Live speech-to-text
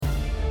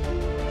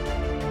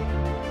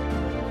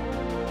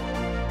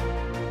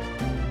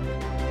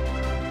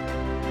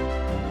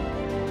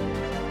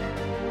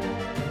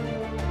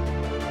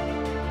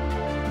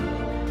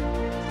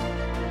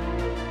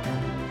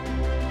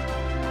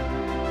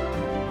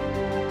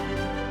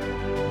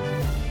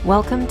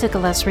Welcome to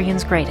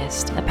Galesrian's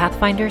Greatest, a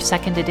Pathfinder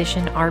 2nd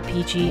Edition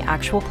RPG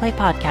actual play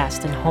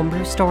podcast and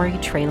homebrew story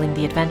trailing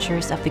the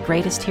adventures of the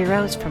greatest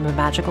heroes from a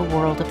magical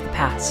world of the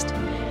past.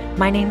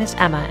 My name is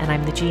Emma and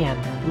I'm the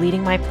GM,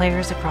 leading my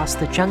players across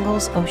the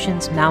jungles,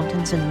 oceans,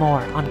 mountains, and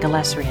more on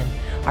Galesrian,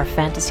 our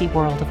fantasy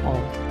world of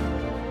old.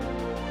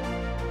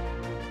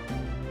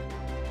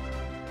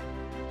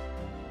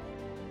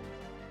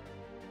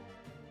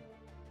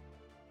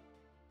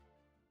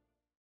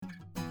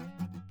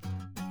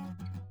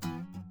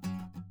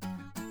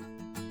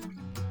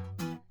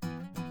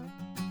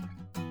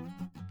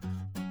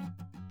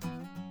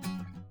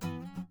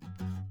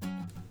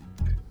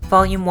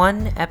 Volume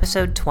 1,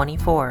 Episode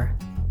 24,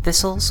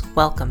 Thistle's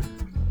Welcome.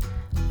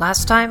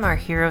 Last time, our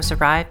heroes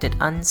arrived at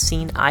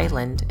Unseen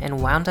Island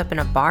and wound up in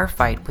a bar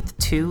fight with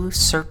two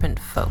serpent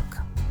folk.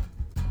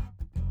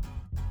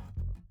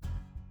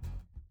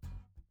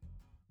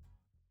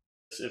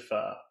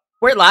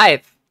 We're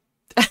live.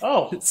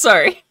 Oh.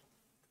 Sorry.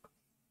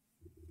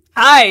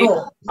 Hi.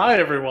 Oh. Hi,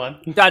 everyone.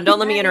 Don, don't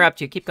let me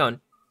interrupt you. Keep going.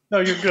 No,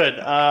 you're good.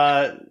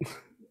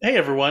 Hey,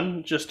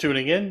 everyone. Just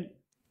tuning in.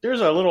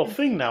 There's a little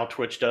thing now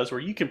Twitch does where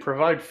you can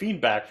provide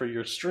feedback for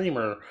your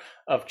streamer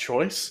of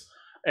choice.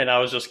 And I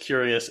was just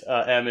curious,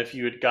 Em, if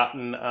you had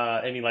gotten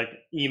any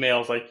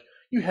emails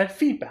you had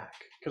feedback.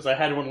 Because I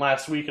had one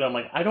last week and I'm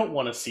like, I don't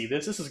want to see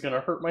this. This is going to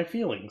hurt my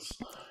feelings.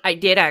 I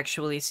did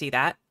actually see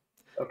that.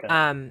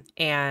 Okay.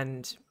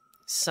 And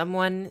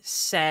someone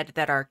said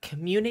that our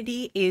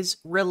community is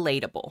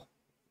relatable.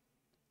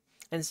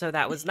 And so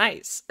that was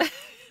nice.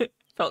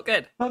 Felt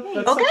good.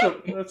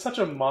 That's such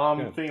a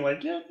mom thing.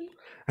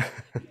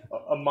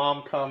 A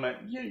mom comment.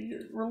 Yeah,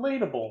 you're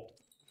relatable.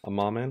 A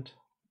moment?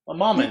 A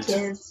moment.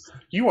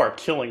 You are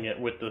killing it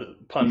with the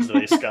puns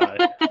today, Sky.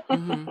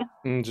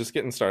 Just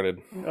getting started.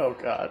 Oh,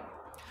 God.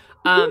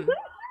 Well,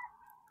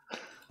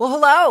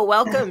 hello.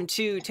 Welcome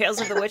to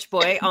Tales of the Witch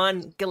Boy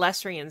on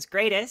Galesrian's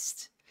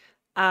Greatest.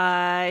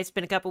 It's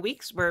been a couple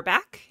weeks. We're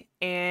back,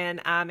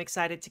 and I'm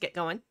excited to get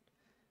going.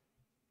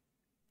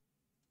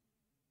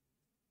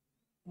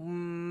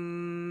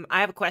 I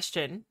have a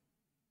question.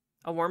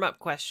 A warm-up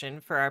question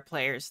for our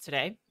players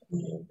today.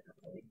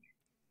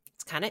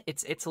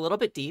 It's a little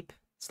bit deep.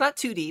 It's not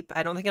too deep.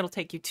 I don't think it'll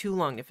take you too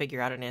long to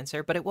figure out an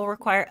answer, but it will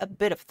require a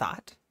bit of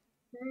thought.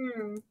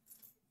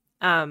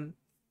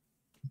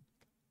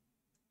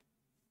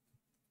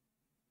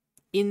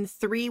 In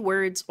 3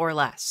 words or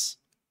less,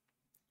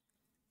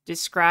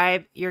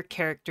 describe your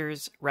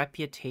character's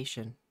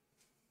reputation.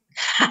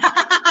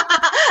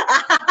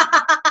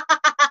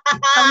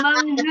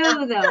 Among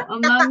who, though?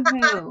 Among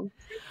who?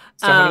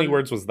 So how many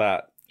words was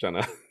that,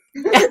 Jenna?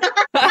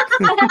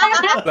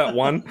 That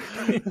one?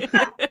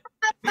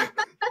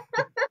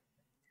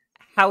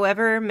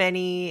 However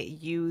many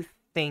you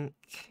think...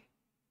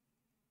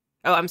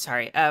 Oh, I'm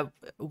sorry.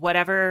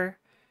 Whatever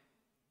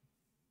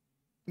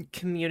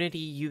community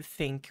you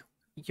think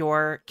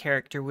your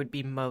character would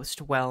be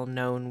most well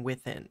known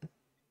within.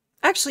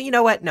 Actually, you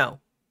know what? No.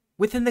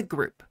 Within the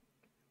group.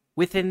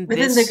 Within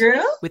this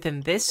group?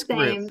 Within this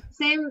group.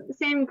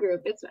 Same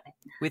group. It's fine.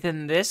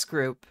 Within this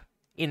group,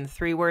 in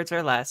 3 words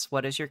or less,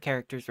 what is your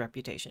character's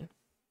reputation?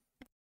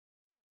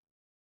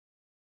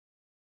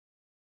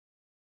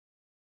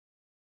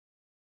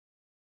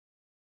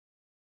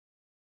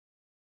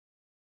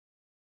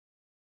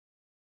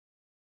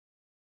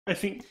 I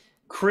think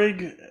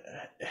Krieg,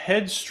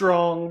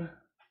 headstrong,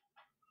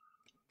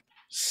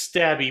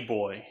 stabby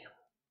boy.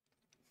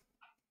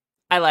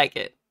 I like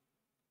it.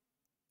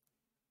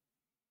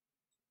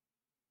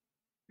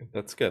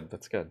 That's good.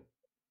 That's good.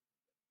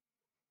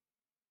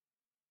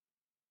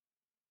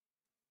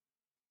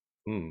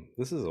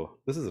 This is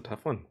a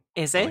tough one.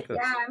 Is it? Why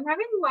am I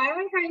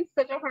having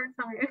such a hard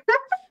time?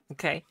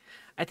 Okay.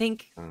 I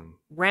think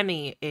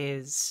Remy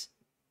is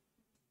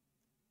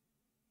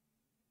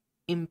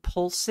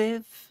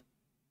impulsive,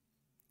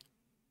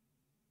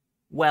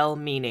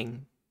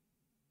 well-meaning.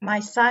 My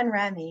son,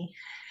 Remy.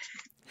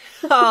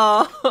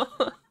 Oh.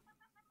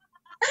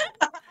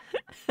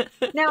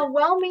 Now,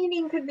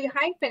 well-meaning could be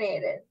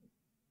hyphenated.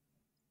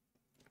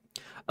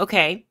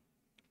 Okay.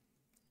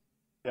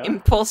 Yeah.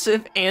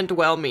 Impulsive and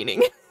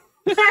well-meaning.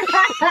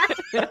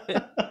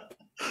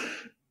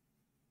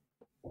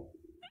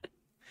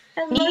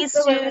 Needs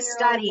to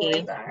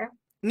study.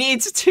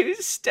 Needs to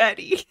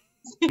study.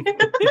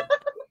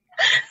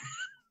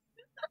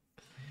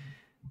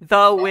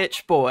 The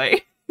Witch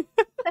Boy.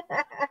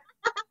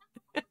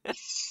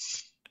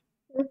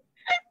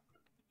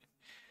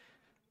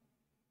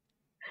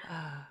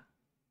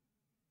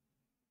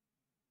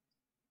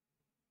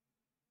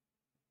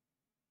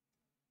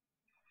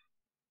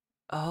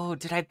 Oh,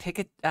 did I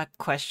pick a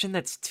question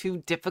that's too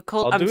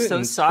difficult? I'm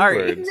so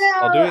sorry. No,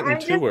 I'll do it in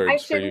 2 words I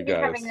for you shouldn't be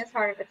guys. having this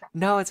hard of a time.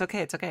 No, it's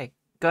okay. It's okay.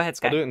 Go ahead,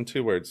 Sky. I'll do it in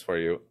 2 words for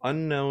you.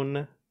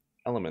 Unknown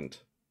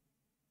element.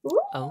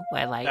 Ooh. Oh,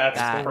 I like That's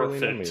that. Don't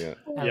really know perfect. me yet.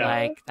 I Yeah.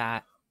 like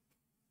that.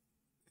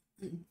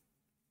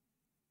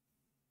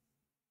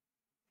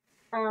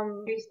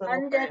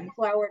 Undead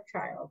flower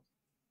child.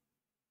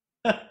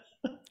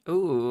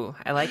 Ooh,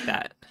 I like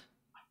that.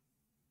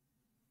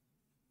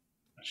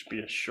 That should be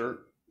a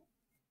shirt.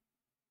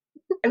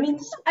 I mean,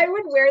 I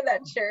would wear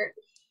that shirt.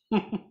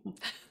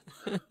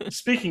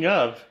 Speaking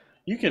of,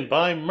 you can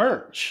buy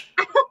merch.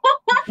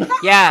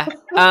 Yeah.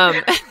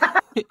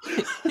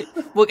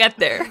 We'll get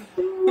there.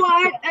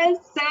 What a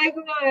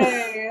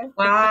segue!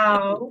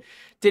 wow.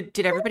 Did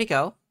everybody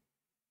go?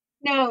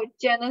 No,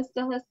 Jenna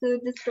still has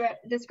to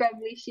describe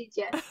Li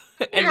Shijian.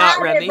 And not Had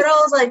it, Remy? but I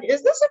was like,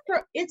 is this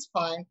it's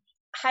fine.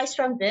 High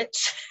strung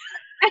bitch.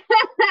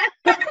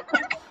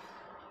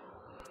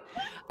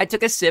 I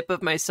took a sip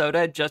of my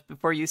soda just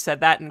before you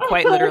said that and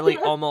quite literally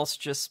almost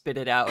just spit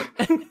it out.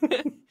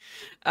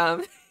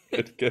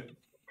 Good.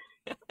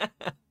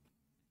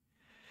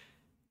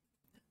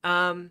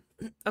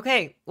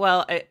 Okay,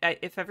 well,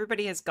 if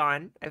everybody has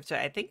gone, which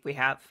I think we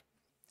have.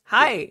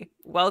 Hi,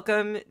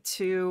 welcome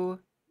to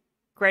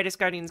Greatest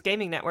Guardians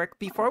Gaming Network.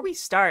 Before we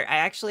start, I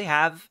actually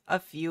have a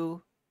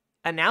few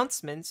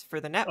announcements for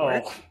the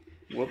network. Oh,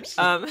 whoops.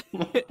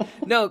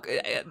 No,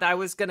 I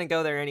was gonna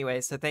go there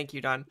anyway, so thank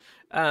you, Don.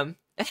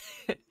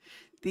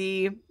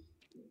 The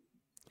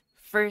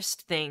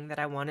first thing that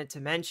I wanted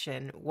to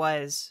mention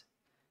was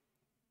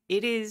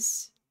it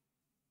has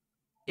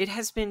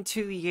been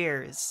 2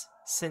 years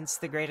since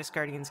the Greatest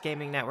Guardians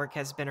Gaming Network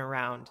has been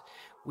around.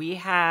 We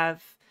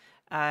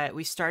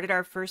started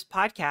our first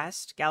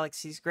podcast,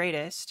 Galaxy's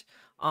Greatest,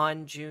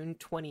 on June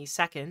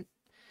 22nd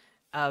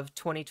of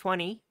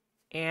 2020.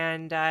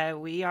 And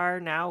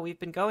we've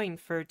been going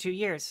for 2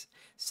 years.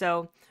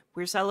 So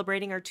we're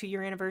celebrating our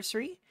 2-year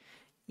anniversary.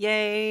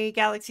 Yay,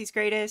 Galaxy's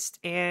Greatest,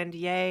 and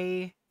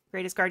yay,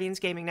 Greatest Guardians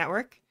Gaming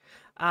Network.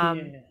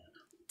 Yeah.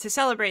 To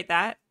celebrate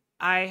that,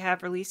 I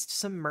have released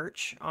some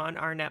merch on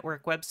our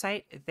network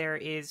website. There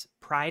is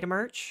Pride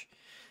merch.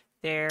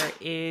 There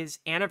is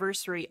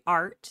anniversary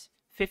art.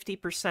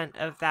 50%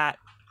 of that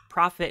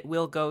profit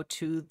will go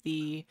to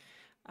the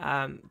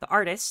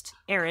artist,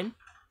 Aaron,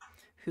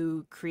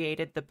 who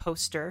created the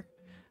poster.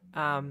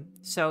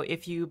 So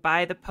if you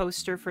buy the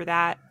poster for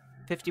that,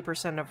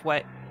 50% of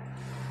what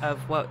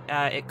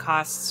it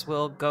costs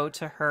will go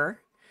to her.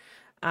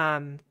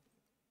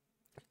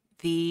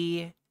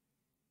 The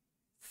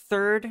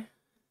third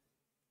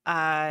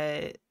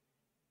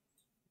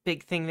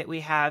big thing that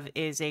we have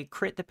is a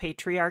Crit the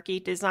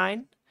Patriarchy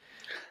design,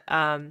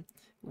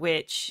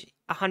 which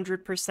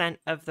 100%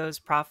 of those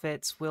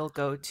profits will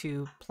go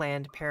to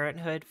Planned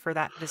Parenthood for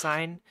that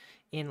design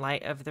in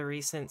light of the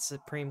recent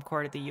Supreme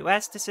Court of the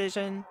U.S.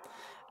 decision.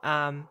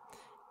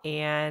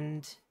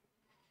 And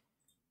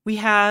we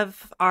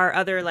have our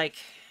other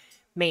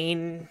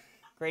main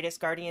Greatest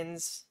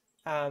Guardians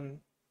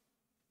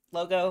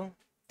logo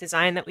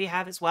design that we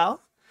have as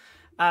well.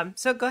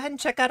 So go ahead and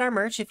check out our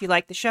merch if you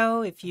like the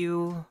show. If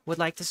you would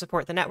like to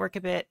support the network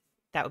a bit,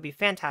 that would be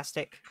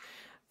fantastic.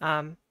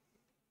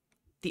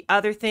 The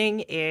other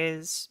thing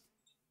is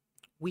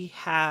we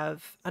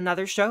have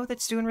another show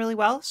that's doing really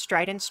well,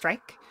 Stride and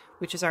Strike,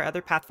 which is our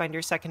other Pathfinder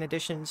 2nd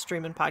Edition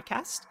stream and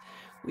podcast.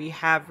 We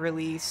have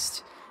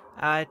released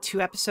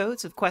 2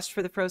 episodes of Quest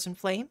for the Frozen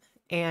Flame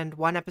and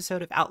 1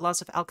 episode of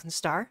Outlaws of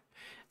Alkenstar,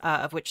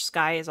 of which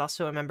Sky is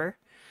also a member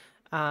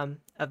of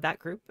that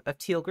group, of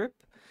Teal Group.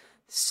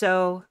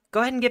 So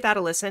go ahead and give that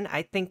a listen.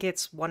 I think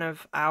it's one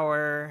of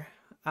our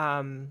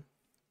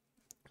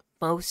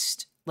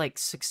most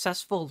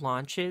successful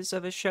launches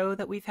of a show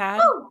that we've had.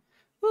 Woo!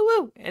 Woo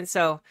woo! And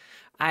so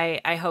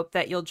I hope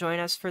that you'll join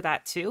us for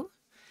that too.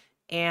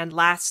 And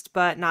last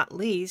but not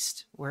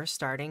least, we're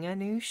starting a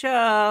new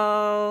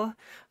show.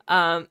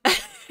 Dawn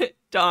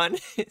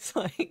is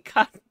like,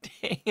 God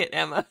dang it,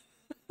 Emma.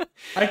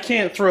 I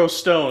can't throw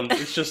stones.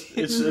 It's just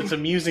it's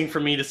amusing for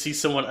me to see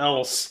someone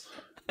else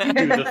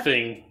do the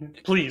thing.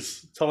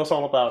 Please tell us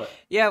all about it.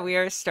 Yeah, we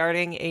are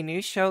starting a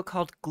new show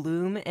called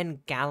Gloom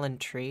and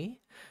Gallantry,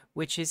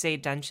 which is a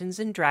Dungeons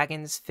and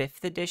Dragons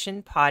 5th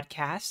edition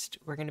podcast.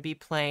 We're going to be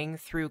playing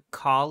through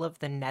Call of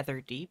the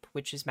Netherdeep,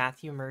 which is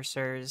Matthew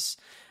Mercer's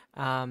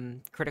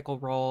Critical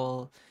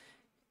Role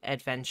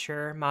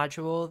adventure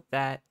module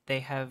that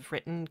they have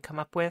come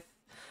up with.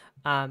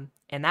 And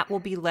that will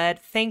be led,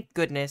 thank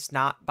goodness,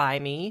 not by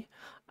me,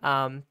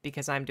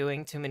 because I'm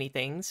doing too many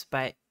things,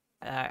 but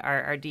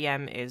our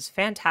DM is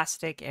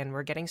fantastic, and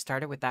we're getting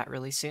started with that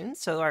really soon.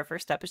 So our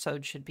first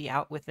episode should be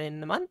out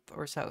within a month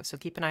or so. So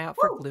keep an eye out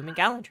for Gloom and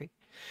Gallantry.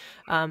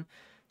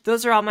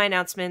 Those are all my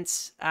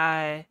announcements.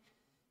 Yeah,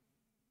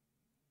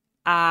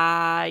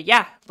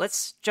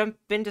 let's jump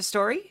into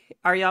story.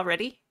 Are y'all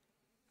ready?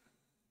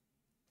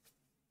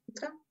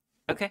 Let's go.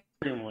 Okay.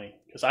 Extremely,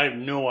 because I have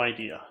no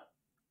idea.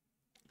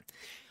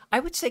 I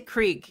would say,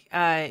 Krieg,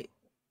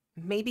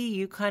 maybe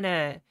you kind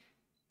of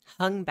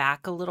hung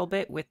back a little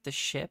bit with the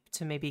ship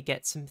to maybe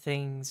get some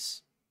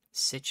things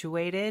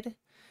situated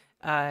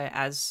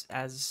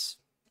as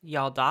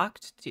y'all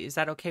docked. Is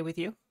that okay with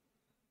you?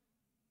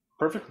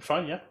 Perfectly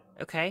fine, yeah.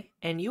 Okay.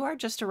 And you are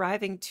just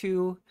arriving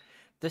to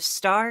the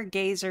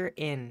Stargazer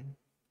Inn,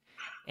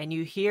 and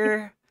you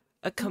hear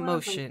a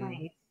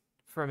commotion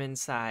from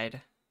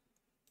inside.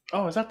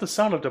 Oh, is that the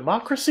sound of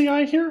democracy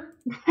I hear?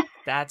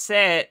 That's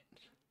it.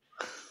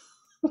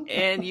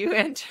 And you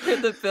enter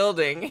the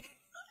building.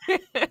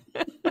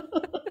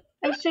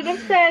 should have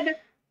said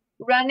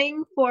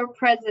running for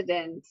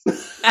president.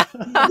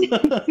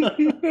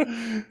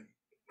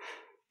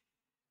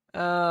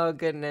 Oh,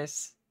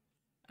 goodness.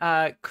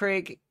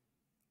 Craig,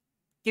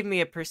 give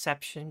me a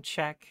perception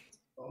check.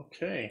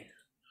 Okay.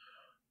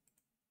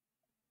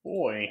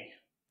 Boy.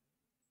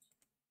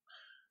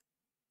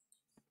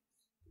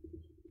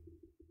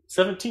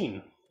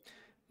 17.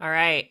 All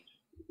right.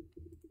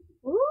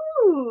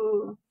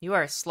 Ooh. You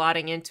are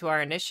slotting into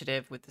our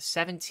initiative with the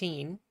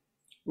 17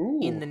 Ooh.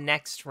 in the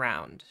next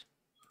round.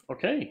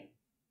 Okay.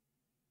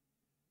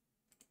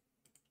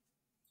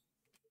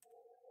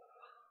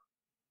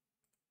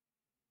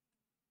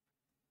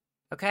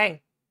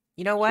 Okay.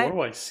 You know what? What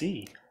do I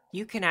see?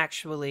 You can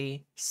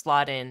actually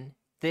slot in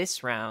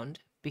this round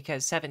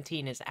because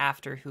 17 is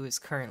after who is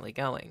currently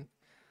going.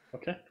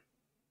 Okay.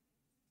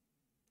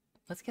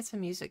 Let's get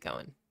some music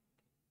going.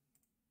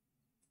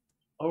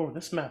 Oh,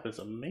 this map is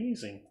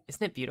amazing.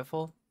 Isn't it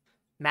beautiful?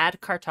 Mad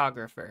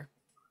Cartographer.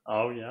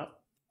 Oh, yeah.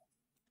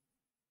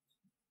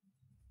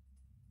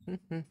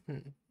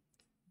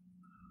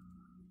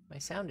 My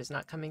sound is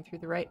not coming through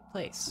the right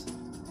place.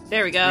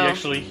 There we We go.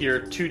 actually hear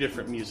two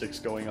different musics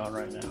going on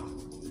right now.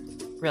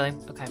 Really?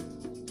 Okay.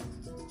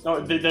 Oh,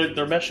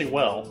 they're meshing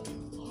well.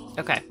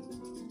 Okay.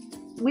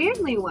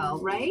 Weirdly well,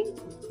 right?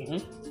 Mm-hmm.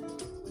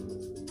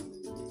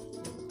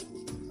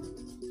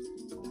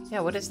 Yeah,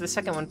 what is the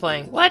second one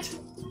playing? What?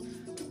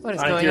 What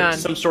is I going hear on?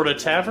 some sort of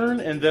tavern,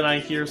 and then I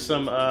hear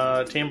some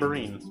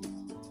tambourine.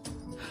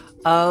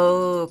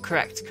 Oh,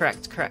 correct.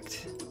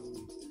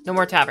 No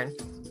more tavern.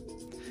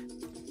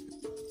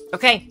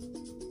 Okay.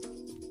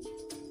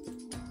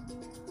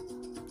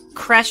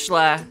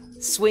 Kreshla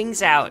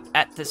swings out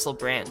at Thistle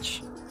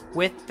Branch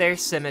with their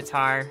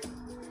scimitar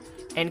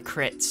and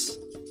crits.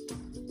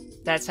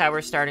 That's how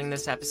we're starting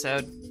this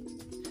episode.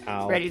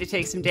 Ow. Ready to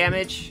take some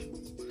damage?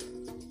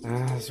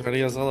 As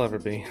ready as I'll ever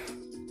be.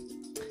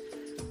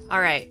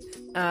 Alright,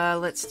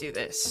 let's do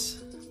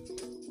this.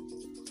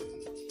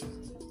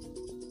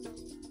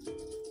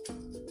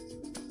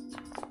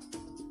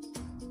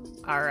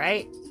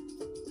 Alright.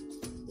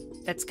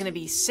 That's gonna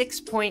be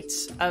 6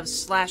 points of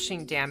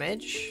slashing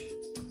damage.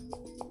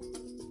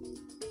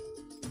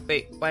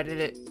 Wait, why did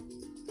it...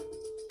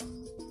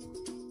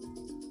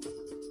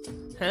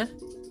 Huh?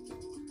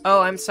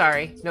 Oh, I'm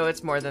sorry. No,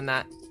 it's more than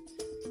that.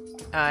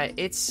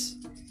 It's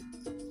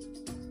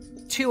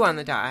 2 on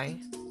the die,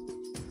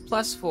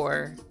 plus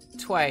 4,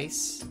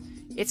 twice.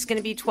 It's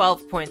gonna be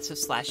 12 points of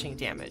slashing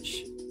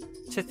damage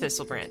to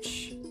Thistle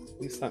Branch.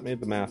 At least that made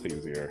the math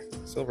easier.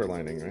 Silver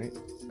lining, right?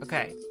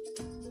 Okay.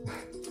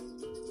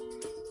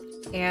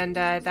 And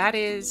that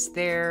is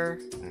their,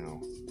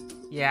 Ow.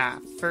 yeah,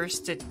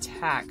 first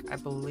attack, I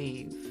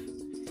believe.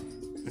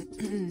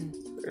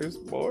 There's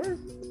more?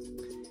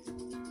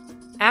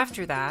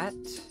 After that...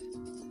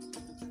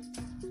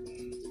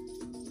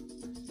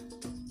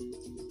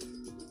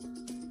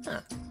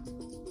 Huh.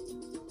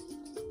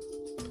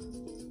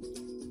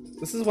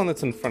 This is one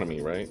that's in front of me,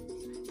 right?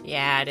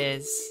 Yeah, it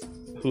is.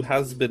 Who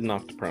has been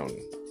knocked prone.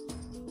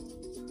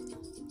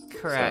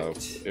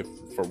 Correct. So, if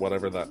for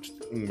whatever that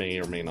may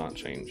or may not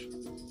change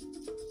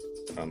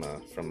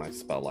from my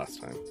spell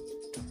last time.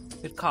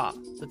 Good call.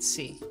 Let's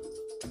see.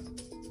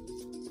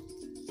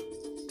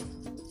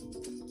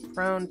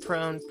 Prone.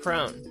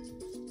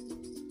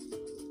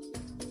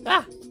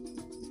 Ah!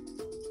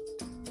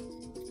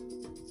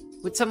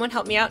 Would someone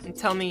help me out and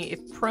tell me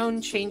if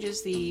prone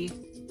changes the...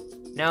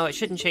 No, it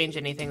shouldn't change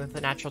anything with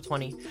the natural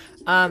 20.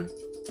 Alright.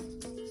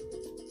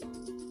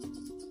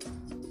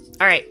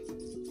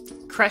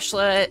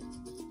 Kreshla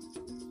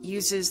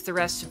uses the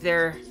rest of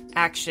their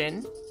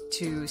action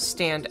to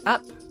stand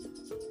up.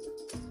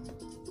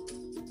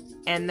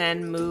 And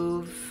then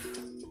move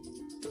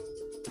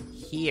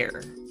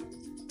here.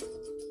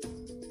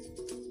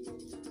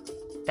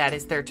 That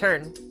is their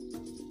turn.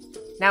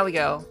 Now we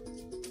go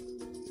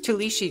to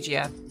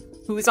Lishijia,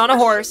 who is on a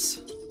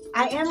horse.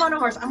 I am on a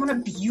horse. I'm on a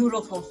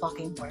beautiful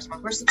fucking horse. My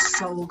horse looks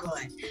so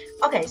good.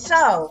 Okay,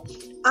 so,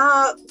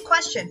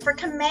 question. For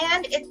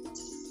command, it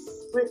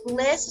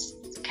lists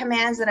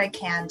commands that I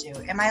can do.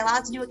 Am I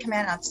allowed to do a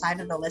command outside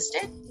of the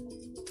listed?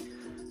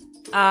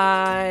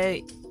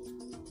 I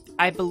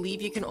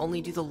believe you can only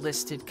do the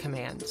listed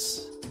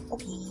commands.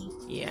 Okay.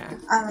 Yeah.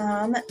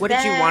 What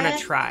did you want to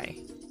try?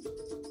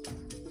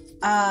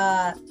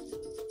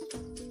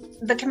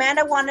 The command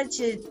I wanted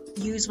to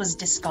use was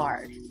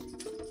discard.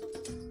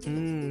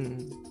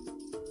 Hmm.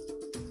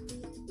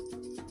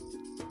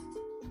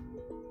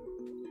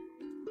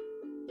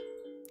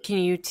 Can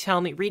you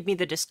read me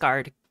the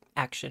discard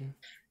action?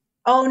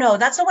 Oh no,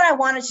 that's the one I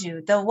wanted to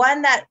do. The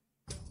one that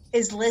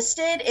is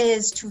listed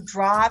is to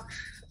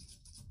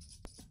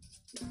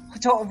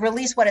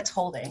release what it's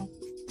holding.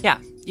 Yeah,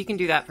 you can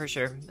do that for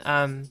sure.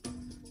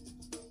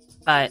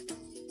 But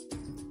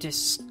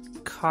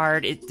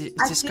discard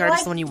discard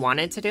is the one you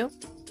wanted to do?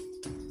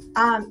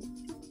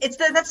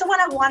 That's the one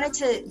I wanted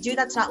to do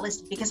that's not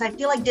listed, because I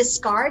feel like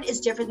discard is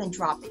different than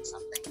dropping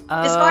something.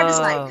 Discard is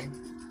like...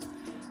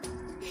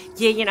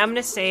 Yeah, I'm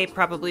gonna say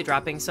probably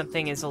dropping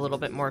something is a little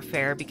bit more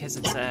fair because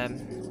it's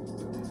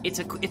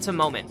it's a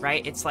moment,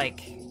 right? It's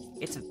like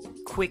it's a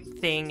quick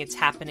thing. It's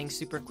happening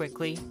super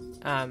quickly.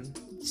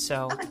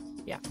 So Okay.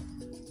 yeah.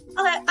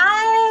 Okay,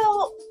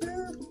 I'll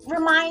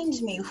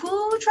remind me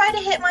who tried to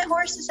hit my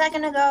horse a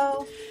second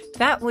ago.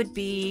 That would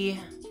be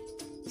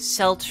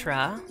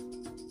Seltra,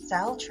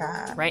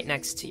 Zeltra. right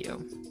next to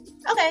you.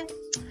 Okay.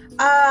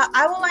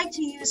 I would like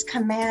to use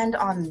command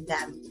on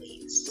them,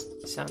 please.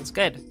 Sounds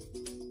good.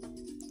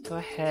 Go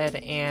ahead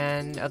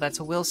and that's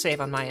a will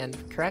save on my end,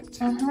 correct?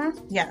 Mm-hmm.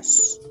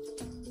 Yes.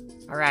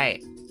 All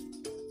right.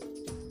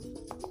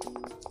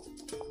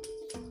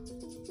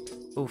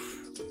 Oof.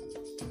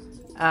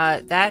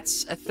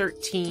 That's a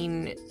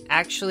 13.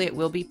 Actually, it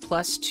will be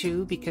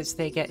 +2 because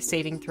they get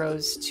saving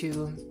throws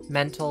to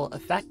mental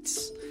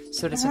effects.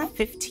 So does a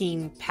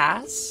 15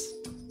 pass?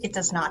 It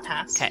does not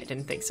pass. Okay, I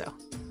didn't think so.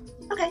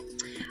 Okay.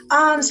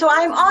 So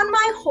I'm on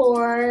my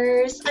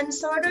horse. I'm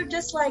sort of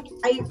just like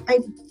I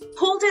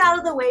pulled it out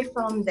of the way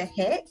from the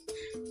hit,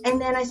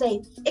 and then I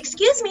say,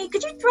 "Excuse me,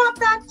 could you drop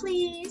that,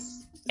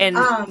 please?" And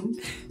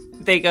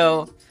they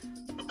go,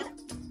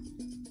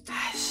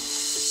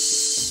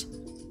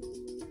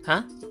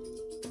 huh?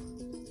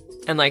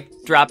 And like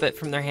drop it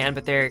from their hand,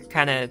 but they're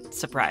kind of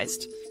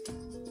surprised.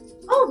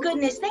 Oh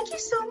goodness, thank you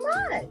so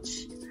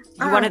much.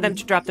 You wanted them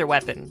to drop their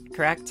weapon,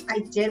 correct? I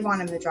did want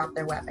them to drop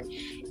their weapon.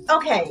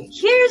 Okay,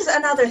 here's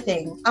another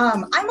thing.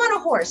 I'm on a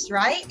horse,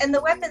 right? And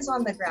the weapon's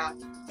on the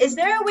ground. Is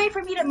there a way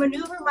for me to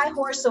maneuver my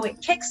horse so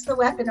it kicks the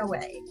weapon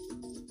away?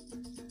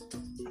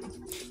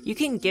 You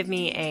can give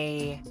me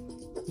a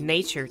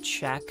nature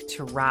check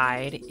to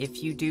ride.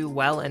 If you do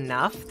well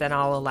enough, then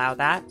I'll allow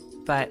that.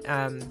 But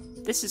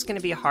this is going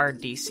to be a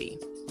hard DC.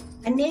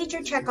 A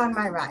nature check on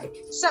my ride.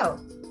 So,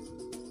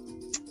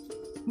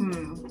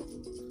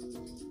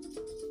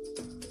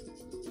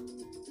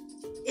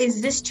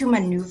 is this to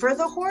maneuver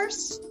the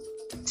horse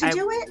to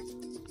do it?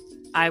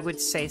 I would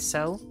say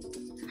so.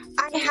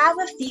 I have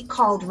a feat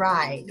called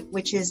ride,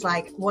 which is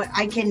like what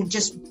I can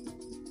just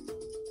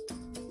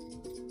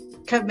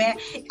command.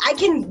 I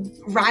can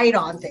ride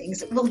on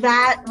things.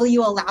 Will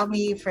you allow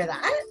me for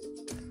that?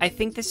 I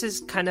think this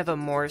is kind of a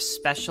more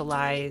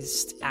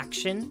specialized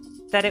action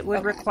that it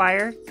would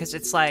require, because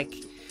it's like,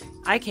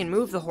 I can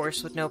move the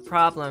horse with no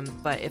problem,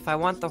 but if I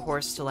want the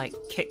horse to like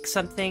kick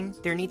something,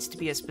 there needs to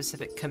be a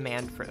specific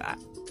command for that.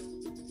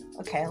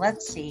 Okay,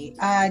 let's see.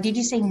 Did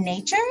you say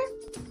nature?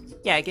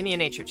 Yeah, give me a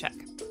nature check.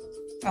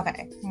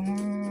 Okay.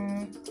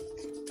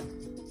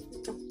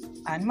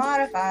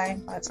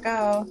 Unmodified. Let's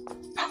go.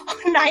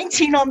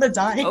 19 on the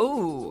die.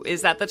 Oh,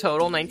 is that the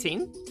total,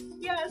 19?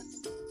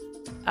 Yes.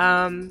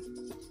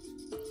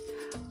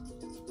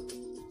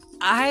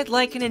 I'd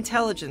like an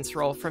intelligence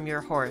roll from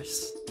your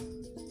horse.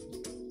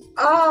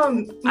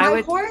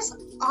 My horse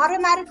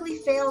automatically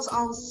fails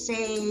all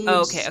saves.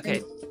 Oh,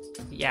 okay.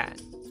 Yeah.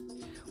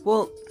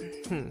 Well,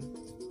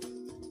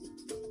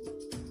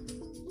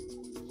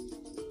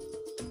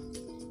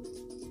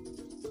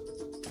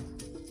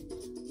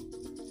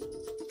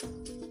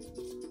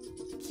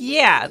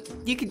 Yeah,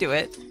 you can do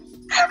it.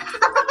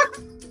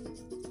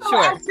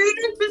 Sure. As soon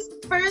as this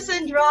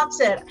person drops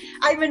it,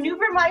 I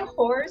maneuver my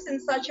horse in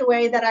such a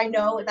way that I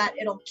know that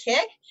it'll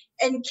kick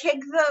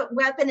the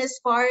weapon as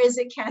far as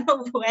it can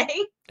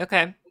away.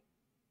 Okay.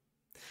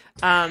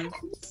 As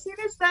soon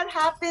as that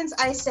happens,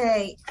 I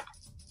say,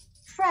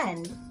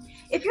 friend,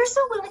 if you're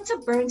so willing to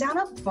burn down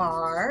a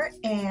bar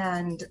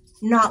and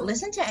not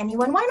listen to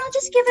anyone, why not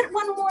just give it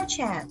one more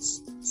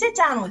chance? Sit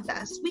down with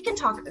us. We can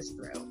talk this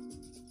through.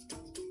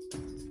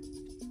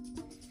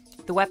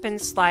 The weapon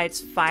slides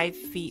 5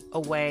 feet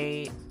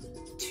away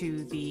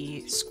to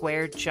the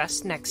square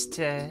just next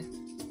to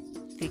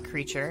the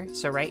creature,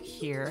 so right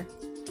here.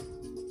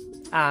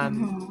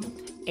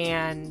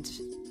 And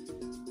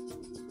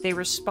they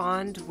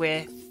respond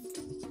with...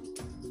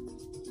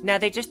 Now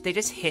they just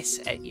hiss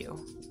at you.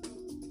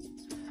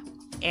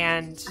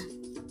 And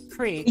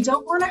Krieg... We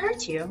don't want to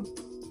hurt you.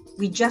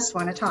 We just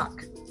want to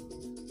talk.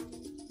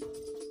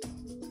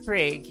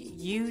 Krieg,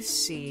 you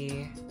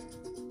see...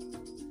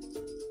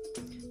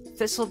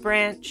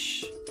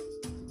 Thistlebranch,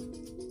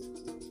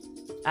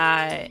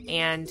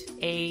 and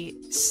a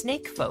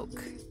snake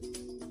folk,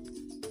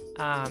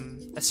 a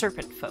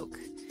serpent folk,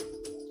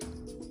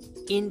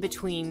 in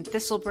between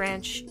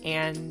Thistlebranch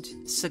and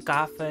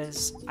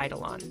Sagafa's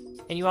Eidolon.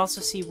 And you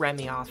also see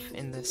Remy off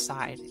in the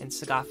side, and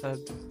Sagafa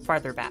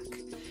farther back.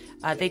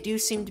 They do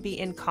seem to be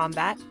in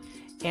combat,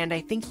 and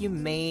I think you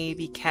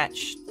maybe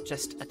catch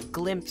just a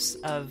glimpse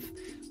of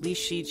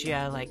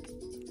Lishijia, like,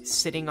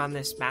 sitting on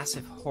this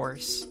massive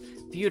horse.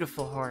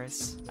 Beautiful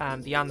horse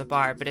beyond the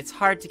bar, but it's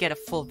hard to get a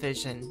full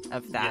vision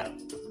of that.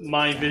 Yeah.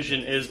 My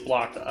vision is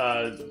blocked.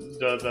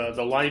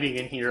 The lighting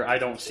in here, I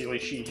don't see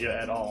Lishijia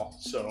at all.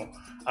 So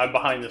I'm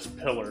behind this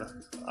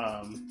pillar.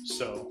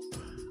 So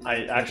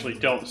I actually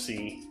don't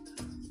see.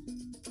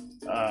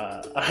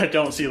 I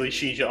don't see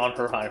Lishijia on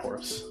her high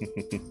horse.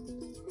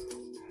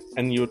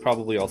 And you would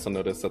probably also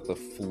notice that the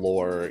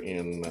floor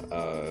in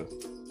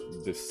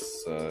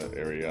this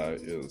area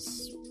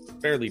is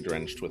fairly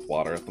drenched with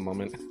water at the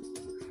moment.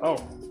 Oh,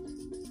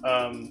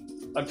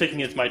 I'm thinking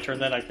it's my turn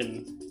then. I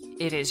can...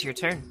 It is your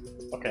turn.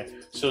 Okay,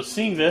 so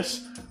seeing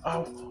this,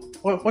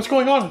 what's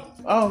going on?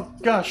 Oh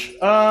gosh!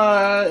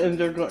 And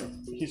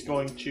he's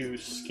going to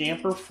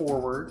scamper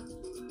forward,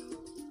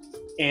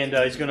 and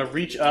he's going to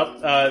reach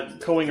up,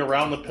 going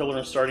around the pillar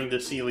and starting to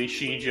see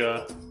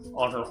Lishija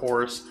on her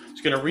horse.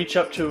 He's going to reach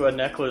up to a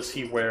necklace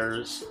he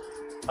wears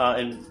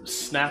and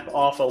snap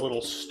off a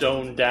little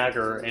stone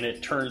dagger, and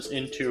it turns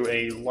into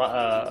a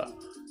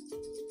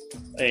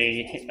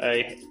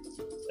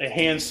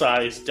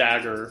hand-sized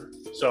dagger.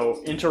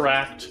 So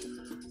interact.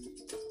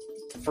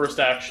 First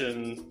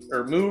action,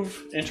 or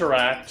move,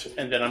 interact,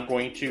 and then I'm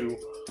going to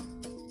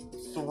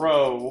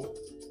throw,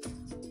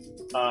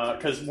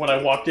 because when I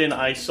walked in,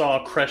 I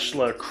saw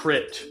Kreshla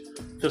crit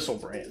Thistle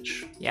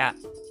Branch. Yeah.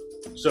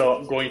 So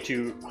I'm going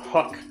to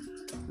huck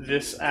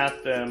this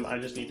at them. I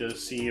just need to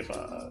see if,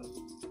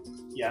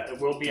 yeah, it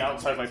will be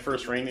outside my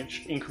first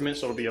range increment,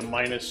 so it'll be a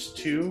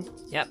 -2.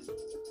 Yep.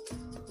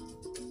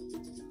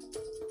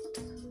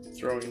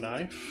 Throwing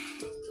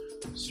knife,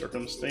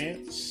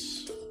 circumstance.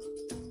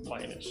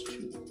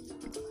 -2.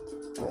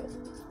 Roll.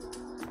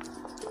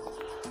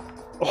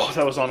 Oh,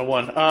 that was on a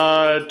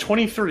 1.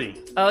 23.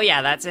 Oh,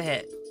 yeah, that's a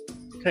hit.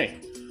 Okay.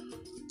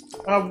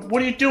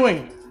 What are you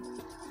doing?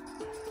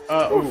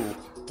 Ooh.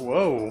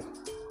 Whoa.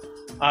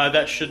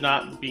 That should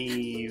not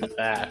be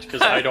that,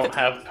 because I don't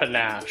have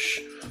panache.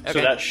 Okay.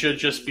 So that should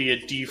just be a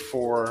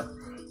D4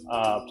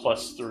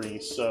 +3,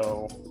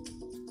 so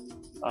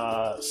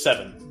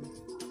 7.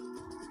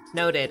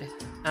 Noted.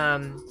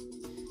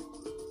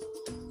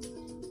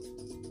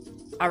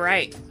 All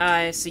right,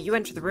 so you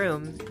enter the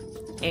room,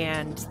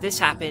 and this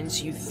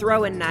happens. You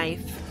throw a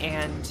knife,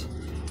 and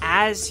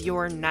as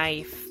your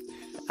knife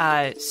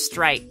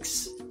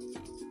strikes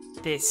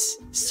this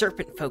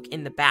serpent folk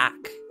in the back,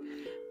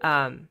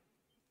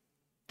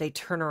 they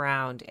turn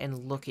around and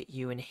look at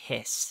you and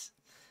hiss.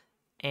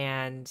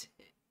 And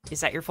is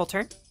that your full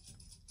turn?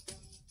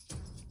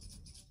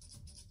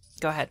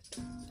 Go ahead.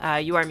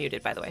 You are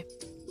muted, by the way.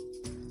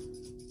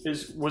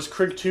 Was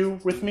Krieg 2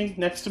 with me,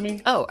 next to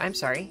me? Oh, I'm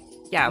sorry.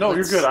 Yeah. No,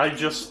 you're good. I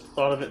just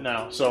thought of it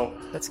now. So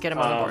let's get him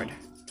on the board.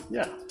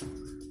 Yeah.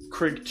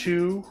 Krieg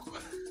 2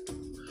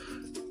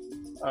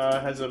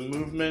 has a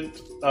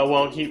movement.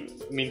 Well, he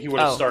would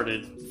have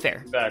started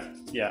fair back.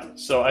 Yeah.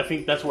 So I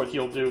think that's what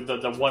he'll do.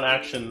 The one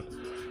action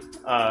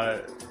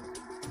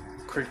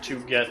Krieg 2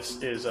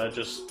 gets is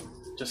just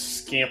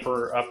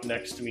scamper up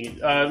next to me.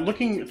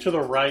 Looking to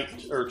the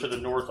right or to the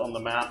north on the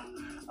map.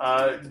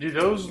 Do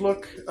those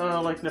look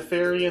like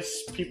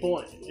nefarious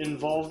people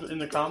involved in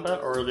the combat,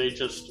 or are they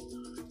just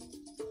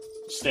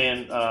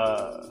stand?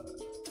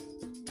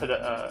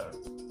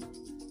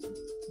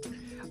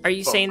 Are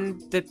you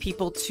saying the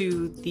people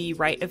to the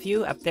right of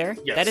you up there?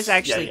 Yes. That is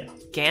actually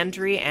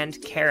Gandry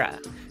and Kara.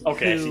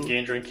 Okay, I see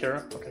Gandry and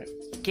Kara. Okay.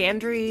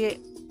 Gandry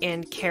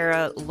and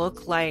Kara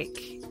look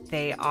like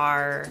they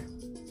are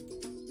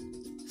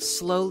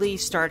slowly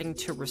starting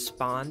to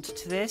respond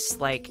to this.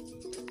 Like,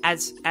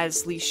 as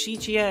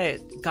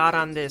Lishija got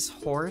on this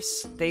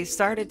horse, they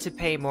started to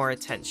pay more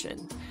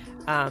attention.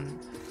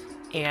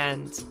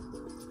 And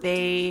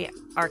they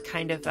are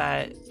kind of,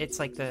 it's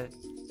like the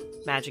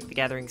Magic the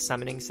Gathering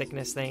summoning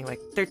sickness thing. Like,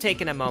 they're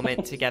taking a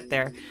moment to get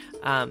there.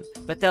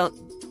 But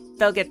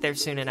they'll get there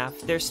soon enough.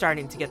 They're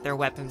starting to get their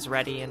weapons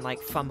ready and,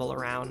 like, fumble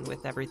around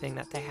with everything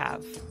that they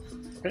have.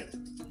 Okay.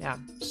 Yeah.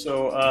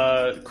 So,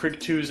 Krieg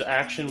 2's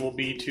action will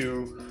be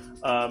to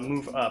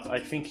move up. I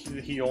think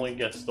he only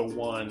gets the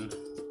 1.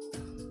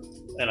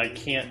 And I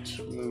can't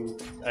move.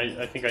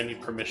 I think I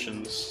need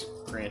permissions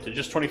granted.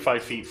 Just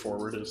 25 feet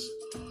forward is...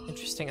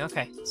 Interesting.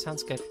 Okay.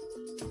 Sounds good.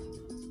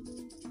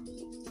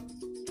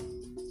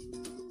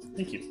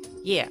 Thank you.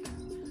 Yeah.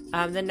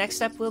 The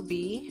next up will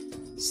be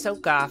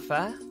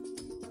Sogafa.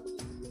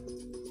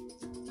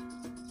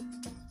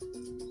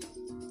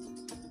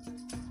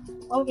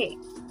 Okay.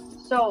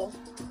 So,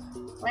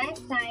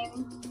 last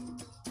time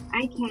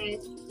I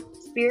cast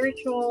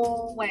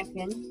Spiritual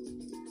Weapon.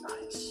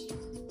 Nice.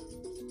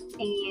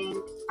 And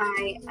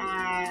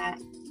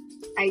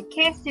I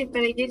cast it,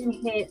 but I didn't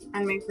hit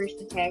on my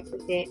first attack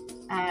with it,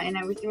 and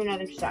I was doing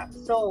other stuff.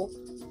 So,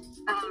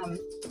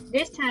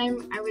 this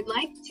time I would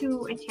like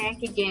to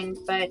attack again,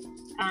 but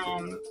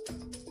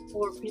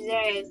for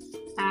pizzazz,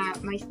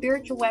 my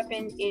spiritual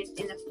weapon is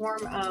in the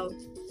form of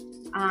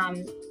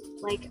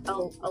like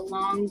a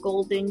long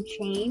golden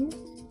chain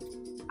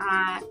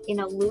in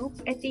a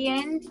loop at the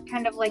end,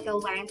 kind of like a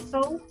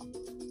lasso,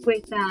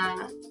 with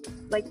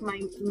like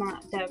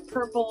the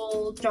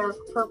purple, dark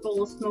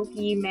purple,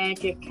 smoky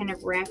magic kind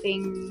of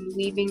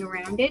weaving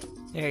around it.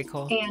 Very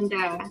cool. And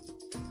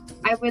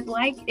I would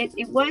like it.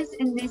 It was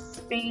in this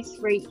space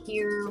right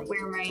here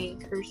where my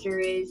cursor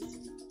is.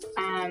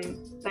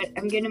 But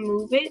I'm gonna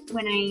move it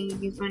when I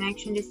use one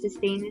action to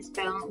sustain the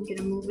spell. I'm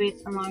gonna move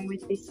it along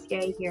with this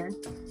guy here.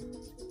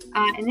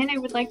 And then I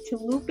would like to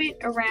loop it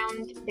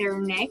around their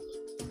neck.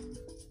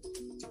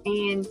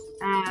 And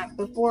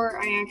before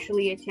I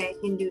actually attack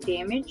and do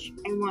damage,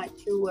 I want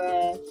to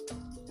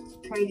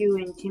try to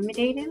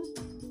intimidate him.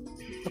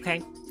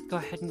 Okay, go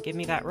ahead and give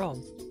me that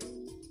roll.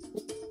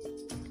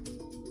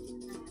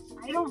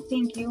 I don't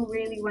think you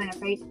really want to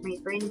fight my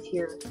friends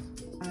here.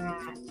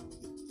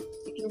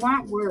 If you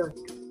want work,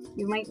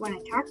 you might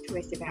want to talk to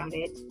us about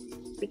it,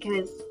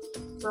 because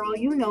for all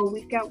you know,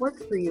 we've got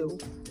work for you.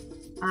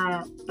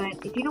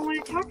 But if you don't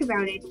want to talk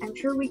about it, I'm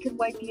sure we could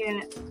wipe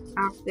you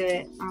off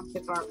the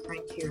bar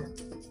front here.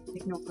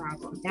 Like, no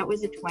problem. That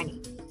was a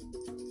 20.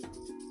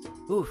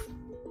 Oof.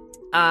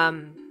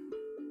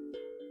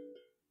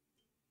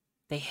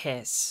 They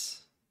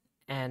hiss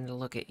and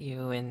look at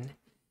you and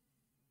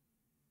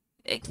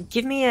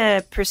give me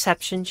a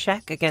perception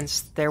check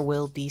against their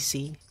will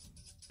DC.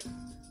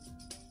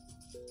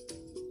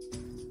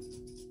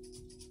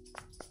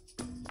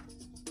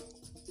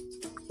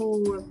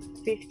 Ooh,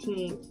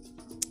 15.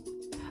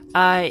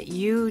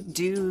 You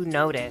do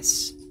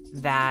notice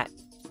that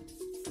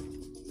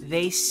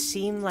they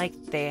seem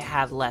like they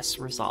have less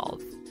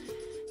resolve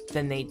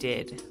than they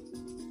did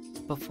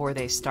before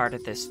they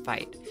started this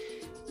fight.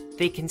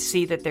 They can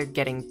see that they're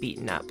getting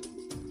beaten up,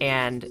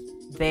 and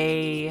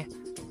they,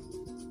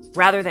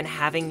 rather than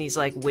having these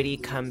like witty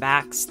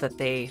comebacks that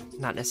they,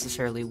 not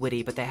necessarily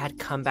witty, but they had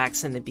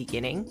comebacks in the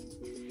beginning,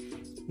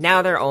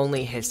 now they're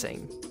only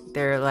hissing.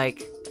 They're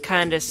like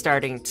kind of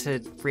starting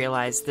to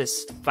realize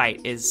this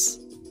fight is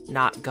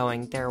not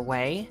going their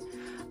way.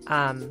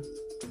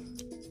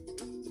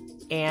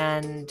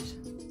 And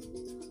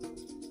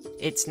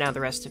it's now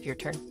the rest of your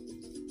turn.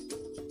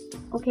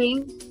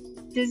 Okay.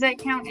 Does that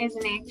count as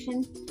an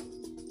action?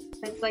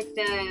 That's like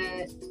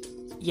the...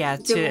 Yeah,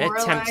 to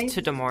attempt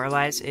to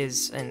demoralize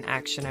is an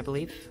action, I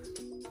believe.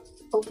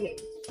 Okay.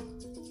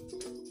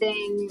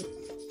 Then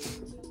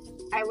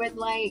I would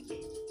like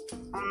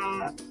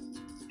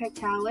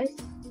Pectalis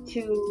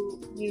to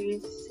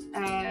use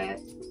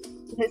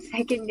the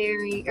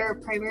secondary or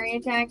primary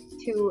attack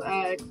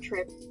to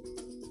trip.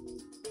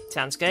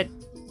 Sounds good.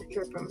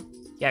 Trip him.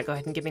 Yeah, go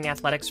ahead and give me an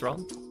athletics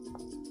roll.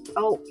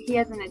 Oh, he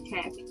has an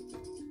attack.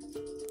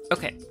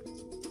 Okay.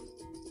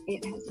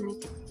 It has an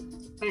attack.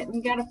 But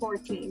we got a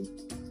 14.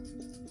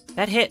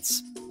 That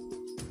hits.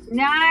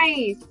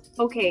 Nice!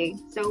 Okay,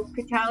 so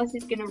Pectalis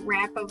is gonna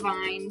wrap a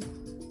vine,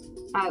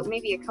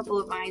 maybe a couple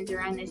of vines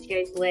around this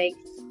guy's legs,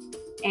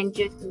 and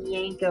just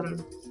yank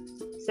him.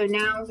 So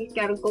now he's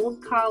got a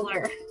gold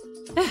collar.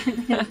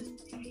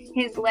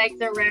 His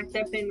legs are wrapped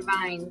up in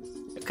vines.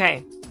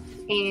 Okay.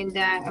 And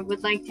I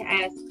would like to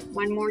ask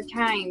one more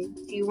time,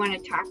 do you want to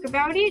talk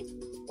about it,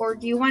 or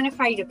do you want to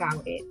fight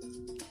about it?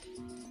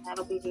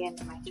 That'll be the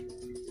end of my turn.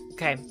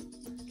 Okay.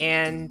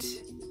 And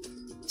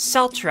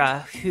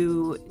Seltra,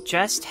 who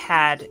just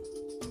had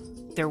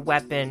their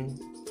weapon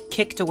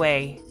kicked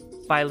away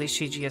by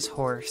Lishigia's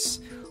horse,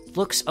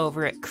 looks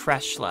over at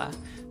Kreshla,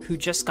 who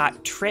just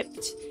got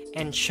tripped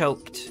and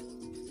choked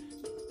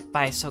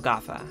by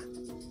Sogafa.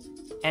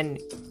 And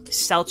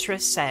Seltra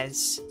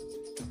says,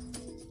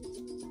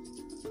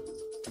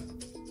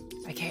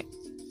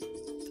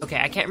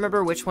 I can't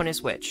remember which one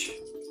is which.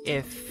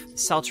 If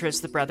Seltra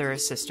is the brother or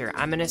sister.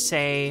 I'm going to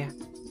say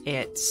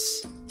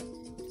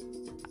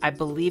I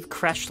believe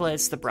Kreshla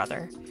is the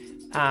brother.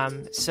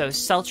 So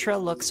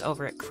Seltra looks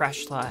over at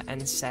Kreshla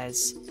and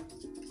says,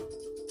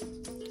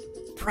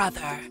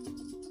 "Brother,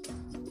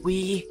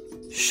 we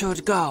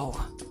should go.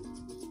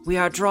 We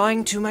are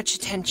drawing too much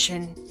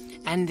attention,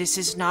 and this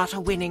is not a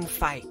winning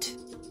fight."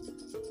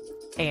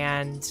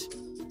 And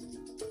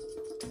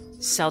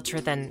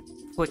Seltra then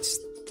puts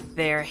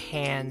their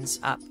hands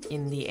up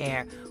in the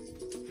air.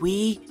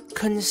 "We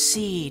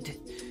concede.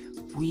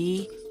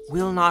 We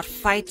will not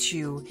fight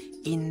you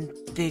in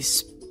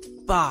this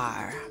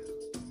bar."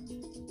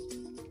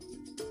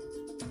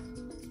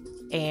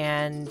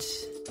 And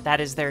that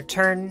is their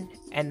turn,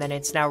 and then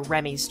it's now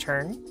Remy's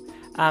turn.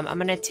 I'm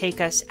going to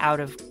take us out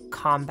of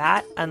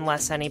combat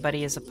unless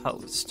anybody is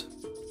opposed.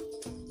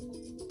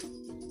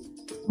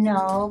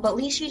 No, but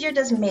Lishigia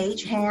does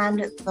mage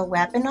hand the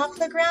weapon off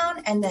the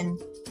ground and then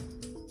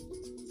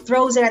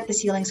throws it at the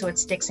ceiling so it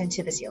sticks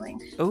into the ceiling.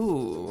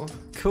 Ooh,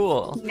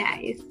 cool.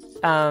 Nice.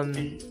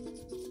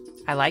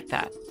 I like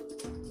that.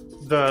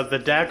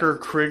 The dagger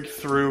krigged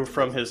through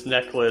from his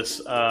necklace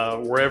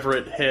wherever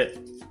it hit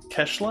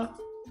Kreshla.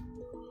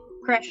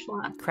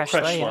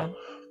 Kreshla,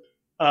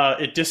 yeah.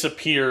 It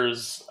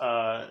disappears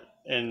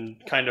and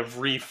kind of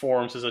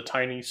reforms as a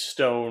tiny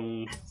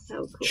stone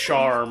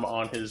charm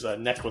on his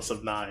necklace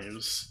of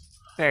knives.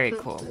 Very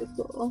cool. So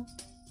cool.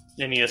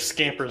 And he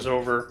scampers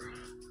over.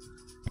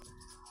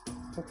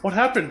 What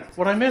happened?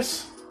 What'd I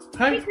miss?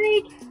 Hey,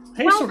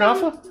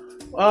 Sogafa.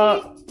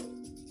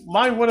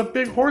 What a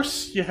big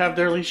horse you have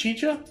there,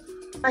 Lishigia.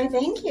 I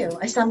thank you.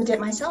 I summoned it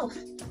myself.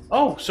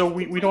 Oh, so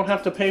we don't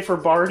have to pay for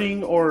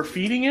barding or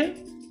feeding it?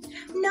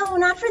 No,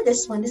 not for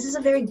this one. This is a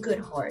very good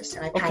horse,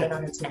 and I pat it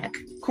on its neck.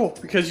 Cool,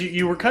 because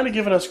you were kind of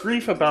giving us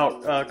grief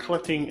about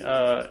collecting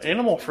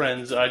animal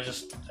friends. I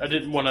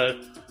didn't want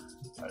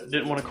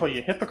to call you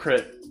a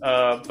hypocrite,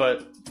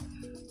 but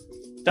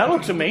that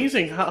looks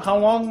amazing. How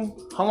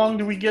long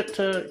do we get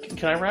to?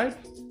 Can I ride?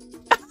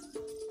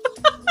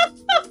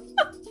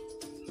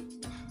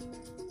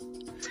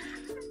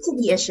 To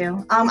the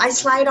issue. I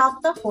slide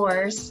off the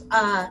horse.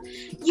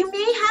 You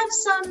may have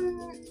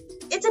some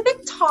it's a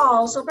bit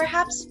tall, so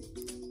perhaps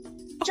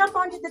jump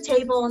onto the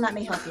table and that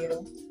may help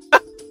you.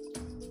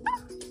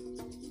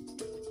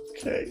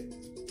 Okay.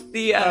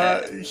 The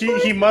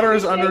He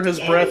mutters under his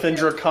breath in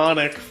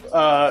Draconic.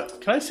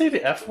 Can I say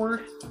the F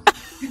word?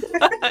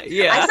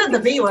 yeah. I said the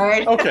B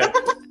word. Okay.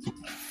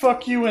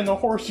 Fuck you and the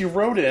horse you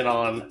rode in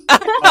on.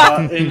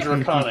 In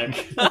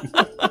Draconic.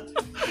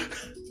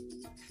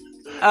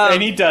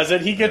 And he does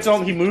it. He gets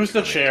on. He moves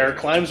the chair,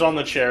 climbs on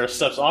the chair,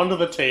 steps onto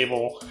the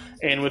table,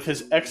 and with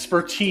his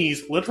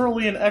expertise,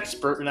 literally an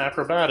expert in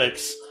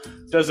acrobatics,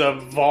 does a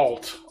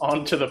vault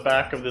onto the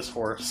back of this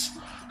horse.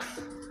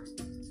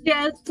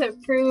 Just to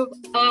prove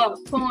a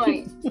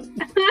point.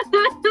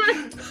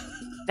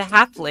 The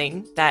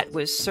halfling that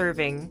was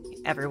serving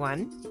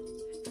everyone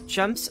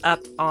jumps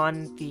up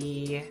on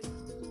the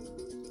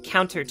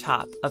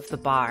countertop of the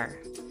bar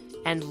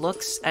and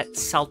looks at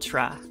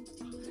Seltra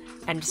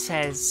and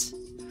says,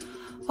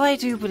 I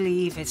do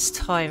believe it's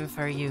time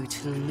for you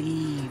to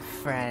leave,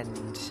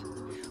 friend.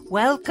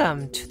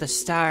 Welcome to the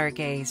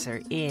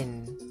Stargazer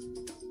Inn.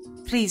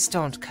 Please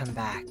don't come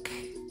back.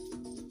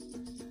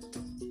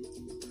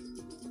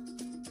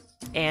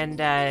 And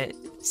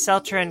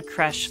Seltra and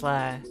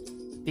Kreshla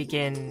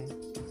begin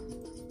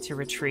to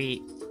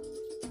retreat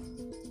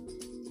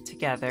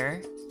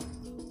together.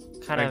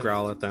 I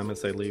growl at them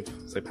as they leave,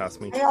 as they pass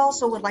me. I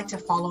also would like to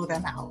follow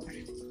them out.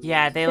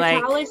 Yeah, they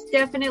Alice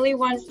definitely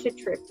wants to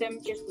trip them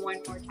just one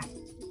more time.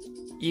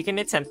 You can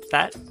attempt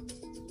that.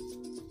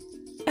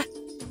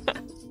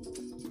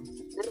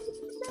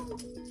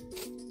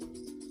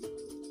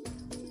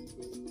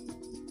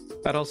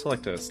 I'd also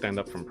like to stand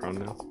up from prone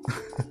now.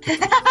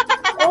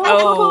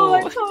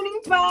 Oh.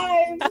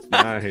 25!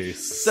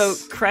 Nice. So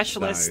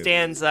Kreshla Nice.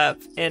 stands up,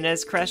 and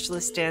as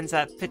Kreshla stands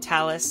up,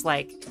 Vitalis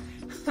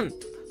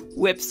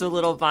whips a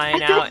little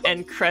vine out,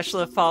 and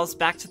Kreshla falls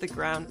back to the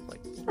ground,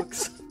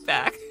 looks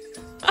back.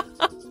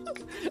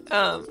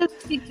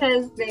 Just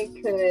because they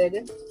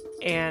could.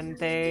 And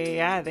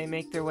they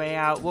make their way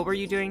out. What were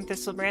you doing,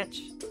 Thistle Branch?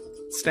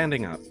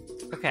 Standing up.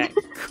 Okay,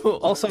 cool.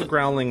 Also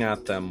growling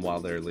at them while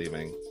they're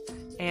leaving.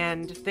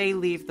 And they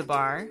leave the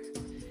bar.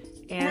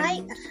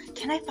 And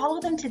Can I follow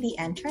them to the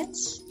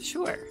entrance?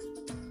 sure.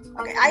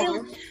 Okay,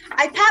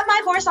 I pat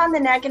my horse on the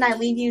neck and I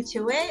leave you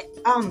to it.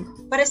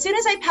 But as soon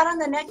as I pat on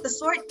the neck, the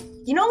sort,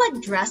 like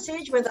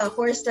dressage where the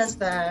horse does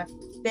the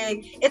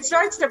big, it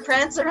starts to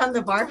prance around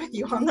the bar with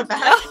you on the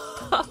back.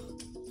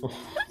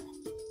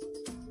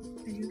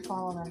 I do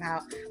follow them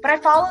out. But I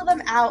follow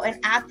them out, and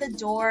at the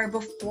door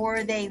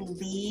before they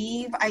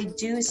leave, I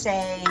do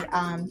say,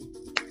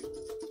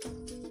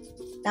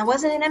 that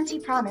wasn't an empty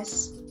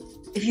promise.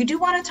 If you do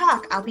want to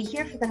talk, I'll be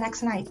here for the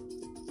next night.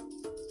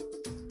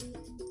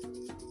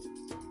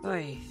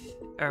 Oy.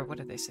 Or what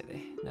did they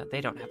say? No, they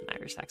don't have an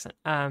Irish accent.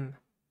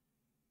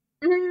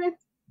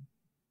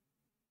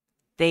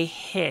 They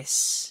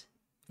hiss.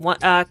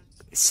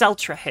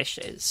 Seltra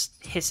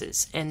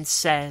hisses and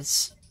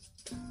says,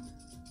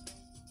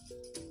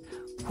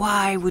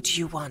 why would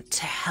you want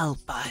to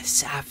help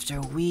us after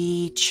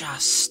we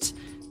just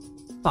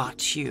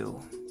bought you?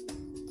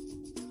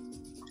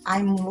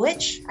 I'm a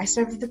witch. I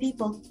serve the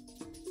people.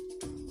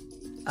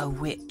 A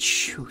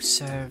witch who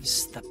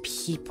serves the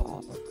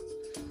people.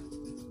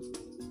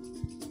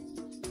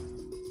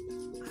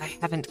 I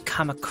haven't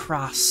come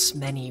across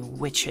many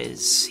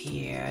witches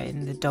here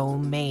in the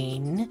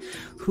domain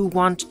who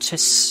want to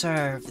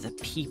serve the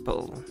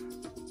people.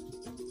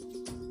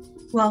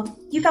 Well,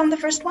 you found the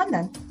first one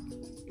then.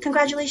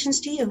 Congratulations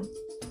to you.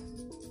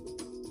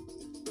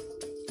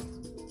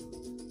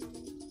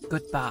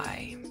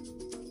 Goodbye.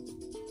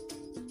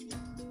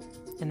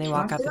 And they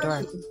walk out the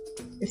door.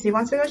 If she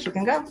wants to go, she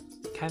can go.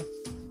 Okay.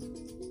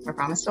 Our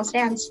promise still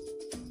stands.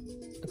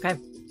 Okay.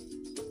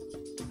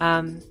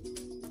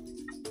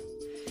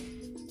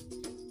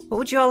 What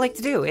would you all like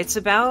to do? It's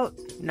about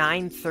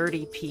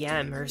 9:30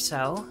 p.m. or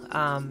so.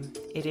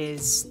 It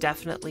is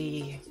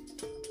definitely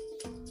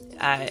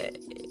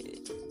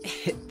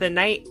the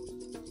night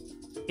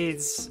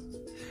is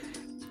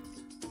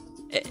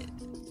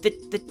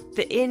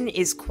the inn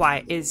is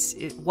quiet.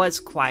 It was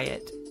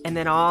quiet, and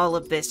then all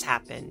of this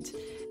happened,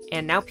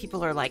 and now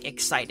people are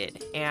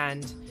excited,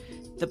 and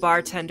the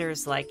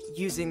bartender's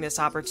using this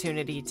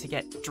opportunity to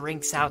get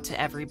drinks out to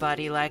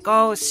everybody.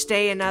 Oh,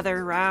 stay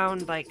another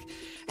round.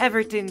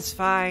 Everything's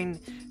fine.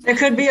 There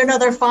could be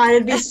another fine.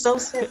 It'd be so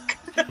sick.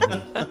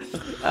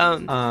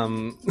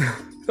 On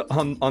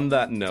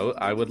that note,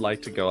 I would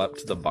like to go up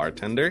to the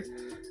bartender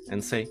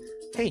and say,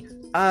 hey,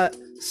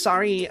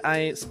 sorry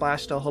I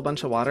splashed a whole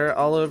bunch of water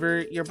all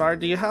over your bar.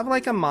 Do you have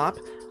a mop?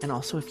 And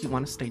also, if you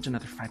want to stage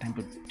another fight, I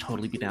would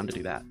totally be down to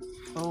do that.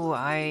 Oh,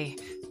 I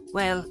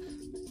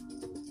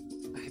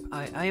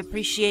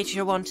appreciate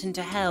your wanting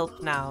to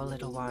help now,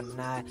 little one.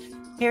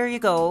 Here you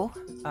go.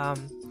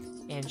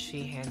 And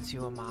she hands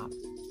you a mop.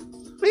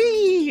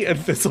 Whee! And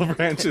Thistle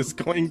Branch is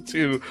going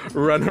to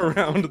run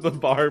around the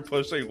bar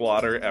pushing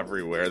water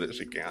everywhere that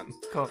she can.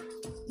 Cool.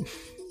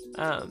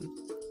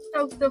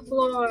 Soak the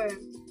floor.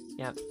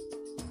 Yep.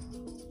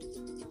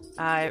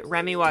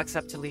 Remy walks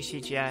up to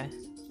Lishijia.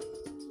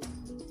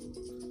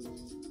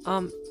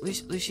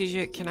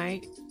 Lucia, can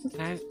I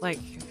like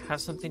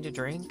have something to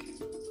drink?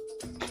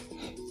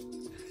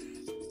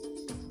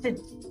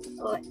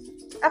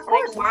 Of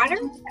course, water? why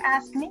didn't you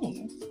ask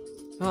me?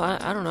 Well,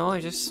 I don't know. I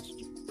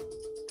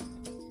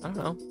don't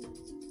know.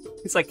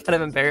 He's like kind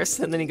of embarrassed,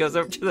 and then he goes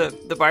over to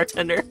the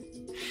bartender.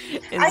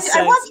 And I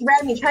says, watched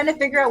Remy trying to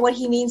figure out what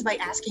he means by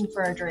asking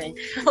for a drink.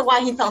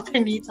 Why he felt the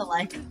need to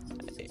like.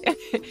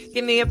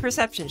 Give me a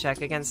perception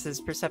check against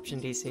his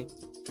perception DC.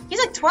 He's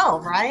like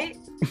 12, right?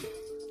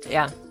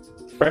 Yeah.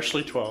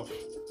 Freshly 12.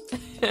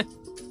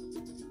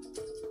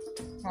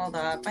 Hold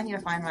up, I need to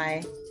find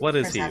my. What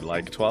is perception. he,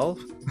 like 12?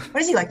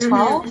 What is he, like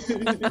 12?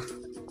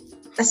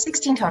 A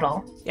 16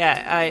 total.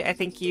 Yeah, I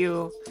think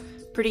you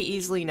pretty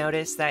easily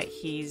notice that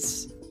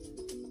he's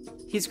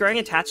growing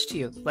attached to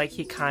you. Like,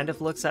 he kind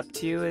of looks up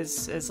to you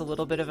as a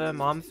little bit of a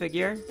mom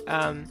figure.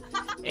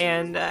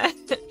 And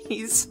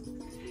he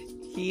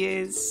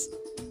is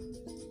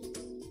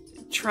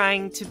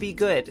trying to be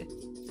good.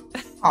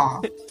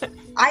 Aw.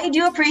 I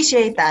do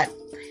appreciate that.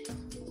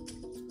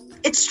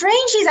 It's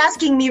strange he's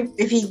asking me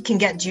if he can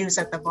get juice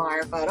at the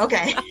bar, but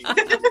okay.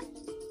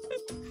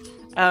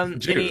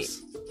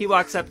 Juice. He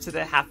walks up to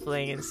the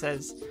halfling and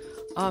says,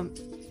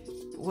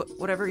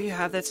 whatever you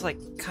have that's like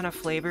kind of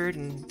flavored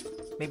and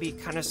maybe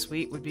kind of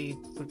sweet would be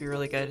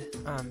really good.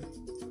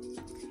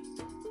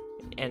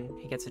 And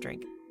he gets a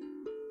drink.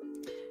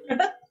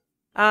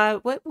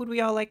 What would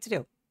we all like to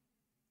do?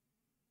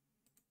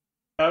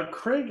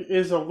 Craig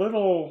is a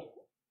little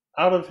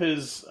out of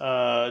his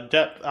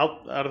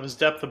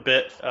depth a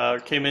bit.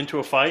 Came into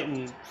a fight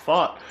and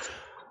fought.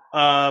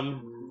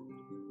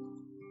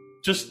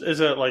 Just as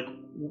a like,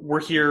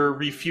 we're here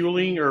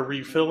refueling or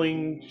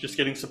refilling, just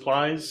getting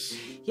supplies.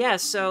 Yeah,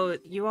 so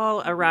you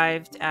all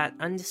arrived at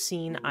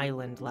Unseen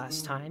Island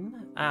last time.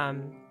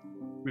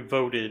 We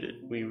voted.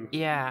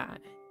 Yeah,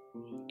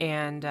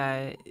 and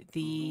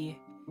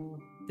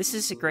this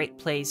is a great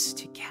place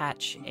to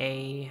catch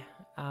an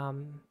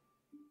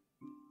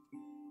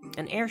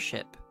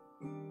airship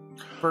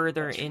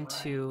further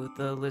into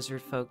the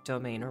lizard folk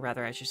domain, or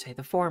rather, I should say,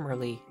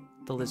 formerly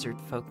the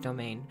lizard folk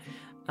domain.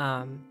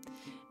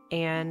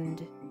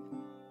 And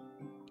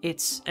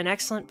it's an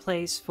excellent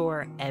place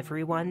for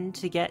everyone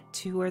to get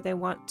to where they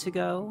want to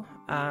go.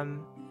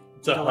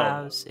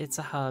 It's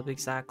a hub,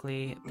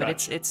 exactly. But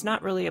Gotcha. it's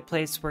not really a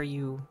place where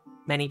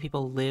many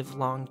people live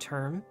long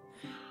term.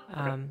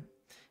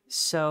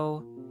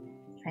 So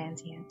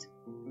Transient.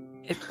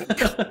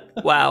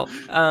 wow.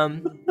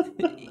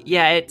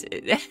 Yeah,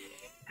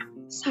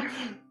 Sorry.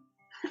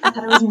 I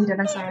thought it was muted,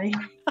 I'm sorry.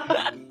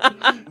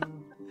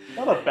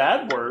 Not a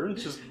bad word.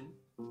 It's just.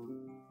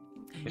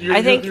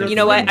 I think you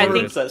know what I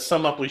think words that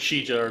sum up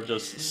Lishija are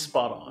just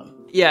spot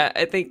on. Yeah,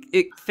 I think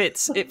it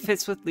fits. It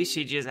fits with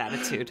Lishijia's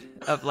attitude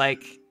of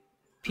like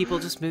people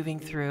just moving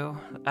through.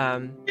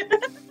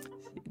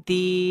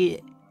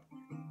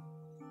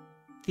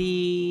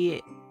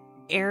 The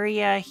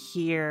area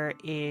here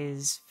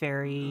is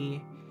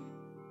very.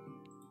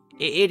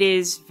 It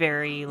is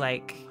very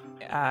like.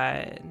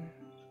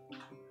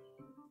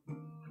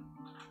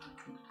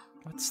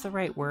 What's the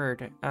right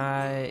word?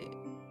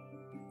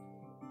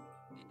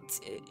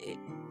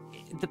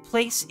 The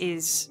place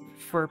is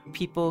for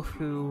people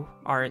who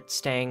aren't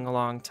staying a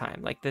long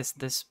time. Like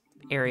this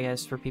area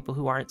is for people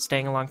who aren't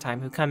staying a long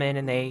time, who come in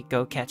and they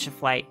go catch a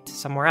flight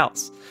somewhere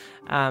else,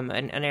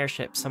 an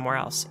airship somewhere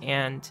else.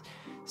 And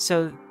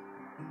so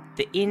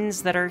the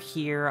inns that are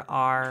here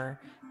are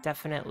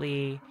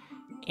definitely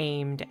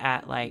aimed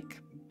at like,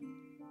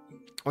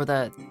 or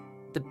the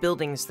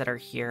buildings that are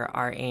here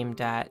are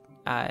aimed at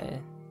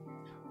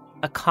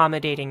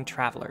accommodating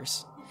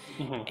travelers.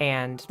 Mm-hmm.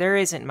 And there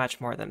isn't much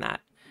more than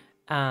that.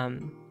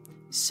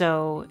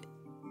 So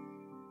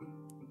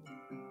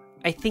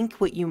I think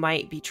what you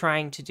might be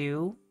trying to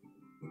do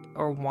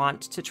or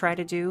want to try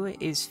to do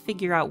is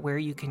figure out where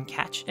you can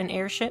catch an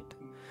airship.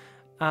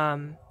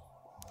 And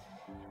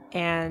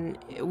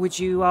would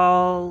you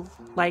all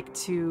like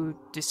to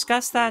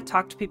discuss that,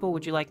 talk to people?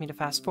 Would you like me to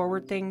fast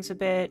forward things a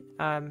bit?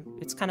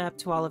 It's kind of up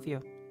to all of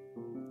you.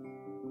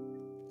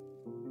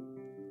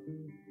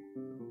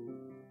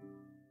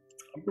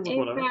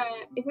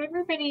 If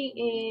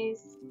everybody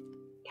is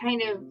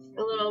kind of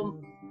a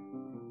little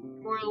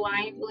more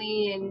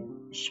lively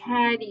and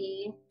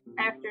chatty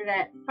after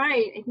that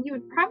fight, I think it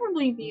would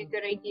probably be a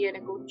good idea to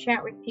go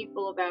chat with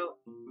people about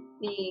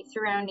the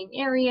surrounding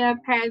area,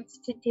 paths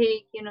to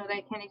take,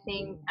 that kind of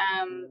thing.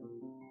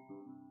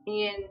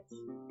 And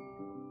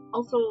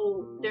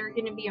also, they're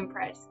going to be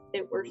impressed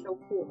that we're so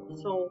cool.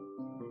 So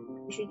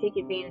we should take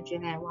advantage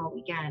of that while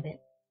we got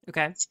it.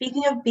 Okay.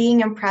 Speaking of being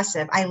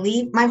impressive, I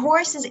leave. My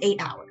horse is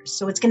 8 hours,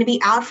 so it's going to be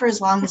out for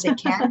as long as it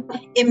can.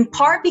 In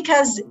part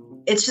because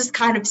it's just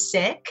kind of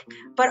sick,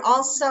 but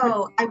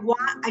also I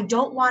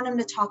don't want him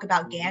to talk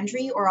about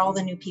Gandry or all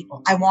the new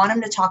people. I want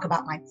him to talk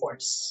about my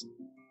horse.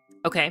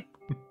 Okay.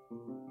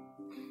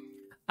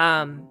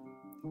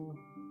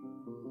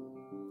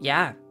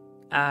 Yeah.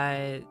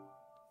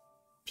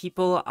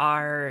 People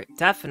are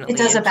definitely. It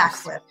does a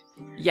backflip.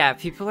 Yeah,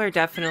 people are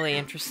definitely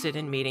interested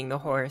in meeting the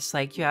horse.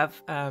 Like you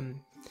have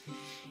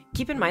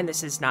keep in mind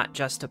this is not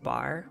just a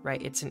bar,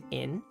 right? It's an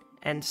inn.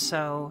 And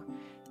so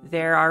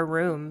there are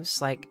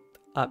rooms like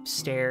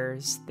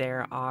upstairs.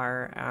 There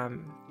are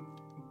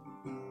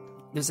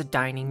there's a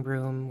dining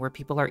room where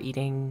people are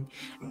eating.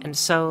 And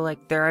so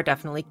like there are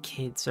definitely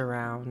kids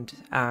around.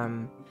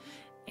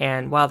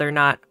 And while they're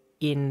not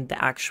in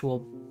the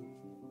actual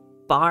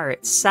bar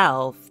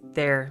itself,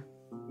 they're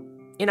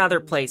in other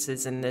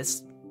places in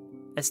this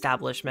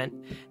establishment.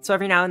 So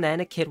every now and then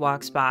a kid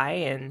walks by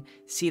and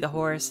see the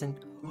horse and,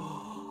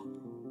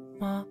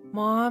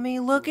 Mommy,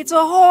 look, it's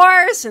a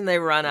horse! And they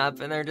run up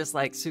and they're just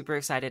like super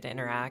excited to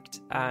interact.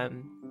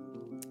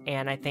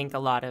 And I think a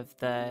lot of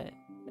the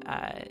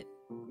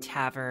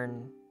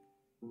tavern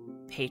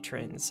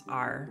patrons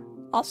are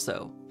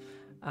also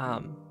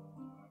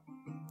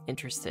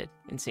interested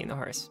in seeing the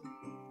horse.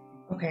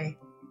 Okay.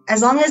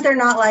 As long as they're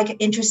not like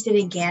interested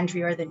in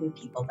Gandry or the new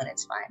people, then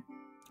it's fine.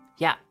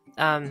 Yeah.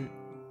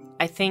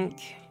 I think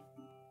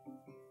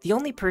the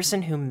only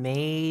person who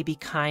maybe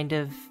kind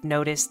of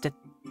noticed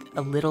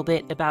a little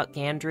bit about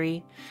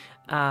Gandry,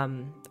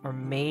 or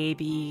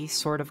maybe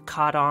sort of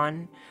caught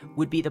on,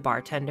 would be the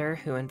bartender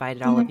who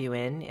invited all of you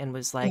in and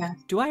was like,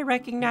 do I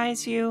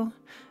recognize you?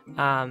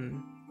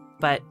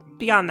 But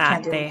beyond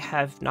that, they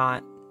have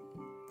not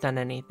done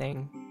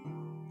anything,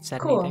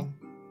 said anything.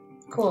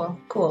 Cool.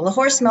 The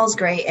horse smells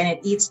great and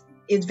it's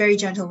very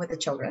gentle with the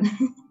children.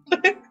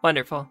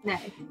 Wonderful.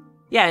 Nice.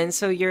 Yeah, and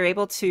so you're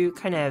able to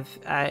kind of,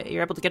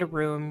 you're able to get a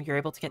room, you're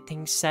able to get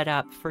things set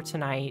up for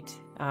tonight.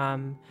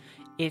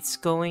 It's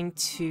going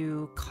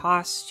to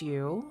cost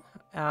you,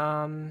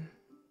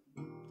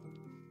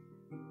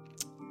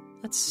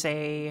 let's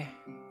say,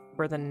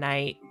 for the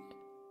night,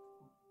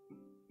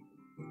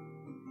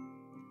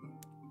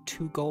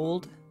 2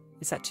 gold.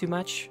 Is that too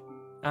much?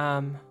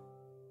 I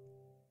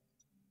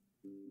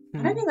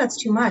don't think that's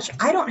too much.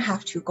 I don't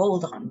have 2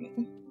 gold on me.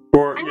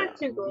 I have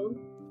 2 gold.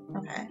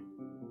 Okay.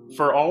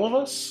 For all of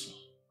us?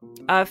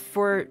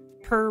 For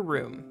per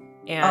room.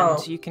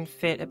 And you can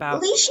fit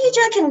about...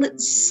 Lishija can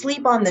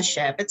sleep on the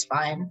ship. It's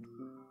fine.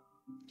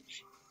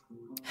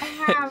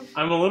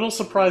 I'm a little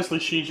surprised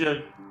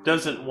Lishija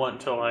doesn't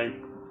want to, like,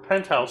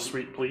 penthouse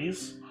suite,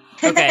 please.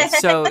 Okay,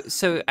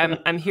 so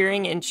I'm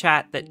hearing in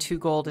chat that 2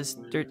 gold is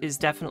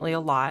definitely a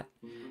lot.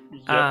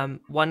 Yep.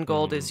 1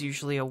 gold is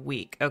usually a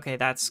week. Okay,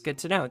 that's good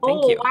to know.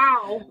 Thank you.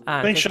 Wow.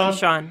 Thanks,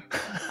 Sean.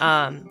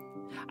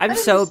 I'm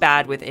so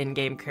bad with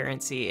in-game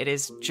currency. It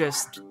is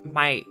just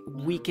my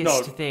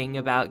weakest thing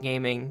about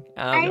gaming.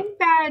 I'm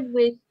bad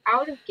with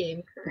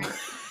out-of-game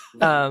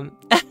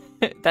currency.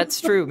 That's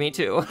true. Me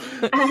too.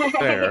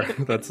 Fair.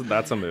 That's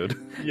a mood.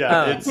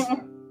 Yeah, it's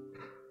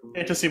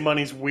fantasy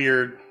money's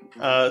weird.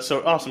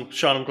 So awesome,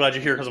 Sean. I'm glad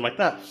you're here because I'm like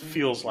that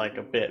feels like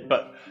a bit,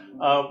 but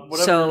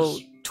whatever. So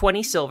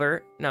 20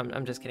 silver. No,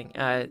 I'm just kidding.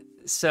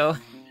 So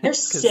they're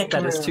sick.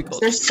 That is 2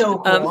 gold. They're so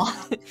cool.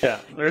 Yeah,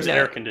 there's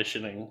air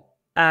conditioning.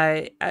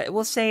 I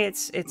will say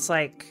it's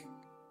like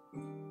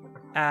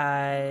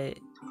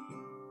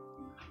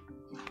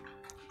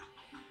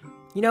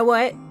you know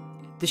what?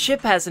 The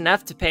ship has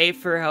enough to pay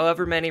for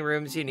however many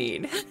rooms you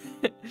need.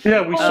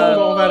 Yeah, we sold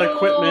all that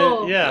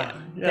equipment. Yeah.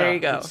 There you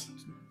go. It's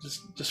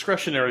just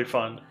discretionary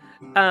fund.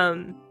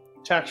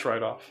 Tax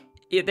write-off.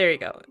 Yeah, there you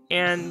go.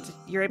 And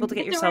you're able to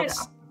get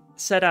yourselves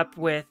set up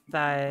with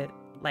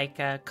like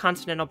a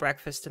continental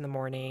breakfast in the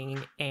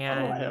morning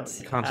and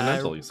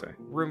continental, you say?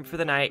 Room for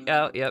the night.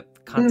 Oh,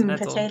 yep,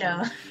 continental.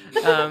 Potato.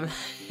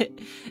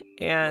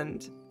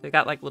 And they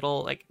got like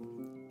little like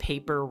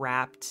paper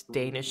wrapped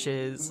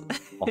danishes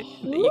that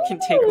you can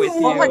take with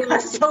you. Oh my god,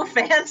 so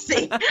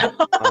fancy.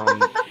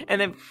 And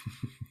then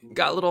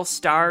got little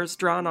stars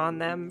drawn on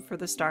them for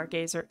the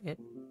stargazer.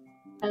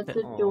 That's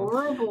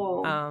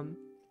adorable.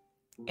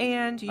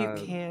 And you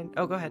can.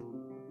 Oh, go ahead.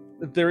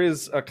 There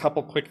is a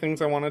couple quick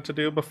things I wanted to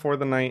do before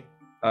the night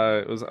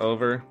was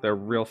over. They're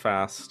real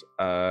fast.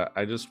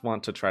 I just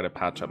want to try to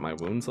patch up my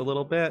wounds a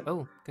little bit.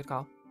 Oh, good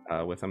call.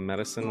 With a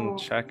medicine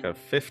check of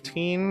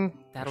 15.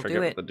 That'll I forget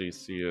do it. what the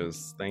DC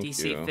is. Thank you.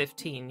 DC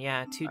 15,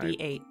 yeah.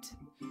 2d8.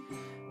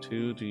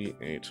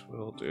 2d8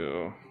 will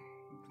do.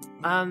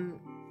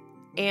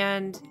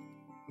 And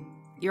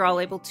you're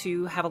all able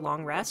to have a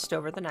long rest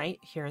over the night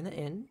here in the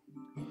inn.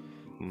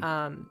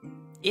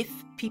 If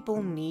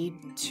people need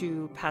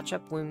to patch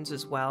up wounds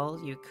as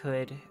well, you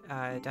could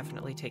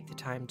definitely take the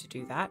time to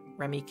do that.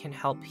 Remy can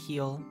help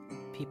heal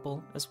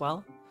people as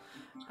well.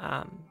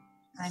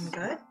 I'm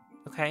good.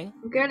 Okay.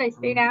 I'm good. I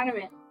stayed out of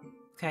it.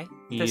 Okay.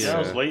 Yeah, I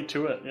was late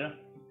to it, yeah.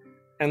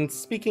 And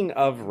speaking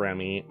of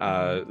Remy,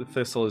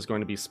 Thistle is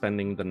going to be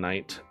spending the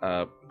night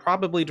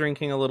probably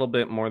drinking a little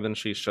bit more than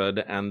she should,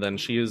 and then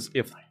she is,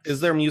 is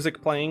there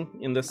music playing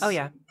in this? Oh,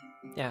 yeah.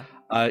 Yeah.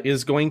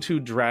 Is going to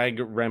drag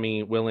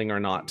Remy, willing or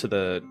not, to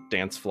the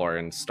dance floor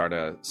and start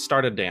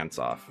a dance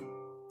off.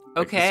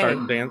 Okay.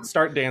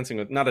 Start dancing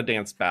with, not a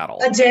dance battle.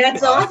 A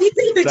dance off? You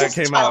think we that just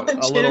came out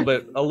challenged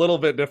a little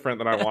bit different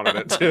than I wanted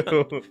it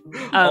to.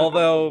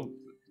 Although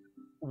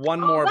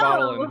one more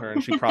bottle in her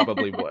and she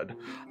probably would.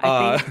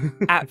 I think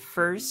at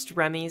first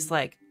Remy's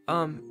like,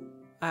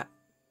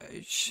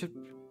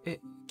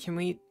 can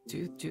we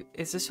do?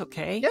 Is this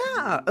okay?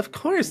 Yeah, of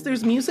course.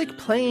 There's music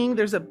playing.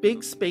 There's a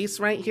big space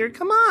right here.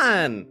 Come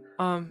on.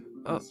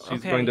 She's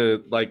Okay. going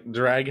to like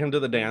drag him to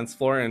the dance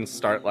floor and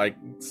start like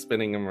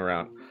spinning him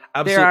around.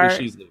 Absolutely,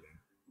 she's leaving.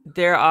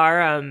 There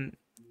are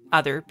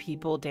other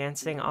people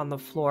dancing on the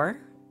floor.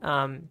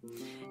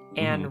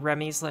 And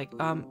Remy's like,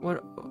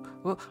 what?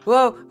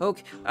 Whoa,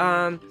 okay.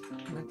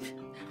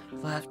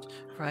 Left,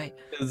 right.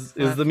 Is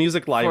the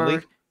music lively?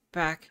 Forward,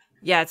 back.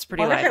 Yeah, it's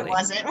pretty What if lively. it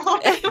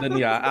wasn't? Then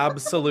yeah,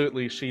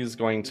 absolutely, she's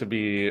going to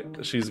be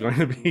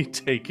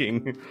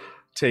taking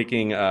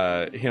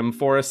him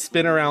for a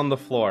spin around the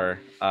floor.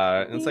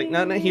 And it's like,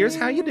 no, here's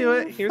how you do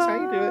it. Here's how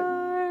you do it.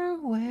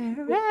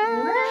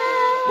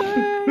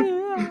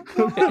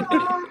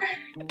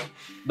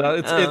 No,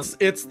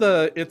 it's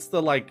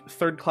the like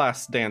third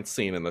class dance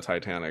scene in the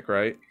Titanic,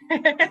 right?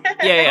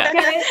 Yeah.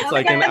 It's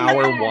like an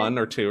hour 1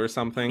 or 2 or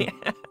something.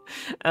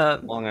 Yeah.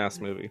 Long ass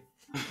movie.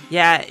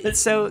 Yeah.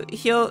 So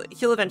he'll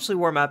eventually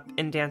warm up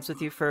and dance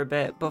with you for a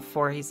bit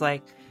before he's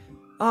like,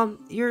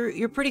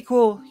 you're pretty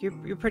cool.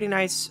 You're pretty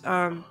nice.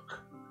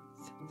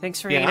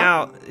 Thanks for hanging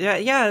out.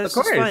 Yeah. This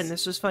was fun.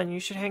 This was fun. You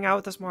should hang out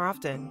with us more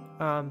often.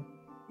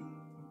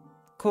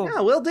 Cool.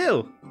 Yeah, will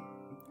do.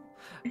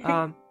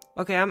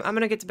 Okay, I'm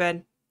gonna get to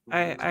bed.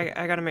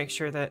 I gotta make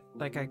sure that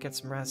like I get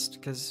some rest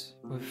because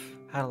we've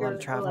had a lot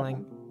of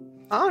traveling.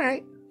 All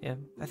right. Yeah,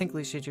 I think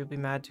Lucia would be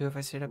mad too if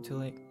I stayed up too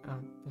late.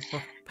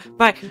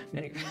 Bye.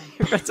 Anyway,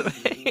 he runs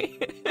away.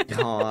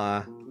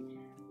 Aw.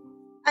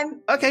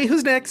 Okay,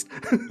 who's next?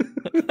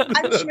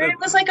 I'm sure it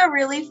was like a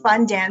really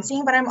fun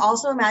dancing, but I'm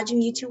also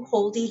imagining you two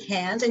holding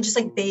hands and just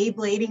like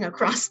Beyblading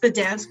across the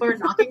dance floor,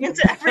 knocking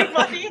into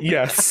everybody.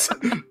 Yes,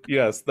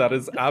 that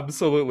is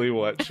absolutely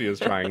what she is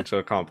trying to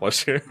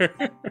accomplish here.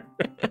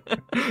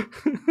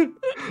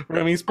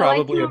 Remy's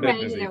probably a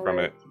bit dizzy from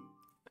it.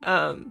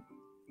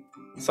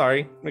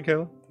 Sorry,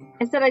 Michaela?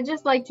 I said I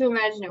just like to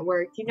imagine it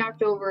worked. You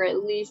knocked over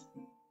at least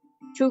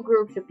 2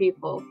 groups of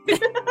people.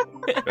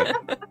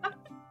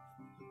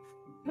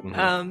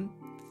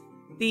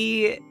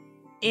 The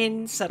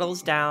inn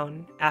settles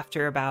down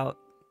after about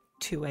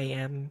 2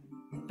 a.m.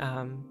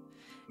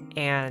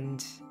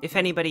 And if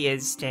anybody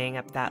is staying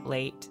up that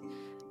late,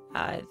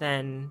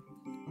 then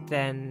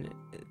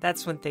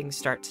that's when things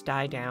start to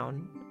die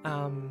down.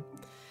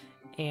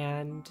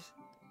 And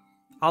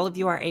all of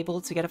you are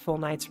able to get a full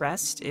night's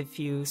rest if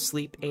you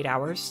sleep 8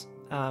 hours.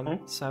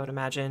 So I would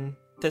imagine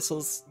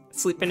Thistle's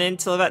sleeping in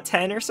till about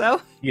 10 or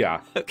so.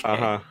 Yeah.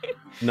 Okay.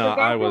 No,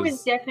 I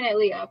was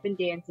definitely up and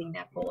dancing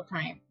that whole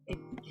time.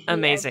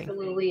 Amazing.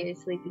 Absolutely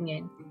is sleeping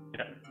in.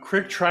 Yeah.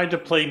 Crick tried to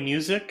play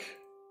music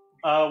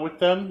with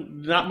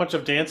them. Not much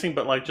of dancing,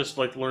 but like just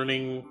like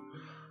learning.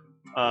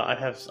 I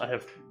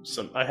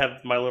have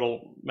my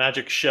little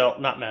magic shell.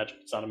 Not magic.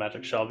 It's not a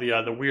magic shell.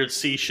 The weird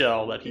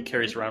seashell that he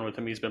carries around with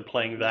him. He's been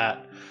playing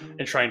that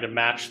and trying to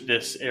match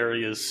this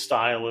area's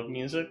style of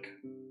music.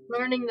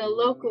 Learning the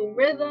local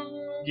rhythm.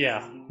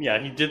 Yeah,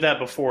 he did that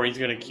before. He's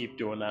gonna keep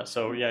doing that.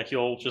 So yeah,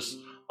 he'll just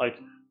like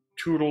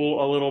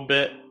tootle a little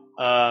bit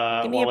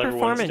Give me while a everyone's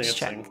performance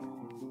dancing. check.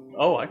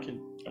 Oh,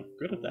 I'm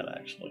good at that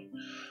actually.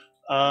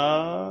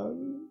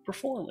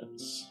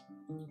 Performance.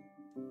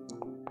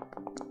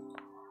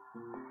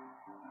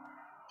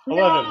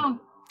 11. No,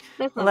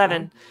 that's not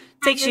 11. fun.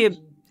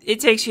 It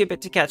takes you a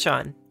bit to catch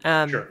on.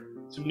 Sure.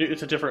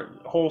 It's a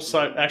different whole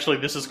site. Actually,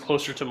 this is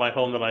closer to my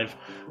home than I've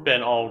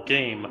been all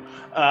game.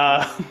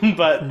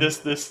 But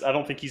this I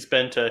don't think he's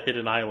been to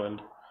Hidden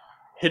Island.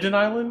 Hidden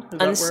Island? Is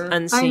that where?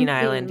 Unseen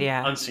Island,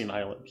 yeah. Unseen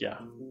Island, yeah.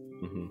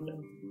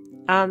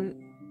 Mm-hmm.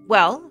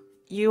 Well,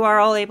 you are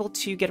all able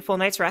to get a full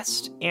night's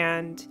rest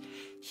and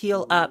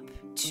heal up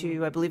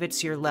to, I believe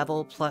it's your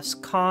level plus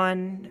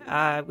con.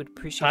 I would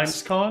appreciate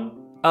Times con?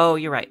 Oh,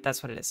 you're right.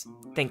 That's what it is.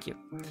 Thank you.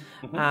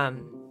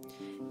 Mm-hmm.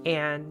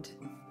 And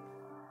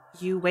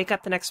you wake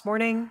up the next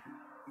morning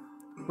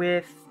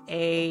with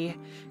a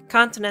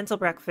continental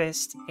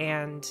breakfast,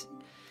 and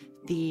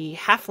the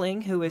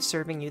halfling who was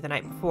serving you the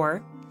night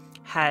before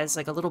has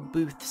like a little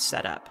booth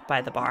set up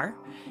by the bar,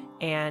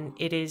 and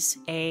it's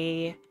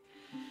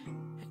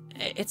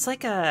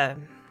like a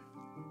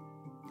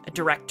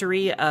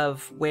directory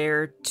of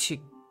where to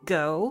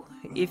go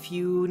if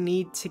you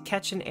need to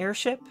catch an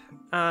airship,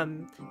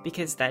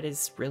 because that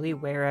is really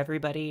where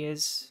everybody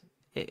is.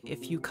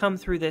 If you come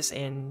through this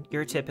inn,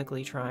 you're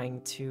typically trying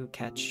to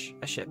catch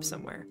a ship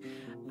somewhere.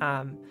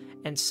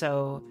 And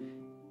so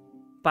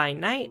by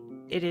night,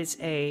 it is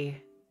a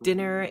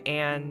dinner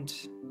and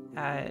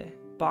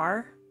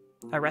bar,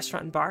 a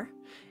restaurant and bar.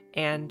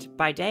 And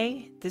by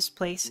day, this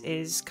place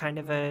is kind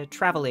of a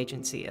travel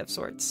agency of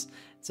sorts.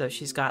 So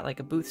she's got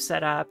like a booth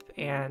set up,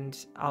 and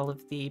all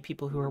of the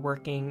people who were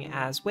working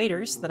as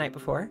waiters the night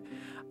before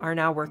are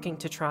now working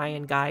to try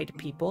and guide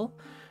people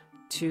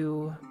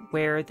to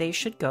where they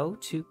should go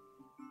to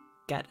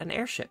get an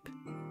airship.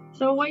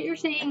 So what you're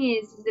saying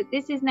is that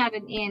this is not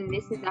an inn,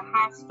 this is a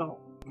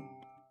hostel.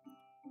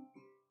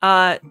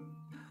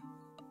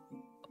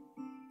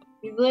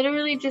 You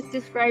literally just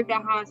described a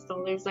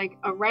hostel. There's like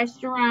a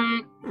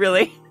restaurant,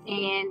 Really?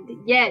 and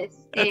yes,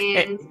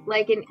 Okay. and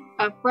like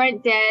a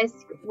front desk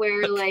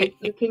where like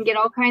you can get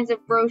all kinds of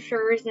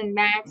brochures and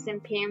maps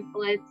and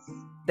pamphlets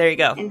There you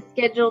go. and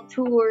schedule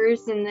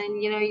tours, and then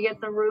you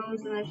get the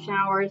rooms and the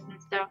showers and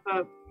stuff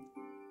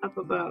up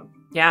above.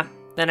 Yeah,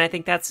 then I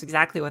think that's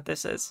exactly what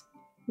this is.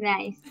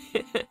 Nice.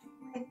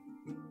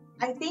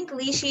 I think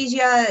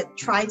Lishija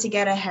tried to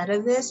get ahead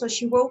of this, so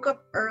she woke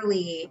up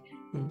early,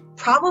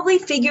 probably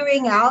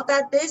figuring out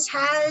that this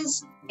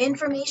has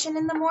information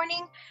in the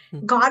morning,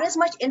 got as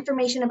much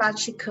information about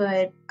she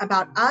could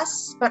about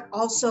us, but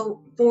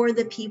also for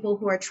the people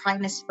who are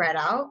trying to spread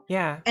out.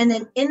 Yeah. And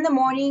then in the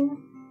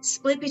morning,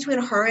 split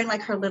between her and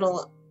like her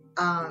little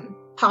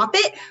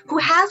poppet, who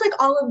has like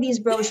all of these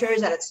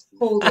brochures that it's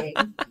holding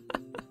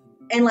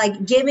and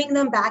like giving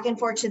them back and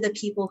forth to the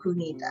people who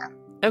need them.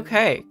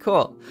 Okay,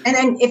 cool. And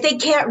then if they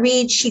can't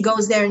read, she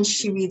goes there and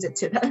she reads it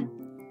to them.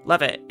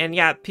 Love it. And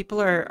yeah, people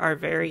are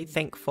very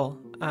thankful.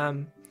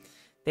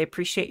 They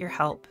appreciate your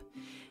help.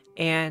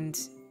 And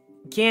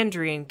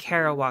Gandry and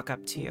Kara walk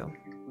up to you.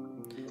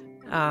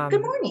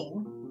 Good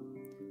morning.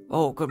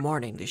 Oh, good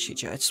morning,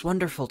 Lishija. It's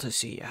wonderful to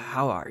see you.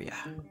 How are you?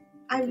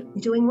 I'm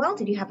doing well.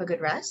 Did you have a good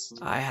rest?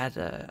 I had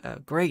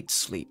a great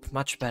sleep,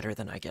 much better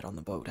than I get on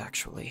the boat,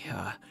 actually.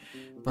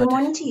 Good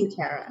morning to you,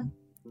 Kara.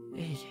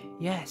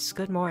 Yes,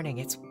 good morning.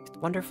 It's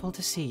wonderful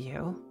to see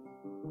you.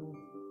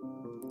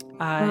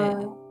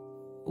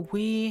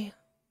 We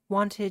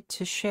wanted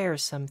to share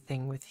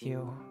something with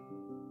you.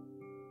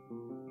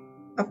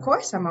 Of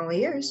course, I'm all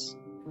ears.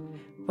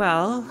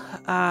 Well,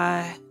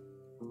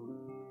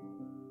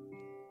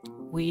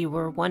 we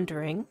were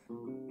wondering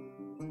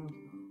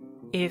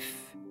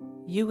if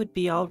you would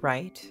be all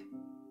right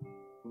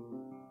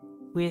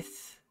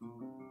with,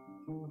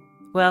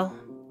 well,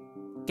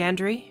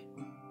 Gandry?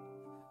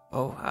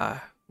 Oh,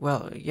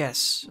 well,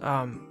 yes.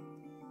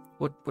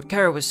 What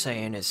Kara was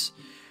saying is,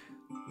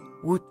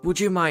 would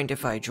you mind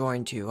if I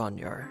joined you on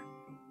your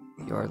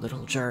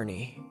little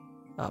journey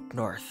up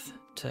north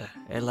to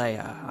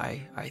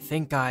Elea? I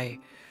think I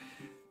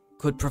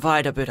could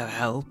provide a bit of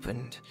help,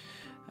 and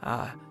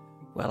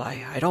well,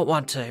 I don't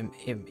want to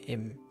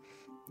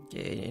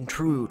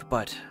intrude,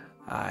 but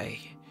I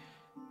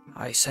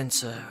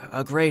sense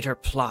a greater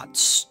plot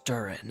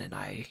stirring, and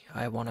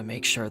I want to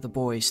make sure the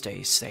boy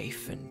stays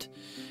safe, and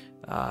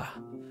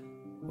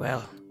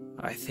well,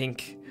 I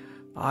think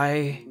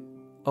I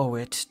owe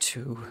it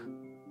to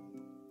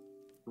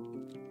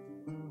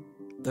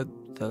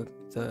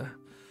the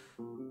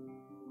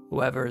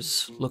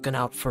whoever's looking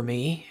out for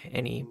me,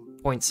 And he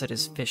points at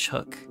his fish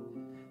hook.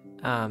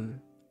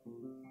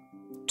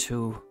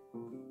 to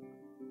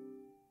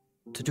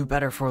do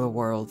better for the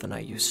world than I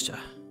used to.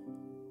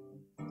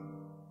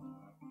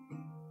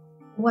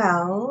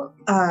 Well,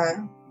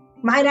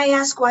 might I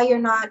ask why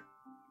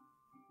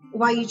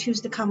you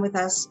choose to come with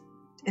us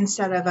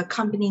instead of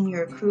accompanying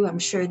your crew? I'm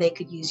sure they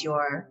could use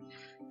your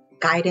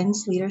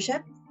guidance,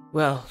 leadership.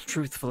 Well,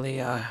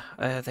 truthfully,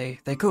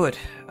 they could,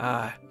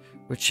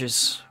 which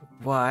is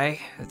why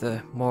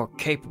the more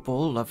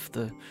capable of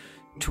the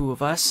two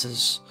of us,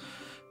 as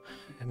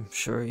I'm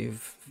sure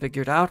you've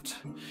figured out,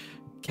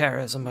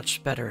 Kara's a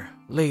much better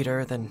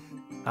leader than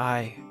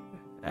I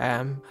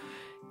am.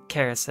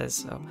 Kara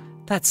says, "Oh,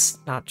 that's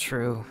not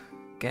true,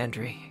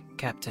 Gandry,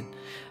 Captain.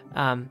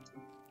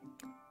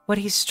 What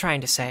he's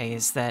trying to say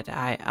is that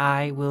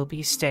I will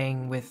be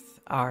staying with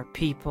our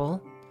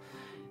people,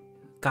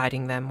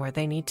 guiding them where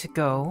they need to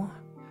go.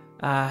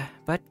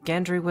 But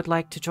Gandry would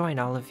like to join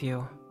all of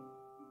you."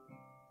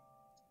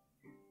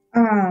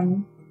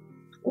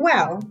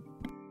 Well,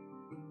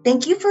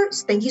 thank you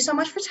so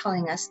much for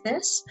telling us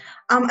this.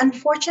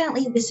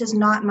 Unfortunately, this is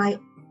not my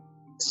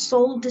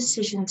sole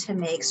decision to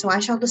make, so I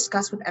shall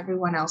discuss with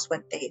everyone else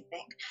what they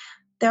think.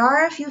 There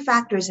are a few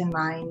factors in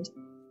mind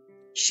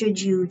should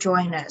you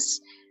join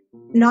us.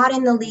 Not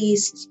in the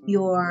least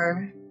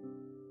your,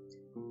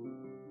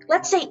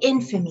 let's say,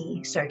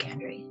 infamy, Sir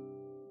Gandry.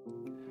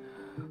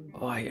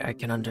 Oh, I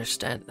can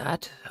understand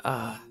that.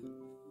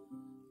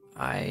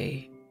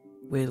 I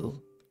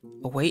will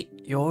await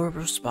your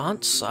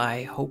response.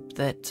 I hope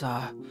that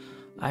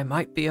I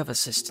might be of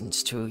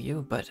assistance to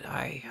you, but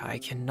I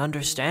can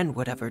understand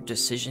whatever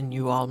decision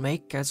you all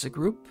make as a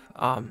group.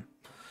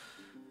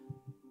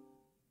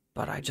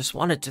 But I just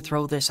wanted to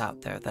throw this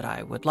out there that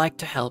I would like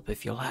to help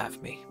if you'll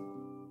have me.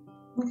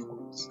 Of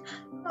course.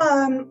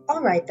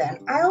 All right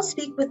then. I'll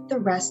speak with the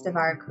rest of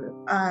our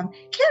group.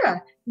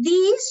 Kara,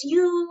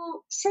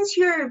 since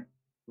you're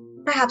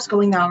perhaps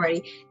going there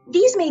already,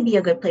 these may be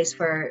a good place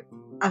for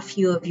a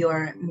few of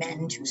your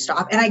men to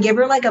stop. And I give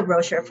her like a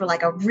brochure for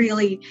like a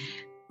really,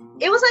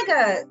 it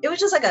was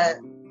just like a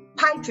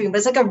pipe dream, but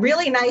it's like a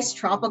really nice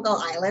tropical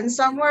island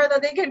somewhere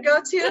that they could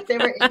go to if they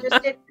were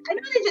interested. I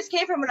know they just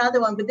came from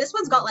another one, but this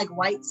one's got like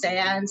white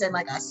sands and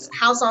like a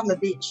house on the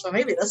beach, so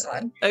maybe this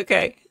one.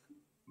 Okay.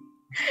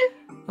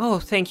 Oh,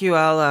 thank you.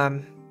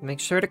 I'll make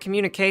sure to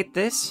communicate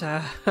this.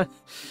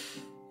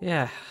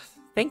 Yeah,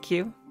 thank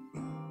you.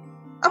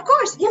 Of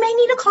course, you may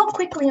need to call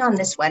quickly on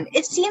this one.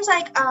 It seems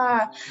like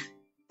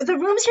the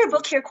rooms here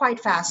book here quite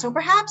fast, so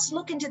perhaps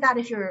look into that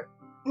if you're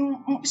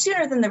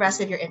sooner than the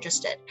rest if you're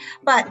interested.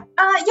 But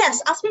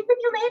yes, I'll speak with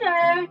you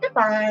later.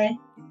 Goodbye.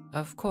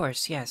 Of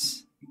course,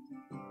 yes.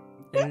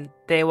 And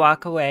they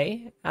walk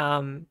away.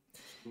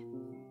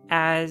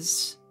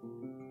 As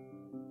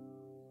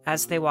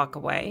they walk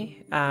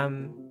away,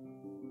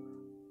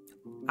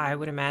 I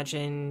would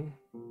imagine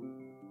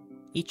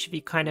each of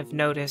you kind of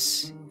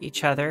notice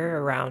each other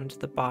around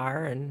the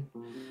bar, and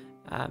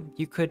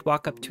you could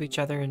walk up to each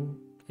other and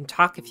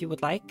talk if you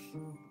would like.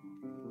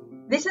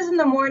 This is in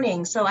the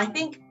morning, so I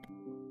think,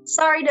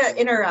 sorry to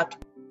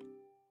interrupt,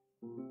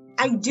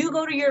 I do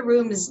go to your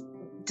rooms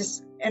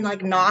just and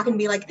like knock and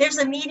be like, there's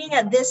a meeting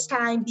at this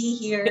time, be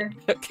here.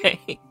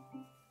 Okay.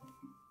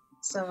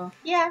 So,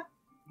 yeah.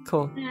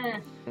 Cool.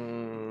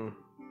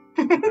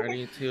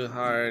 Party too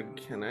hard.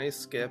 Can I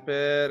skip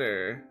it,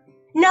 or?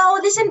 No,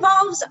 this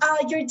involves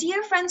your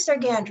dear friend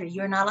Sargandri.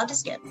 You're not allowed to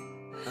skip.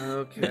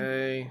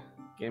 Okay.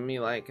 Give me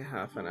like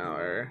half an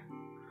hour.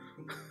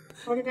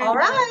 All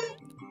right.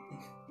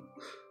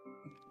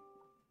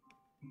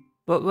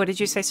 What did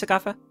you say,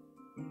 Sagafa?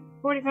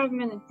 45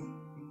 minutes.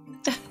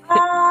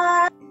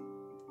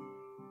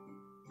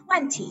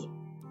 20.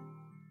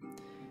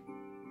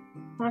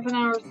 Half an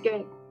hour is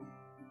good.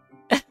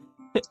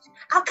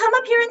 I'll come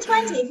up here in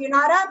 20. If you're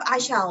not up, I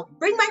shall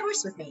bring my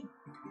horse with me.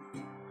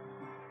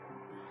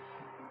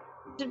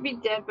 Should be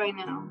dead by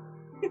now.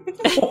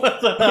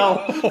 What the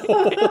hell?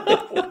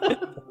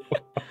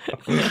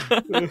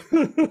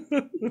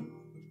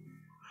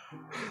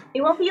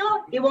 It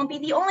won't be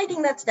the only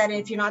thing that's dead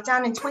if you're not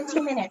down in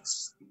 20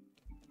 minutes.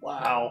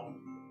 Wow.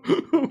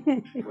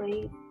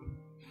 Wait,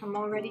 I'm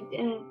already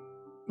dead.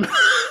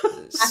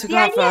 That's the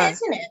idea,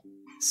 isn't it?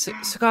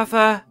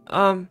 Sagafa,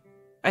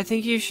 I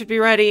think you should be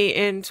ready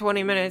in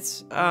 20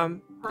 minutes. Oh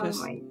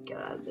my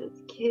god, this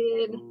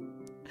kid.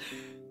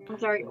 I'm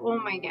sorry, oh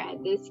my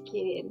god, this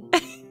kid.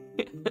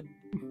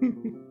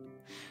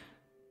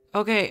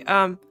 Okay,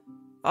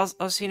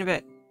 I'll see you in a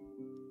bit.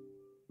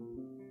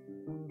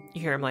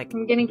 You hear him like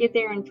I'm gonna get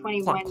there in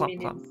 21 plump,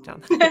 minutes.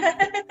 down.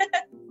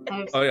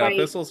 Oh yeah,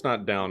 Thistle's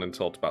not down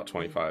until about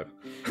 25.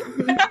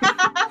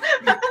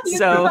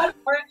 So,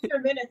 4 extra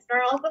minutes,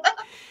 girl.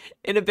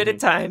 in a bit of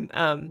time,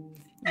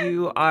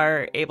 you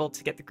are able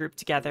to get the group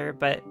together,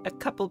 but a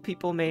couple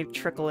people may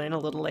trickle in a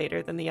little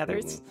later than the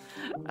others.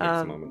 Takes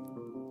a moment.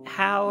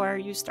 How are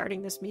you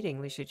starting this meeting,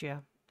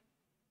 Lishijia?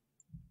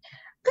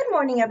 Good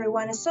morning,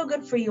 everyone. It's so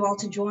good for you all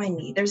to join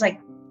me. There's like,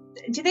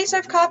 do they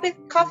serve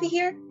coffee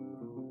here?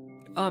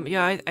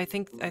 Yeah, I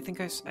think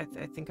I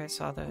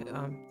saw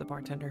the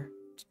bartender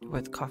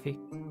with coffee.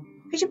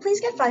 Could you please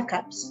get 5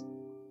 cups?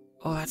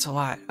 Oh, that's a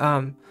lot.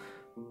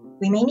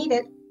 We may need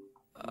it.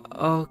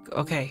 Oh,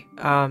 okay.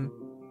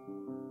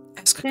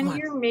 Send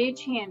your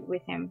mage hand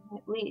with him,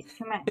 at least.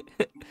 Come on.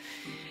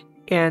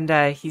 And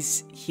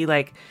he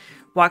like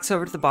walks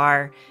over to the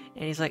bar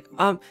and he's like,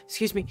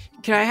 excuse me,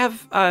 can I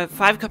have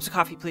 5 cups of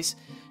coffee, please?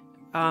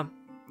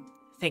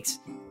 Thanks.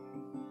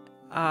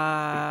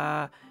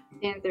 Stand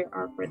there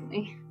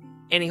awkwardly.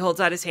 And he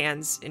holds out his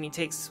hands and he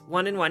takes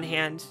one in one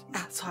hand.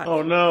 Ah, it's hot.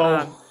 Oh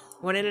no.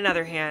 One in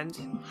another hand.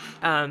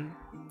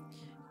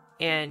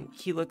 And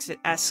he looks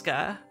at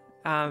Eska.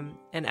 And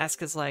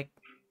Eska's like,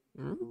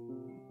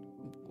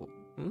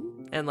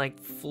 and like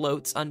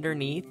floats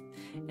underneath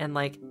and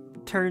like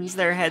turns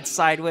their head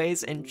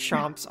sideways and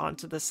chomps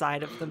onto the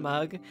side of the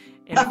mug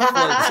and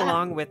floats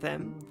along with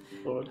him.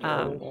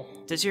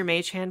 Does your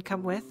mage hand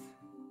come with?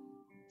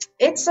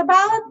 It's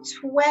about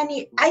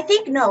 20. I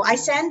think no. I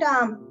send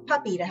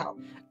Puppy to help.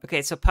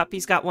 Okay, so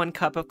Puppy's got 1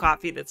 cup of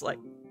coffee that's like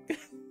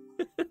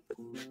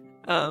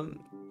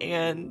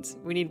and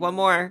we need 1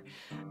 more.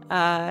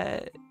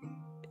 I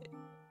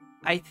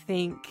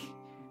think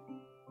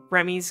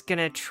Remy's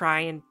gonna try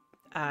and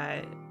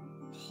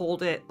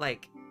hold it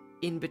like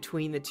in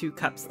between the 2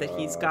 cups that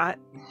he's got.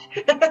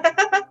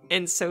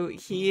 And so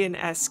he and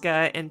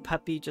Eska and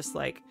Puppy just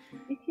like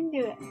You can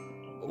do it.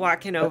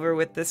 walking over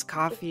with this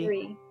coffee.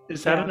 3.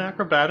 Is that an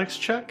acrobatics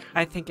check?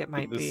 I think it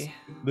might be.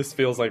 This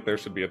feels like there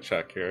should be a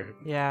check here.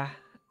 Yeah.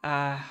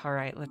 All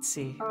right, let's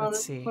see. Oh, Let's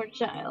this see. poor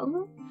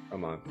child.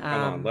 Come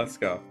on, let's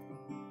go.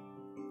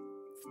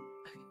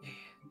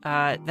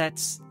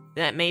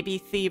 That may be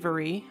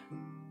thievery.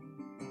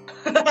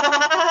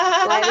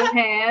 Sleight of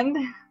hand.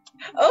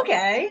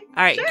 Okay.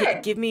 All right, Sure.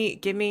 give me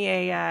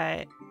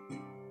a.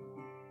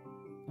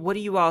 What do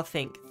you all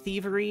think?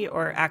 Thievery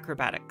or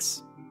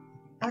acrobatics?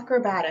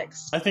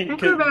 Acrobatics. I think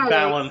Acrobatics.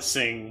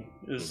 balancing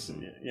is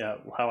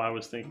how I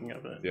was thinking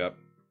of it. Yep.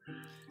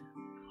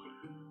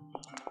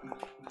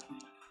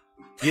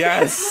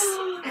 Yes.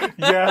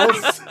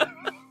 Yes.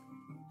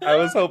 I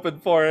was hoping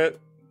for it.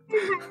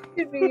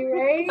 To be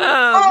right.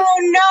 Oh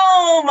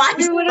no, my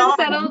We would have God.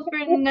 settled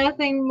for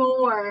nothing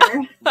more.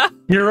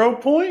 Hero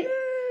point?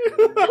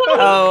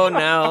 Oh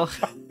no.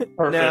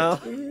 Perfect. No.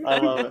 I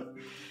love it.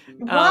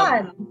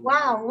 1.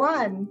 Wow,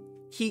 1.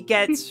 He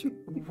gets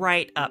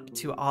right up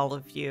to all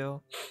of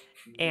you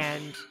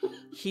and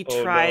he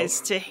Oh,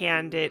 tries no. to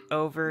hand it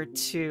over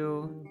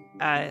to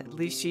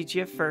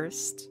Lucigia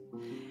first.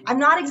 I'm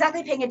not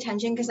exactly paying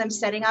attention because I'm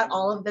setting out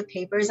all of the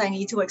papers I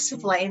need to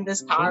explain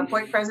this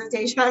PowerPoint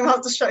presentation I'm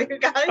about to show you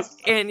guys.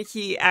 And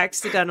he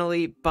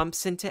accidentally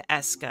bumps into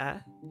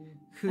Eska,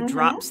 who Mhm.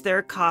 drops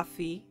their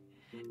coffee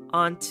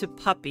onto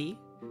Puppy,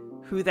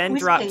 who then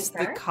Whose drops the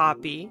paper?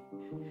 copy.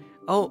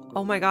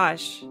 Oh my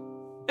gosh.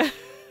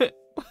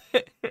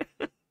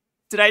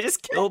 Did I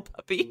just kill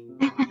Puppy?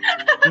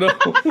 No.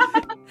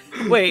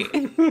 Wait,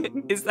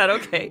 is that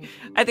okay?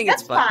 I think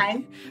That's it's fun.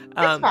 fine.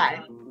 That's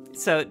fine.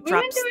 So We went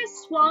drops, through a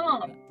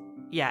swamp.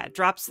 yeah,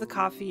 drops the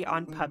coffee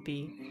on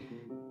Puppy,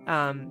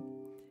 and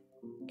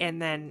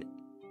then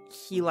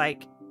he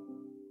like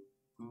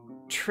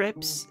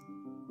trips,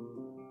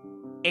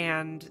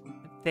 and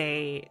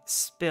they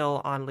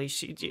spill on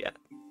Lucigia.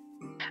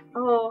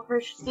 Oh, her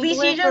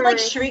Lucy just like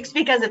slippers. shrieks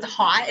because it's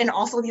hot, and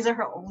also these are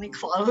her only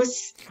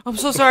clothes. I'm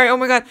so sorry. Oh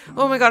my god.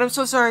 I'm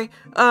so sorry.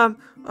 Oh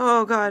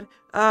god.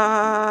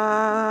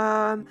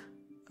 Oh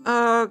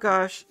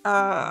gosh.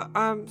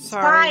 I'm It's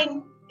sorry.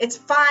 fine. It's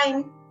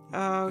fine.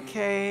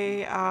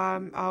 Okay.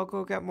 I'll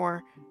go get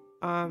more.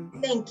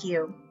 Thank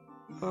you.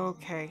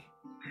 Okay.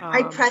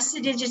 I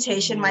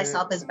prestidigitation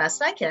myself as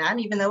best I can,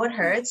 even though it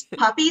hurts.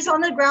 Puppy's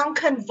on the ground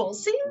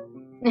convulsing.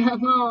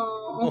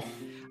 Oh.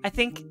 I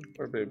think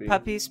Poor baby.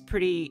 Puppy's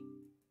pretty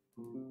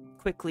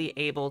quickly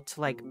able to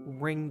like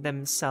wring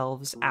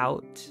themselves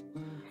out.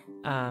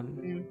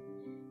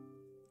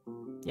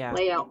 Yeah.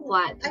 Lay out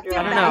flat. I feel I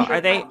don't bad know, for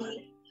are they-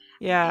 Puppy.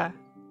 Yeah.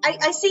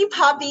 I see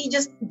Puppy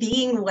just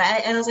being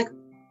wet, and I was like,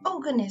 oh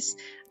goodness.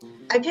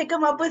 I pick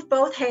him up with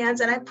both hands,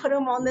 and I put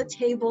him on the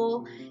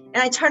table, and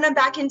I turn him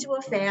back into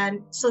a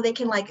fan so they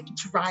can like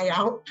dry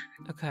out.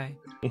 Okay.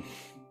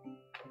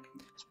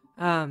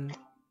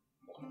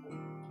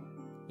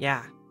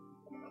 Yeah.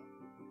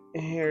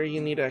 Here,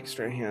 you need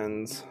extra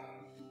hands.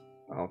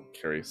 I'll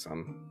carry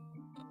some.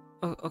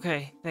 Oh,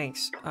 okay,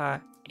 thanks.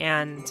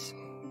 And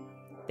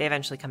they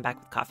eventually come back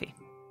with coffee.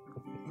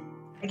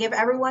 I give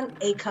everyone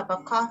a cup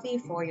of coffee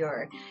for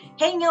your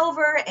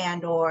hangover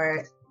and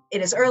or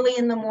it is early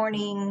in the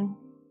morning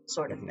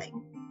sort of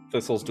thing.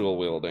 Thistle's dual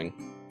wielding.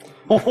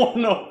 Oh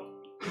no!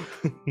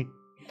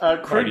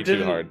 Party Craig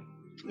too hard.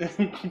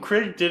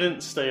 Craig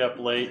didn't stay up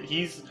late.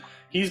 He's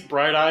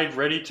bright-eyed,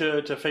 ready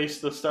to face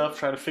the stuff,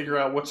 trying to figure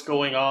out what's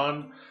going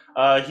on.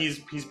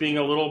 He's being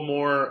a little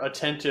more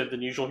attentive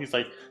than usual. He's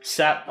like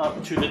sat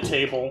up to the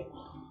table.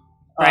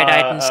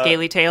 Bright-eyed and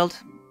scaly-tailed.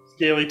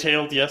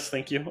 Scaly-tailed, yes,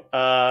 thank you.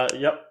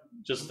 Yep.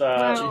 Just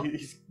Wow.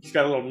 he's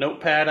got a little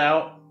notepad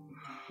out.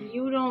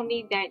 You don't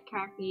need that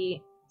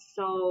coffee,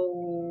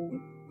 so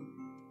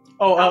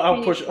Oh, I'll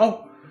Okay. push.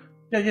 Oh,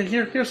 yeah.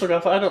 Here's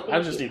Logafa.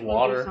 I just need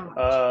water. Thank you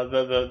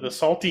so The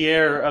salty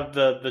air of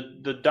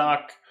the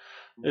dock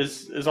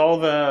is all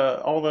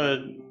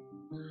the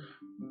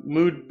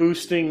mood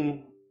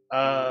boosting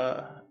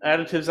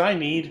additives I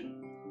need.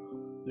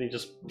 And he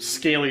just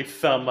scaly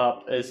thumb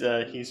up as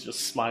he's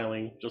just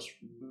smiling, just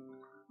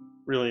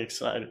really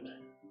excited.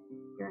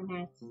 you're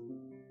nice.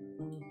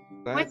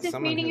 That What's this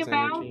summon meeting his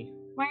about? energy.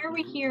 Why are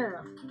we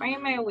here? Why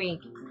am I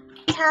awake?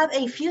 We have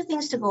a few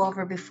things to go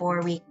over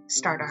before we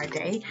start our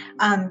day.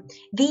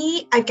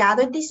 I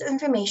gathered this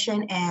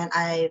information and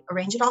I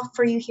arranged it all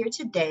for you here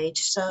today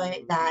so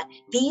that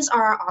these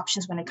are our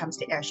options when it comes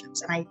to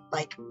airships. And I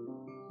like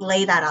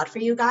lay that out for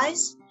you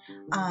guys.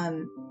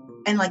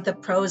 And like the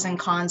pros and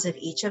cons of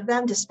each of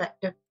them, despite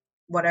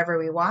whatever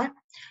we want.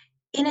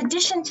 In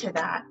addition to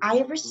that, I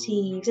have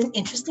received an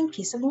interesting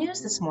piece of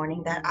news this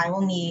morning that I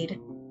will need.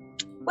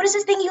 What is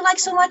this thing you like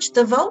so much?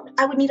 The vote?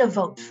 I would need a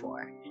vote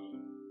for.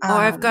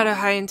 I've got a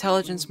high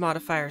intelligence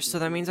modifier, so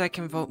that means I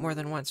can vote more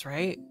than once,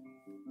 right?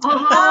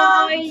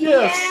 Oh,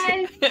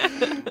 yes. yes!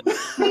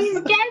 He's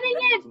getting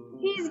it!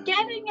 He's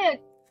getting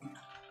it!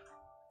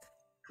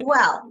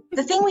 Well,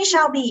 the thing we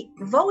shall be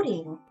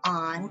voting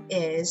on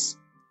is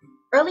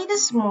early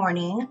this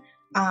morning,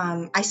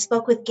 I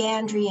spoke with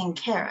Gandry and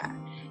Kara,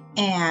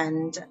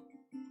 and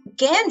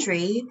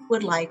Gandry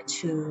would like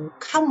to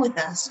come with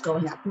us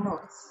going up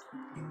north.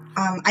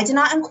 I did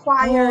not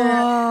inquire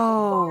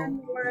how far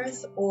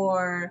north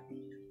or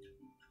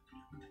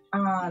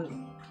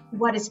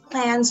what his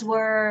plans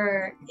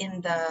were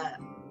in the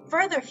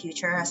further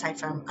future, aside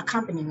from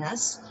accompanying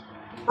us,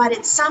 but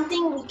it's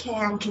something we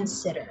can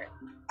consider.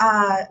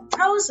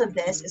 Pros of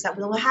this is that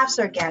we will have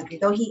Sir Gandry,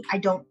 though I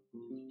don't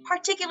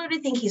particularly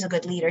think he's a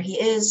good leader. He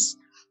is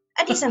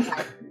a decent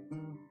fighter.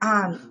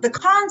 The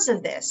cons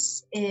of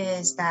this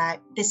is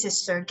that this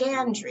is Sir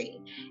Gandry,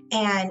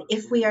 and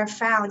if we are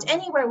found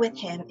anywhere with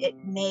him, it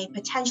may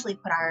potentially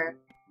put our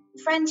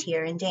friend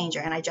here in danger,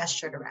 and I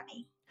gesture to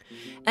Remy.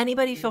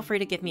 Anybody feel free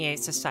to give me a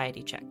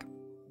society check.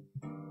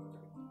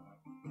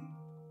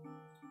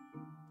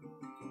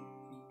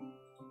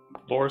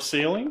 Floor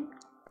ceiling?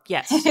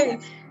 Yes.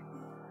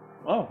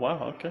 Oh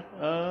wow, okay.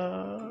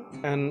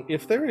 And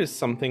if there is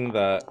something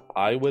that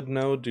I would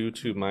know due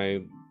to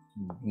my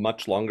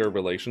much longer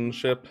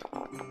relationship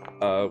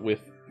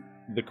with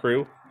the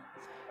crew,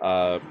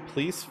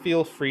 please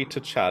feel free to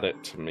chat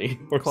it to me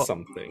or Cool.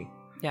 something.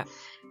 Yeah.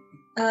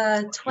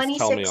 26 Just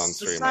tell me on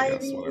stream, I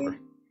guess, society. whatever.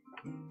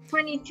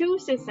 22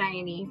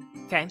 society.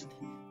 Okay.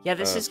 Yeah,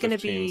 this is going to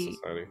 15 be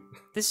society.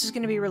 this is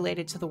going to be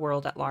related to the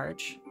world at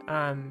large.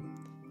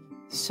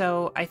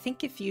 So I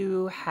think if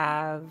you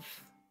have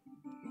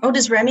Oh,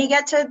 does Remy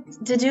get to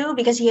do?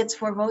 Because he gets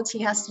 4 votes, he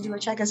has to do a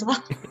check as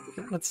well.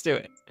 let's do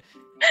it.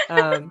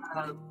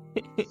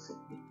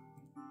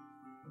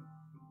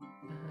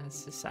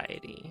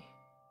 Society.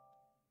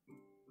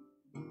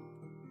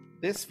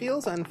 This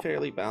feels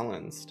unfairly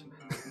balanced.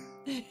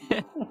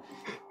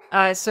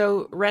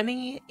 So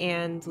Remy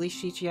and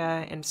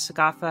Lishitia and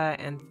Sagafa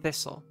and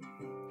Thistle.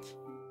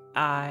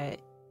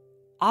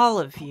 All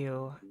of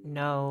you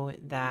know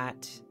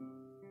that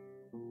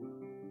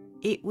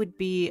it would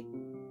be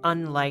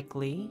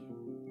unlikely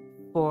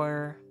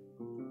for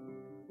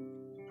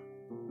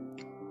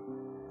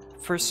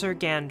Sir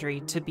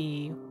Gandry to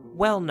be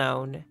well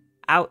known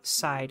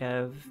outside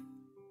of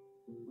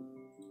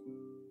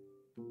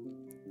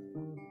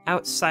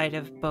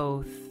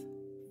both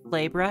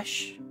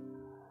Flaebrush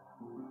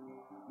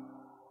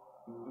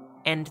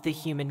and the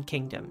human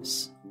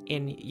kingdoms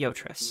in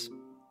Yotris.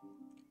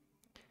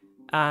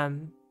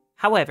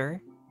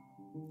 However,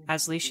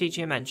 as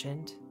Lishitia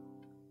mentioned,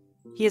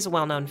 he is a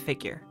well-known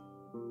figure.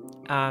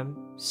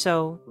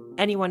 So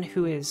anyone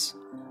who is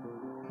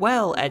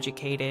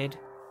well-educated,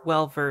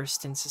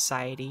 well-versed in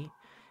society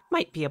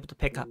might be able to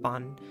pick up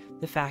on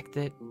the fact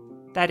that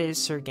that is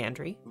Sir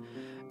Gandry.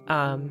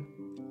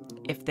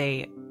 If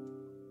they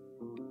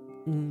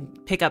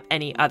pick up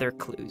any other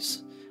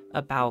clues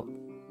about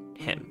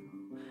him.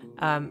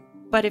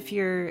 But if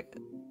you're...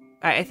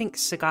 I think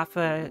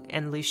Sagafa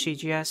and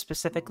Lishigia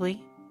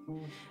specifically,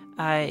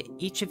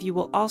 each of you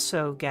will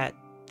also get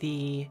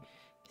the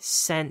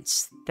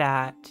sense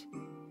that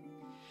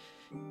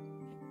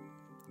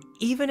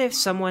even if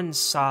someone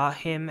saw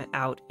him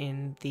out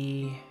in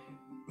the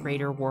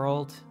greater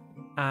world,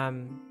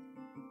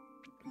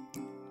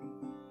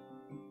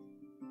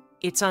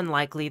 it's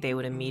unlikely they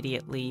would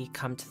immediately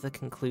come to the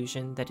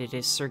conclusion that it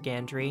is Sir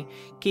Gandry.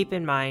 Keep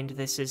in mind,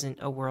 this isn't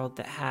a world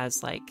that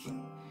has, like,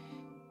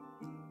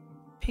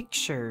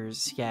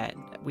 pictures yet.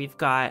 We've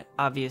got,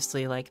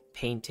 obviously, like,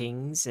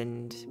 paintings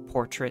and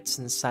portraits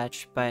and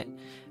such, but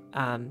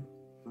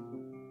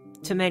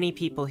to many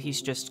people,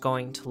 he's just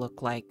going to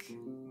look like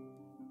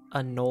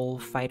a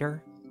gnoll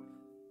fighter.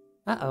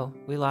 Uh-oh,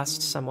 we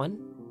lost someone.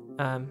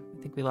 I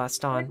think we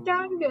lost Dawn. Where'd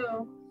Dawn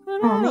go?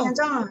 Oh man,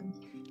 Dawn.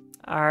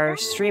 Our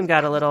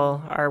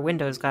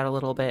windows got a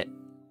little bit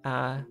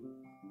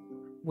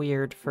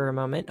weird for a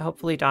moment.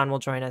 Hopefully Dawn will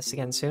join us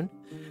again soon.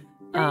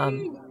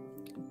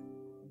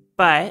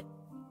 But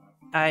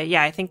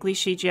I think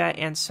Lishigia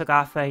and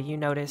Sagafa, you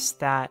notice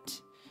that,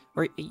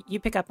 or you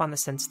pick up on the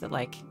sense that,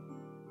 like,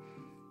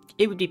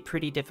 it would be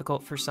pretty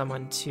difficult for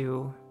someone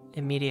to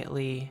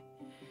immediately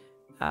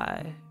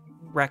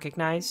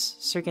recognize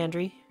Sir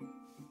Gandry.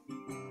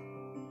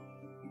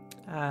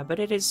 But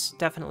it is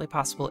definitely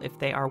possible if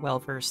they are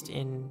well-versed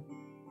in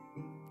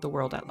the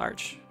world at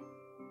large.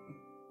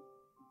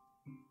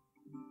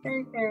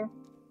 Very fair.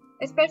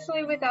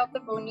 Especially without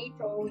the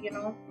bonito, you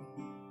know.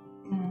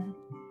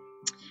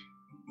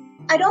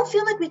 I don't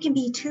feel like we can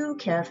be too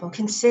careful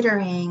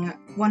considering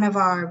one of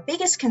our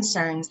biggest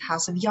concerns,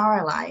 House of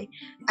Yarlai,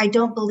 I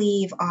don't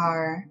believe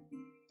are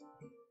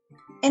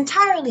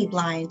entirely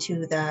blind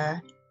to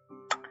the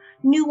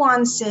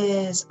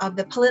nuances of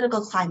the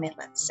political climate,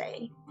 let's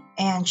say.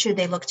 And should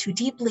they look too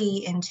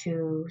deeply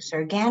into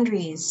Sir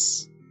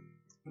Gandry's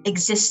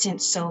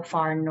existence so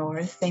far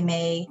north, they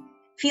may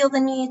feel the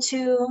need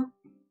to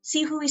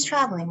see who he's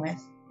traveling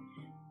with.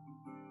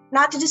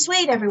 Not to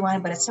dissuade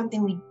everyone, but it's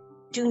something we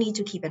do need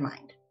to keep in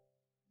mind.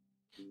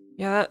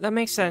 Yeah, that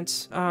makes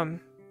sense.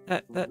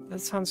 That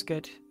sounds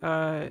good.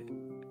 I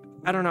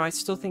don't know, I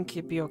still think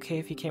it'd be okay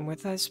if he came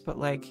with us, but,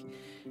 like,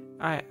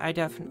 I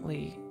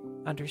definitely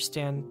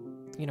understand,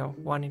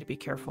 wanting to be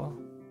careful.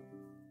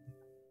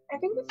 I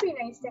think it'd be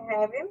nice to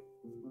have him.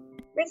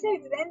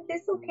 Besides, then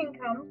Thistle can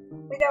come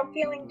without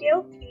feeling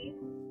guilty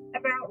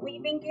about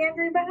leaving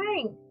Gandry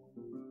behind.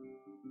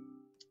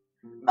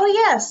 Oh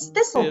yes,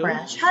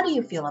 Thistlebrush, how do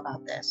you feel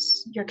about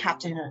this? Your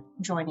captain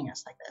joining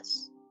us like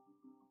this.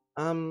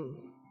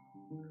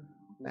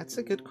 That's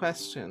a good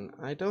question.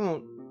 I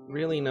don't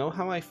really know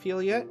how I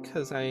feel yet,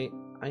 because I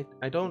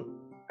don't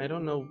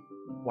know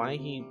why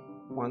he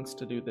wants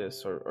to do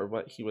this or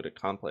what he would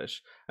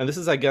accomplish. And this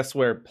is, I guess,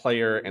 where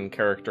player and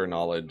character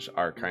knowledge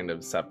are kind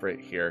of separate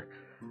here.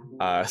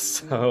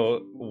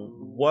 So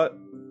what,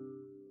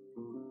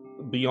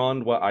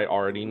 beyond what I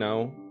already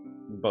know,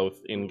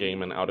 both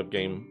in-game and out of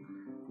game,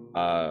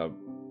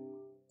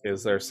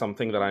 is there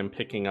something that I'm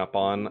picking up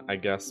on? I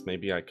guess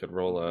maybe I could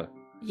roll a...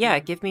 Yeah,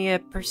 give me a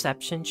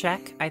perception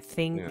check. I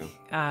think,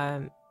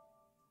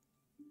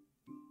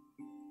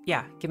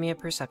 give me a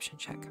perception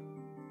check.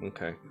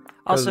 Okay.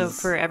 Also,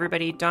 for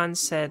everybody, Don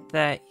said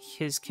that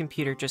his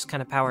computer just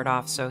kind of powered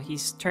off, so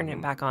he's turning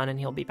it back on, and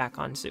he'll be back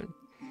on soon.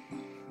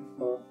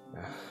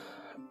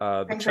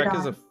 The check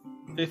is a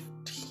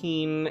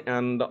 15,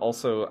 and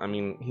also, I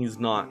mean, he's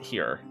not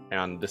here,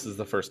 and this is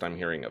the first I'm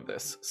hearing of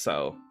this,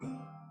 so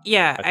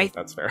Yeah, I think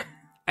that's fair.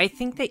 I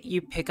think that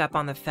you pick up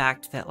on the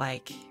fact that,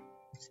 like,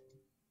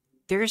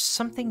 there's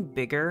something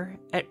bigger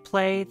at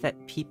play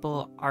that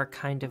people are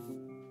kind of,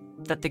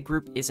 that the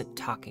group isn't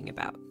talking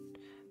about.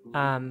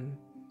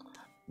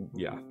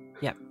 Yeah.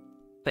 Yeah.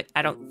 But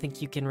I don't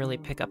think you can really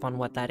pick up on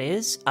what that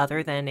is,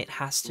 other than it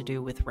has to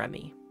do with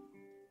Remy.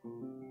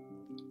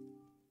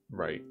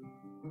 Right.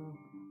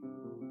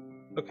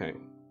 Okay.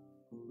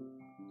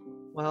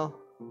 Well,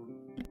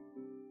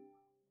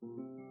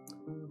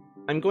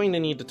 I'm going to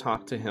need to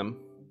talk to him.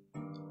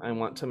 I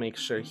want to make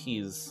sure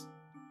he's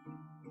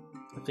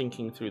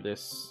thinking through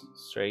this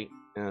straight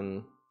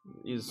and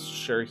is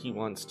sure he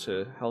wants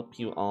to help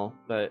you all,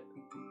 but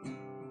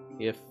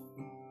if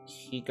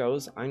he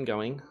goes, I'm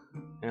going,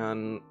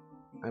 and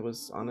I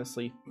was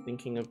honestly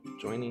thinking of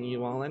joining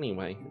you all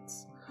anyway.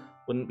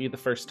 Wouldn't be the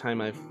first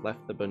time I've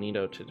left the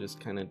Bonito to just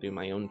kind of do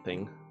my own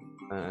thing,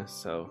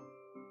 so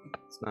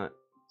it's not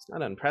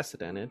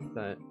unprecedented,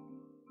 but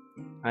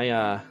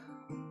I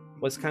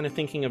was kind of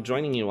thinking of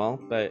joining you all,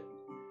 but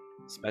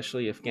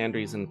especially if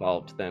Gandry's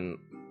involved, then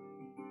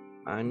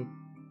I'm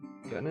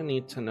gonna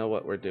need to know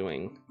what we're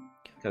doing,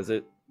 because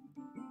it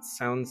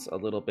sounds a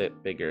little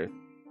bit bigger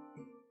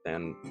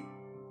than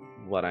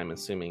what I'm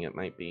assuming it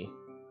might be.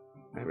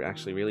 I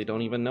actually really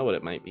don't even know what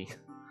it might be.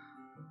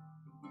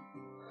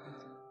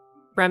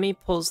 Remy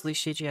pulls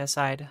Lishija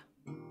aside.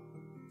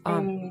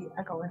 I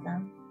go with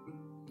them.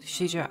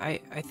 Lishija,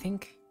 I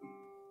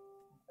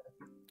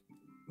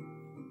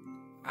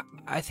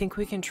think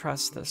we can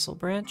trust Thistle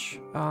Branch.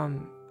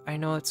 I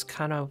know it's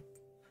kind of,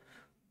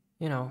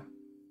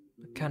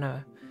 kind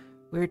of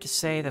weird to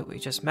say that we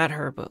just met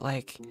her, but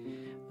like,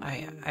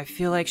 I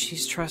feel like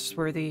she's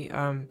trustworthy,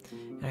 and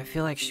I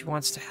feel like she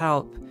wants to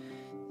help.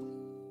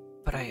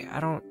 But I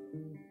don't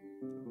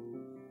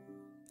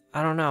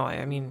know.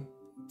 I mean,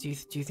 do you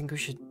think we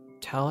should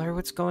tell her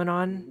what's going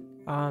on?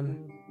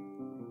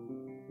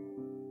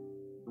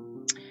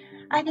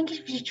 I think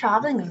if she's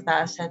traveling with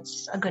us,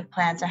 it's a good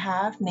plan to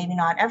have. Maybe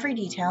not every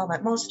detail,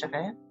 but most of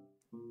it.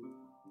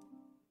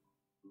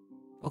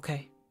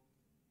 Okay.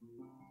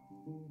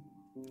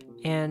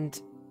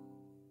 And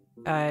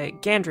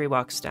Gandry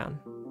walks down.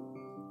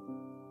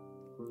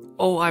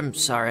 Oh, I'm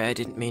sorry. I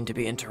didn't mean to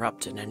be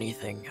interrupting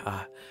anything.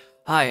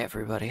 Hi,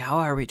 everybody. How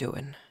are we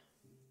doing?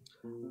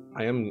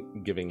 I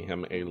am giving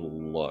him a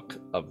look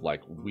of,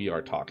 like, we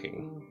are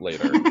talking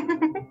later.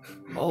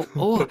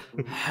 Oh,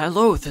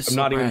 hello, Thistle I'm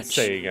not even Branch.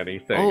 saying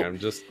anything. Oh, I'm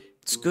just...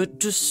 It's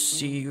good to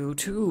see you,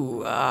 too.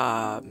 Good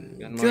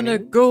Gonna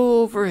morning.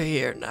 go over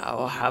here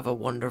now. Have a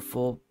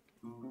wonderful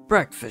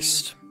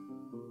breakfast.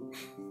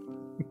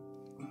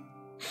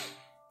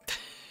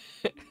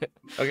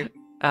 Okay.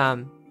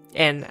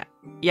 And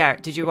yeah,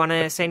 did you want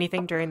to say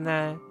anything during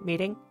the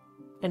meeting?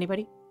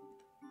 Anybody?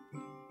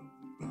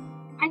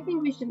 I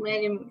think we should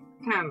let him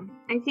come.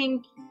 I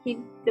think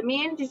the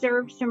man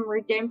deserves some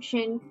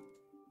redemption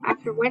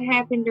after what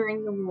happened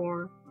during the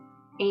war,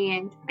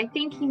 and I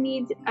think he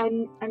needs a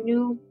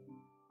new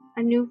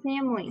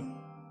family.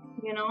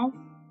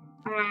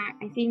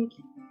 I think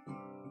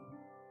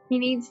he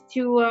needs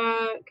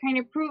to kind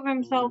of prove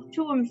himself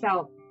to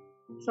himself.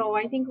 So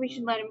I think we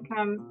should let him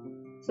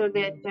come so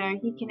that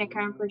he can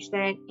accomplish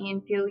that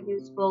and feel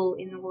useful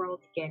in the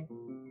world again.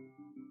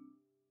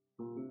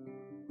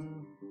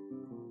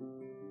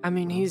 I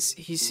mean, he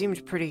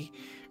seemed pretty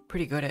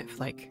good at,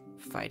 like,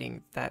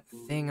 fighting that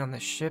thing on the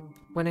ship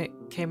when it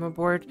came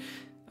aboard.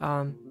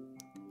 And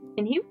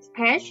he was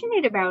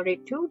passionate about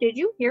it too. Did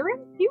you hear him?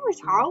 He was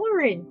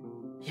hollering.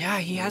 Yeah,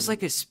 he has,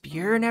 like, a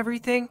spear and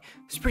everything.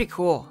 It's pretty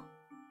cool.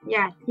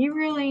 Yeah,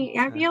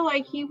 I feel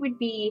like he would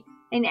be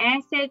an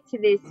asset to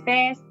this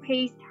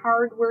fast-paced,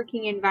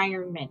 hard-working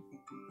environment.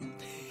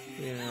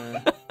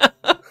 Yeah.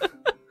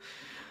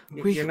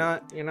 You're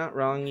not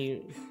wrong.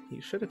 You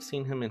should have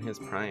seen him in his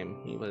prime.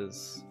 He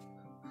was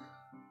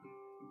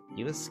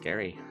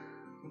scary.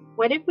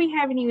 What if we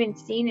haven't even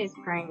seen his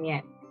prime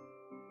yet?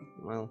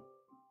 Well,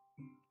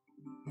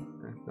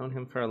 I've known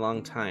him for a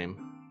long time.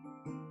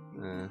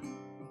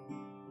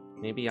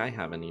 Maybe I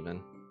haven't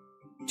even.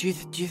 Do you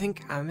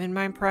think I'm in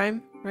my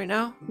prime right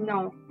now?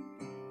 No.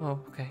 Oh,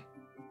 okay.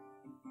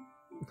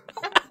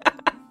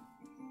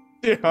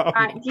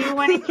 Yeah. Do you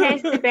want to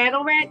cast the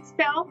Battle Rat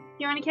spell? Do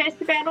you want to cast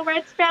the Battle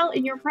Rat spell?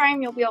 In your prime,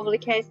 you'll be able to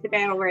cast the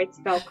Battle Rat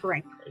spell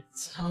correctly.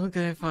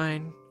 Okay,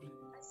 fine.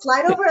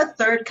 Slide over a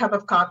third cup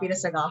of coffee to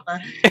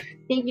Sagafa.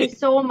 Thank you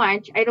so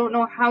much. I don't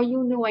know how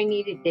you knew I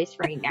needed this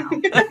right now.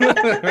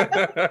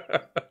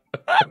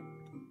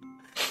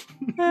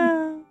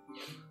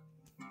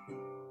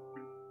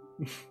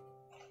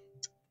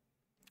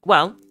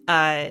 Well,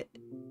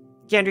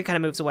 Gandry kind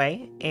of moves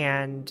away,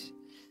 and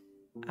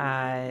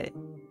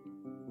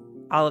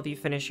all of you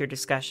finish your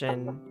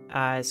discussion.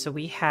 So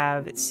we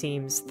have, it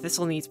seems,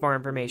 Thistle needs more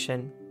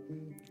information.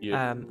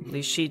 Yep.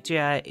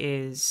 Lishija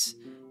is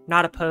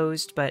not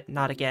opposed, but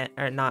not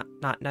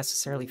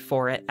necessarily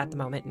for it at the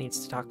moment. Needs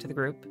to talk to the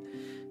group.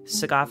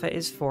 Sagafa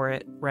is for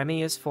it.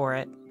 Remy is for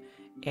it,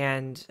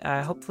 and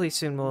hopefully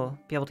soon we'll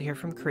be able to hear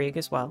from Krieg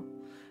as well.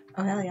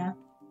 Oh, hell yeah.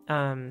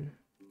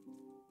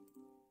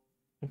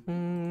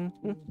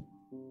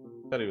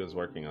 Said he was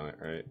working on it,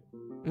 right?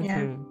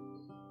 Yeah.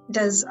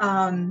 Does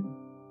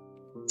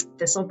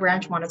Thistle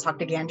Branch want to talk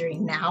to Gandry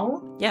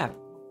now? Yeah.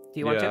 Do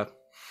you want to?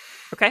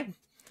 Okay.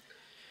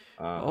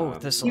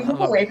 Thistle. You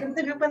move away from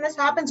the group when this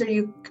happens, or do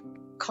you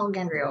call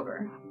Gandry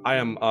over? I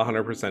am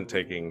 100%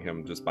 taking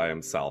him just by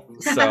himself.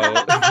 So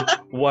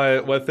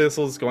what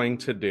Thistle's going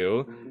to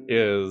do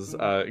is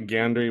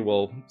Gandry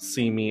will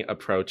see me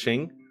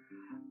approaching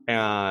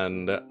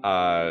and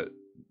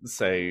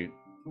say,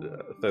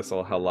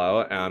 Thistle,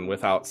 hello. And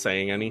without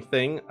saying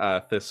anything,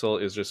 Thistle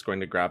is just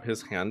going to grab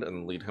his hand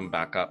and lead him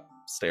back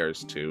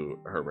upstairs to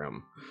her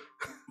room.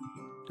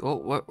 Oh,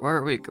 where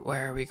are we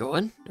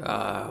going?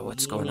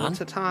 What's going on? Need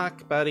to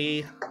talk,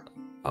 buddy.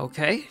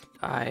 Okay,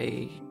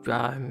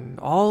 I'm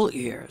all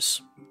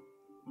ears.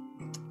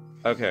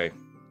 Okay.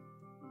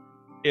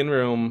 In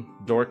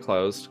room, door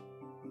closed.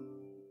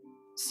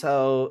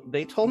 So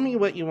they told me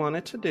what you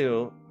wanted to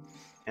do,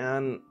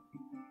 and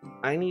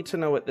I need to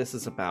know what this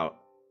is about.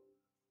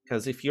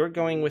 Because if you're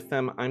going with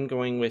them, I'm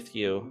going with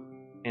you.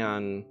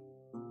 And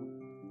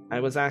I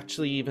was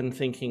actually even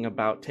thinking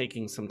about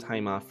taking some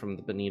time off from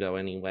the Bonito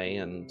anyway,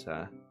 and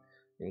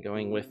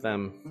going with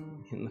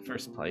them in the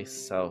first place.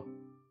 So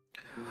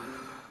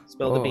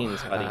spill the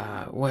beans, buddy.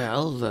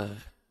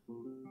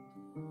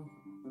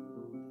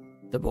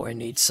 The boy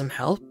needs some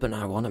help, and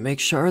I want to make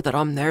sure that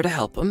I'm there to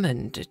help him,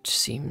 and it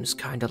seems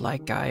kind of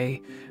like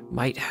I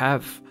might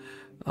have,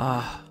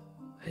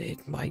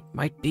 it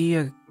might be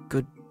a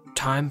good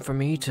time for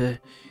me to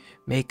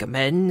make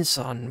amends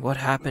on what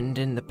happened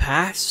in the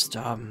past,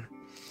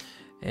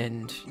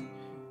 and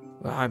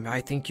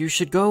I think you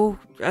should go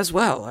as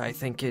well. I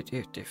think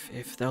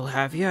if they'll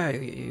have you,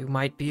 you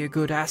might be a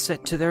good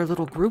asset to their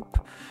little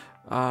group.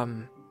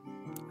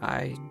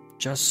 I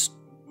just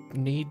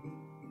need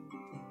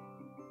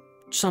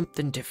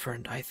something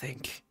different, I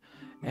think.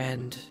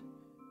 And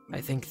I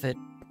think that,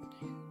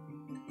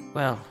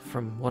 well,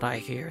 from what I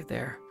hear,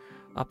 they're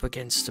up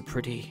against a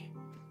pretty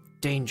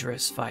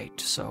dangerous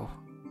fight, so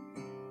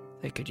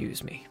they could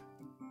use me.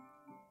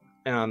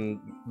 And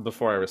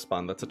before I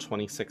respond, that's a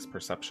 26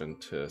 perception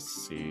to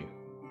see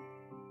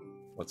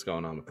what's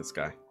going on with this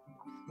guy.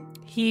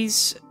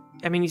 He's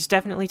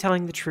definitely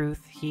telling the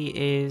truth. He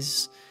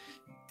is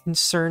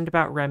concerned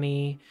about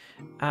Remy.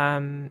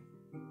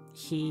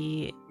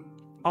 He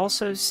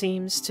also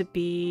seems to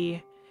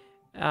be,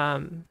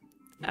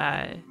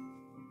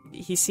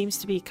 he seems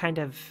to be kind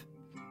of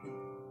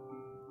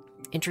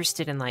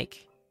interested in,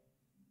 like,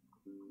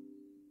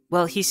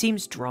 well, he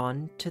seems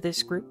drawn to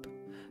this group,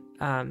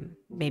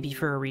 maybe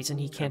for a reason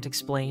he can't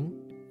explain,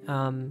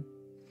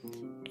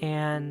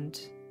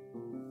 and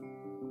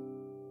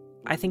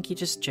I think he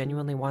just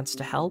genuinely wants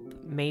to help.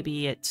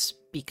 Maybe it's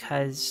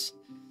because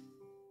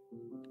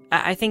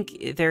I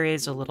think there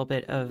is a little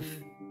bit of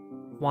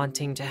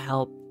wanting to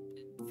help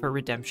for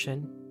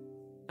redemption.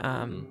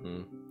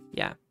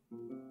 Yeah.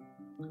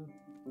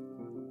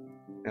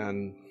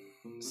 And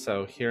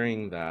so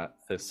hearing that,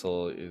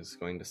 Thistle is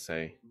going to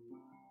say,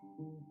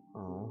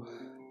 "Oh,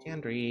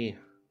 Gandry,"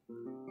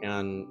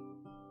 and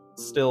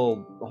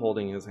still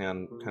holding his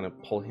hand, kind of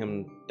pull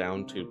him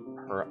down to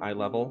her eye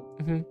level,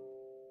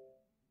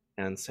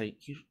 and say,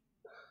 "You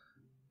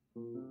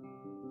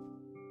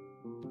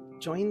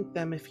join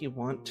them if you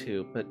want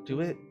to, but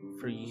do it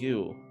for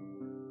you,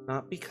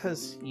 not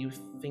because you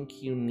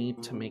think you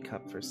need to make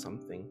up for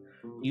something.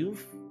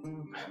 You've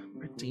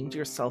redeemed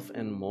yourself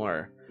and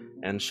more."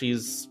 And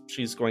she's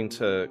going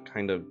to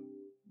kind of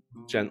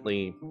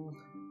gently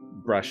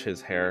brush his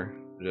hair,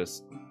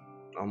 just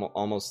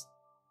almost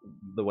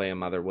the way a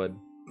mother would.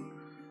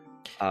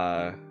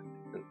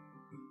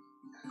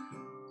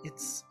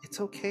 It's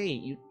okay.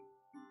 You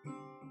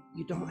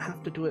don't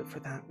have to do it for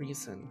that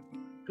reason.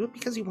 Do it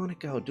because you want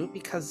to go. Do it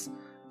because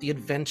the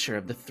adventure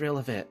of the thrill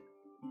of it,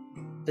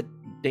 the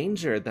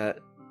danger that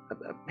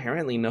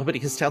apparently nobody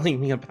is telling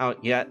me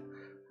about yet,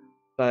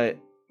 but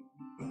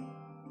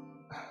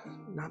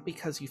not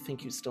because you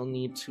think you still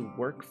need to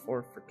work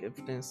for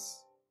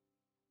forgiveness.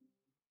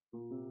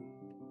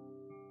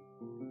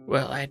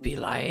 Well, I'd be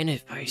lying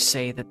if I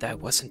say that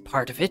wasn't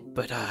part of it,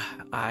 but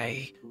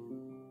I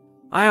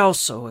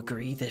also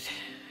agree that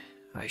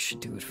I should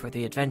do it for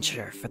the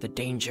adventure, for the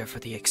danger, for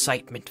the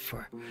excitement,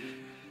 for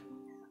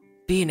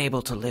being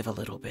able to live a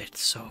little bit,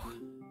 so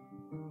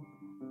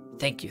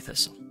thank you,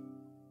 Thistle.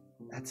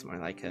 That's more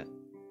like it.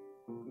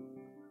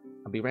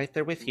 I'll be right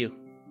there with you.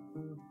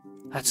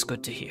 That's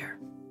good to hear.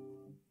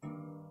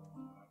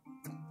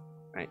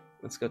 Right,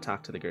 let's go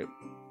talk to the group.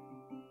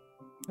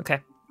 Okay.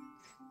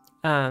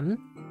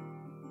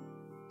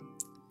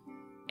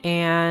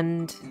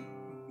 And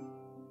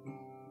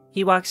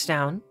he walks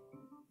down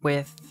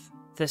with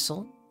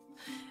Thistle.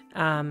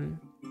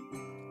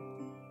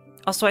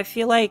 Also, I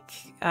feel like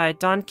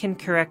Dawn can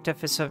correct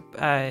us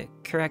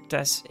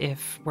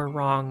if we're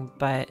wrong,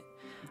 but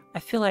I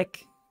feel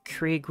like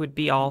Krieg would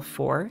be all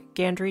for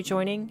Gandry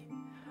joining.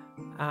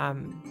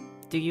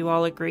 Do you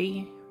all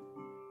agree?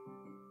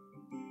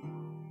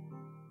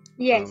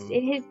 Yes,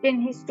 it has been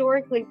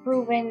historically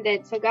proven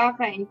that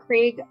Sagafa and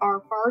Craig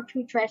are far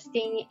too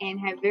trusting and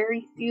have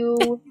very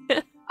few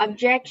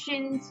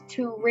objections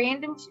to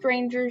random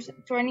strangers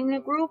joining the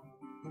group.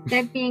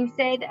 That being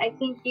said, I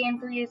think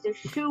Dandry is a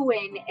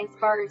shoo-in as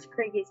far as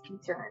Craig is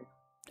concerned.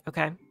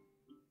 Okay.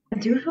 A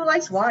dude who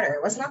likes water.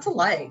 What's not to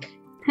like?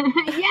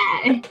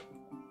 Yeah.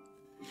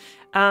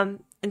 And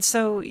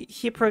so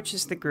he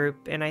approaches the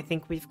group, and I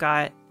think we've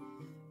got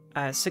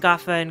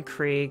Sagafa and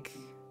Krieg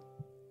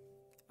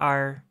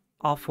are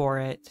all for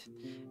it.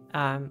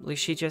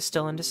 Lucija's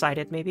still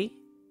undecided, maybe?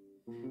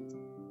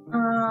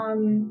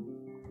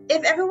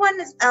 If everyone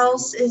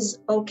else is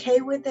okay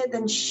with it,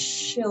 then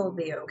she'll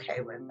be okay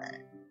with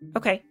it.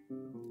 Okay.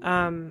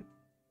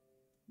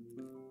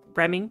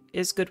 Remy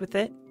is good with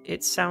it.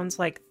 It sounds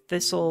like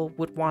Thistle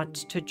would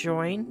want to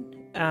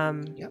join.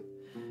 Yep.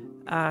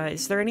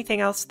 Is there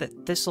anything else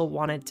that Thistle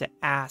wanted to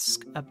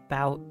ask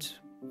about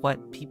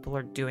what people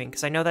are doing?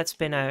 Because I know that's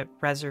been a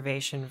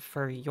reservation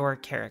for your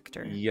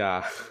character.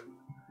 Yeah.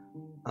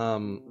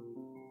 We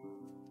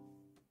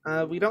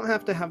don't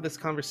have to have this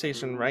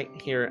conversation right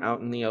here out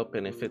in the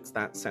open if it's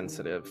that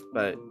sensitive,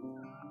 but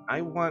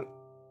I want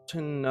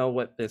to know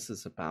what this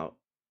is about.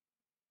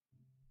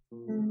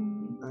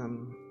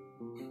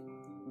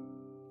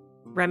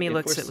 Remy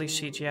looks at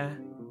Lucija.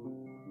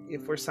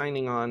 If we're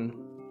signing on,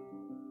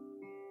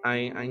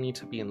 I need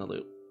to be in the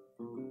loop.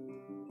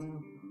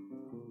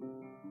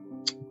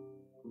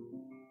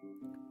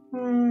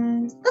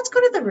 Let's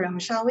go to the room,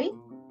 shall we?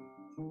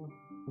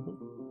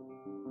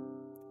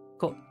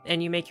 Cool.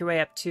 And you make your way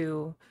up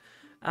to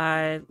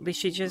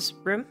Lucija's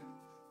room?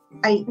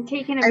 I'm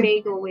taking a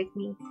bagel with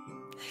me.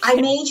 I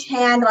mage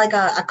hand like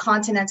a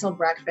continental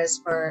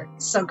breakfast for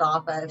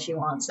Sagafa if she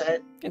wants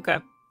it. Okay.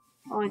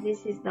 Oh,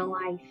 this is the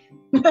life.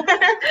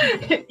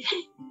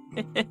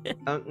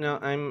 Oh no,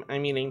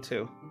 I'm eating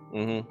too.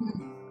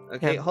 Mm-hmm.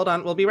 Okay, hold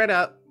on. We'll be right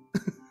out.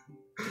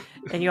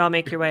 And you all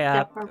make your way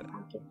up. Step our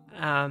pocket.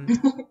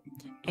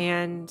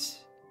 And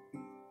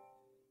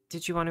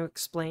did you want to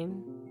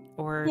explain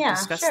or Yeah,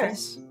 discuss sure.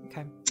 this?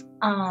 Okay.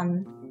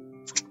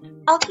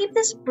 I'll keep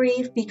this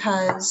brief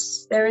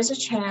because there is a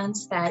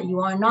chance that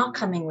you are not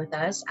coming with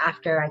us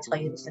after I tell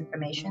you this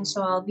information.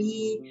 So I'll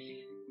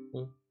be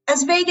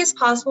as vague as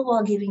possible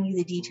while giving you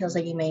the details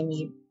that you may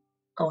need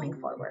going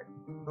forward.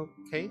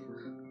 Okay.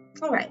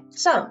 All right.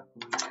 So,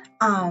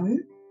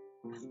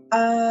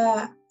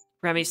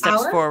 Remy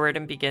steps Our? forward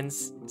and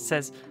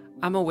says,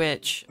 I'm a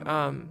witch.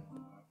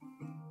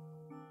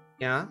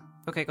 Yeah?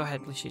 okay, go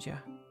ahead, Lucija.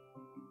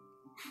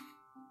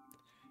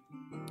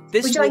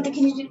 would you like to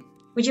continue?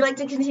 Would you like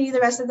to continue the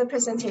rest of the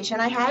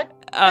presentation I had?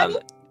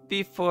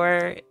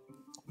 Before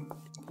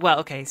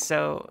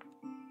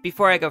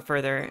I go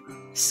further,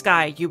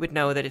 Sky, you would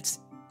know that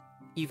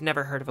you've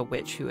never heard of a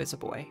witch who is a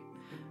boy.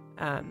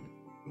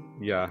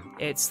 Yeah.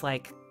 It's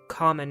like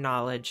common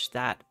knowledge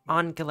that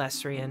on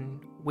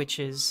Galesrian,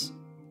 witches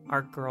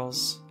are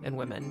girls and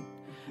women.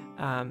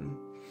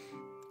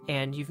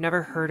 And you've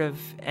never heard of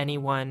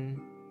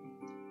anyone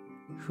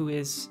who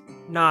is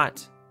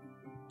not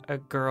a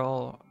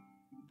girl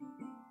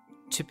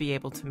to be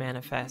able to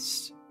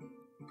manifest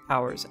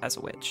powers as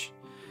a witch.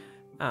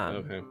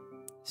 Okay.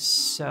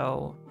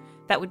 So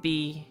that would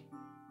be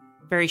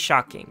very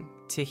shocking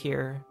to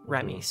hear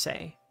Remy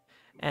say.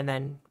 And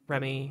then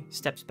Remy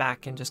steps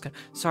back and just goes,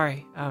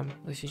 sorry,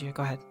 Lucija,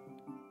 go ahead.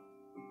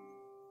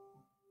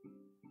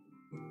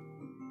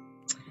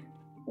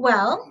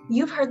 Well,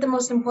 you've heard the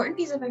most important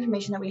piece of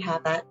information that we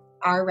have, that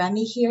our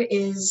Remy here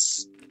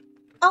is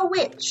a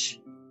witch.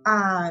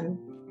 I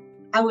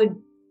would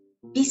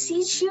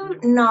beseech you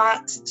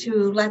not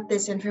to let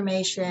this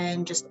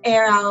information just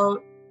air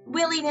out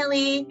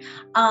willy-nilly.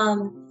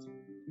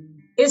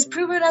 It has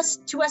proven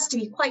to us to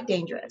be quite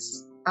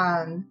dangerous.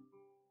 And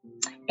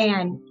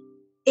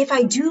if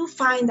I do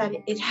find that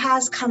it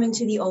has come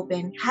into the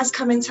open, has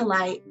come into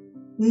light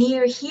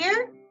near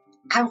here,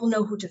 I will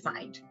know who to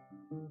find.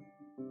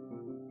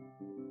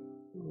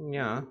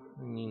 Yeah,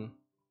 I mean,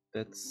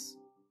 that's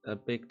a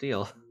big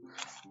deal.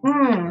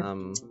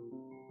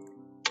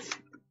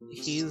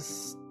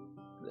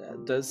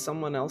 Does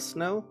someone else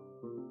know?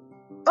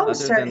 Oh, Other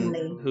certainly.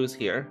 than who's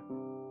here?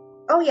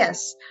 Oh,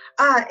 yes.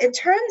 It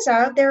turns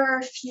out there are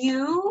a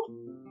few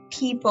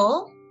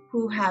people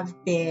who have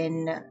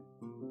been,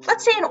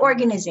 let's say an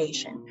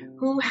organization,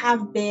 who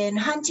have been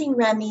hunting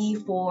Remy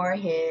for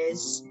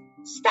his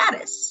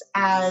status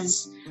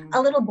as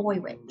a little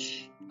boy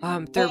witch.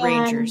 They're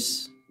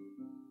rangers.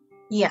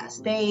 Yes,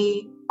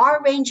 they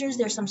are rangers.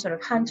 They're some sort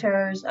of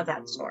hunters of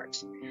that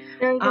sort.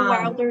 They're the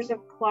Wilders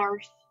of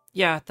Clarth.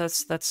 Yeah,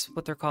 that's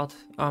what they're called.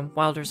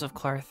 Wilders of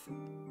Clarth.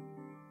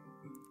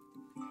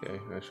 Okay,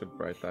 I should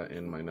write that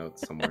in my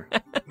notes somewhere.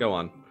 Go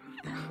on.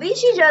 At least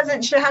she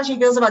doesn't sure how she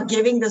feels about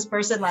giving this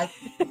person like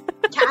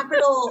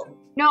capital.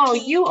 No,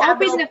 Key, you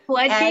capital, open the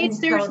floodgates.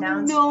 and There's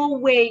pronouns. no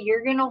way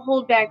you're gonna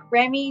hold back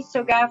Remy,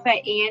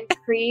 Sagafa, and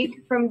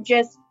Krieg from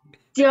just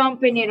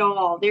dumping it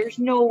all. There's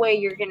no way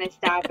you're gonna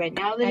stop it.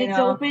 Now that I it's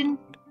know. open,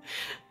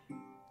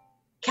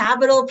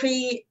 Capital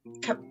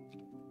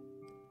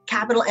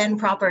capital N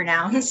proper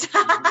nouns.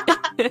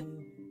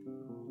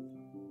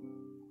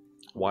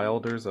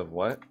 Wilders of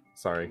what?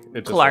 Sorry,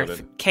 it just Clarth.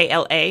 loaded.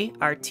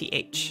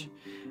 Klarth.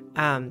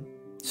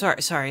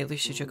 Sorry,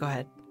 Lucia, go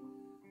ahead.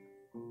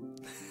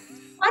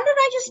 Why did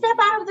I just step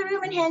out of the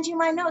room and hand you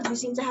my notes? You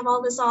seem to have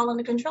all this all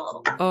under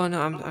control. Oh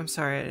no, I'm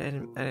sorry. I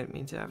didn't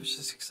mean to. I was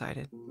just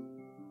excited.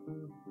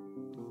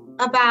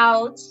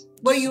 About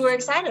what you were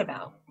excited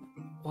about?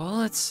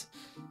 Well,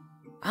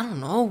 I don't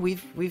know.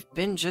 We've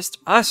been just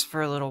us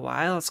for a little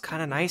while. It's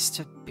kind of nice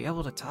to be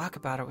able to talk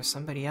about it with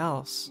somebody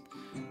else.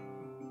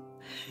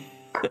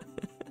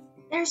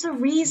 There's a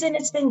reason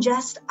it's been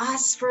just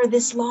us for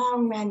this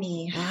long,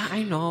 Remy.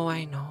 I know.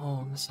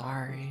 I'm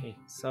sorry. Okay,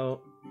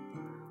 so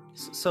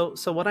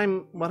what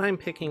I'm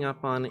picking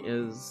up on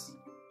is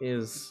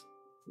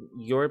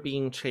you're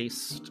being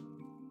chased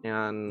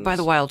and By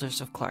the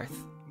Wilders of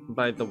Clarth.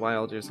 by the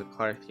Wilders of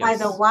Clarth. Yes. By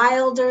the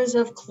Wilders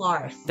of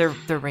Clarth. They're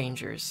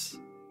rangers.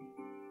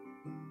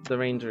 The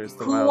Rangers.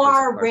 The Who Wilders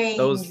are of Clarth.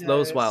 Those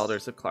Rangers?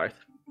 Wilders of Clarth.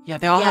 Yeah,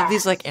 they all have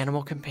these Yes. like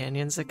animal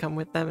companions that come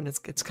with them, and it's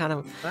kind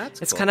of That's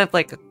cool. kind of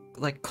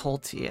like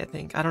culty. I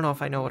think I don't know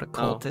if I know what a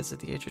cult is at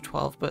the age of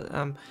 12, but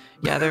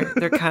yeah,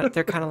 they're kind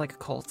of like a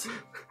cult.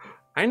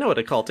 I know what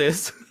a cult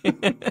is.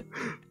 I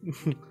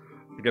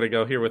gotta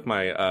go here with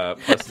my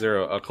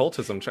 +0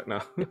 occultism check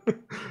now.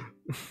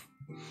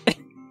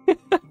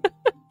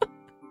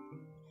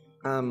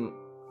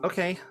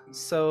 Okay,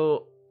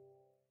 so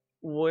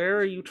where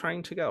are you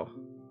trying to go?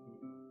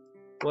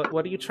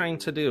 What are you trying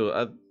to do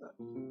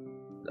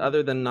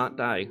other than not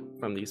die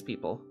from these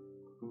people?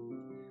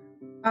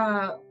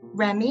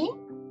 Remy?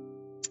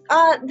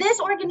 This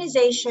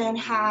organization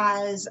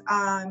has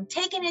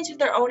taken into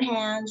their own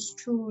hands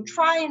to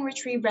try and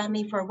retrieve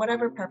Remy for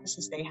whatever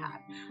purposes they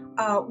have.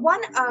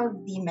 One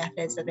of the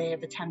methods that they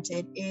have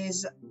attempted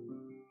is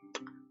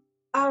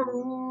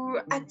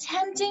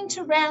attempting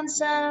to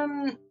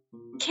ransom,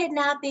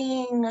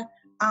 kidnapping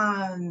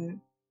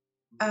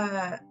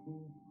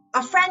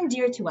a friend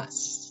dear to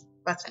us,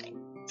 let's say.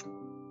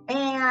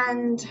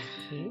 And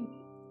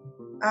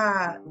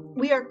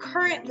we are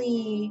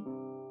currently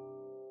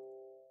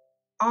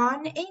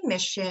on a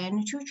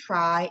mission to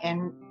try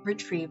and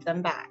retrieve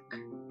them back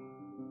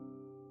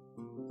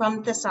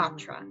from Thistle.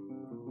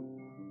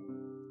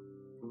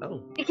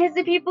 Oh, Because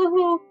the people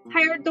who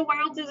hired the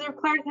Wilders of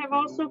Clarth have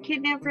also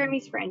kidnapped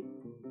Remy's friend.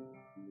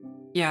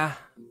 Yeah,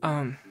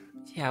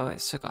 what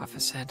Sugoff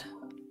said.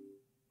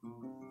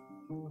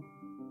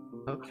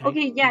 okay.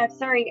 Okay, yeah,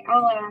 sorry.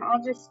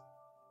 I'll just.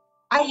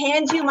 I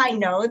hand you my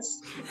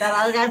notes that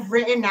I've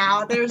written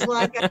out. There's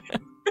like I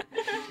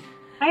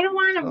don't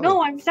want to. Oh.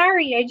 No, I'm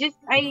sorry.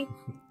 I'm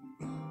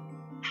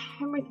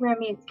with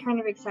Remy. It's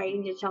kind of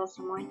exciting to tell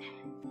someone.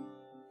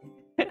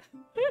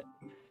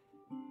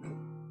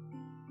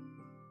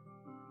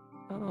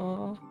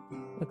 Oh,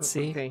 let's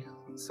see. Okay,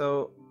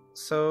 so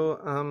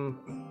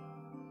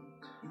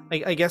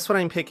I guess what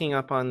I'm picking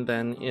up on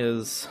then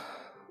is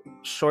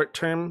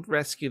short-term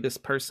rescue this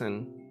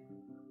person,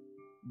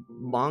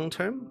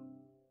 long-term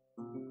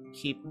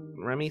keep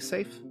Remy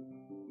safe.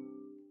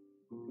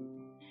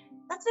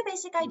 that's the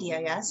basic idea,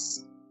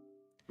 yes.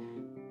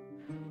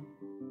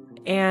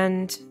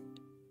 And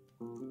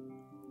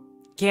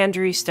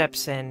Gandry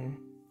steps in,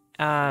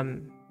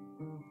 and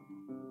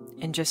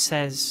just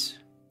says,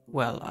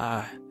 Well,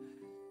 I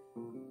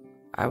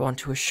want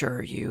to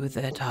assure you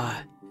that,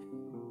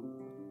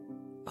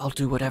 I'll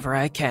do whatever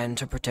I can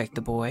to protect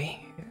the boy,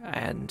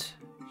 and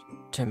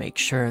to make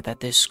sure that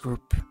this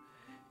group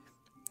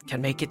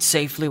can make it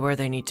safely where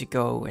they need to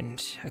go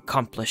and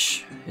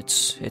accomplish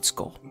its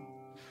goal.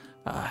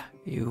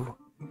 You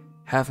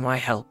have my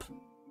help.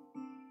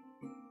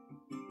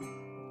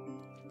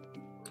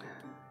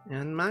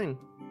 And mine.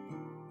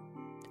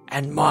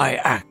 And my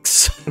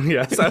axe.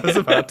 Yes, I was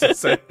about to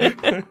say.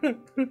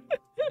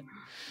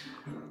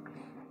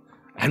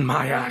 And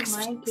my axe.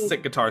 my goodness.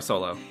 Sick guitar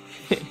solo.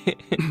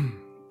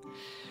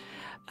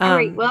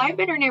 Alright, well, I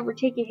better never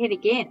take a hit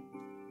again.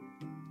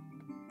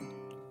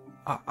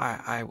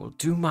 I will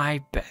do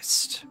my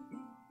best.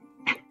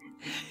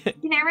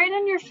 Can I ride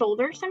on your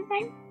shoulder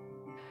sometime?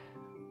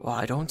 Well,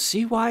 I don't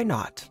see why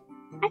not.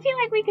 I feel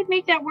like we could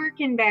make that work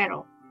in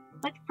battle.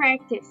 Let's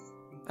practice.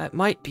 That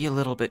might be a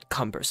little bit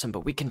cumbersome,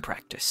 but we can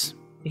practice.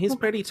 He's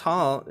pretty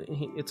tall.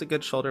 It's a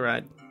good shoulder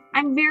ride.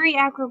 I'm very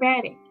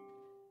acrobatic.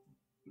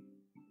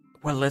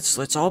 Well,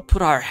 let's all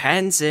put our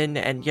hands in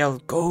and yell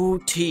 "Go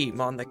team"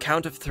 on the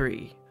count of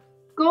 3.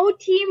 Go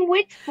Team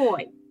Witch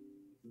Boy.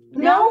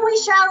 No, we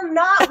shall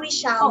not. We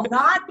shall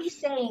not be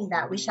saying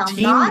that. We shall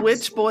Team not.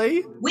 Witch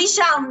Boy? We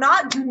shall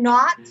not. Do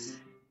not.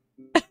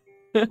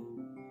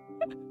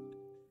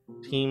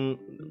 Team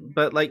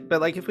but like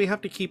if we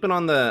have to keep it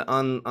on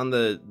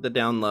the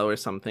down low or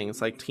something,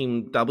 it's like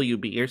Team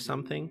WB or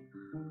something.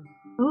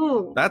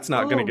 Ooh. That's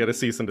not gonna Ooh. get a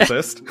cease and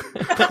desist.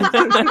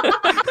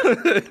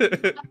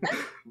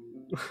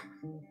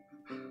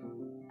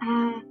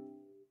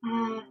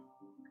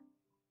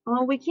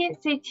 Well, we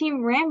can't say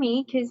Team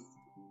Remy because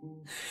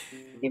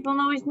people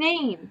know his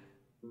name.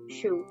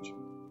 Shoot.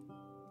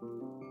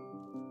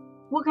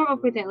 We'll come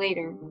up with it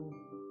later.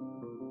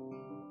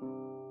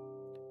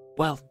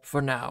 Well,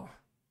 for now,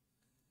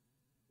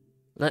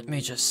 let me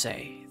just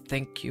say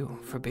thank you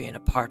for being a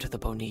part of the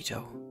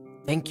Bonito.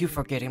 Thank you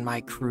for getting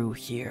my crew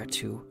here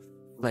to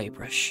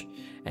Flaebrush,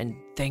 and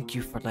thank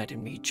you for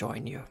letting me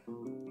join you.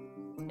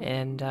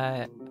 And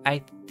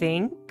I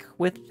think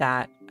with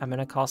that, I'm going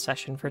to call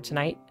session for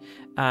tonight.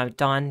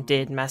 Don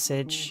did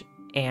message,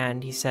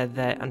 and he said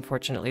that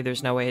unfortunately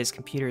there's no way his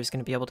computer is going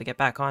to be able to get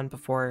back on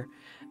before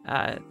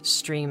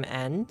stream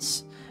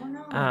ends. Oh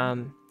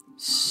no.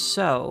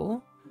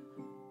 So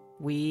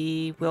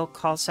we will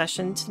call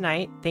session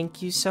tonight.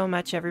 Thank you so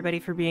much,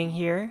 everybody, for being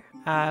here.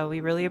 We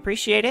really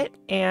appreciate it.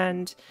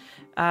 And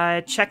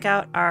check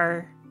out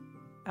our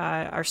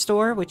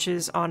store, which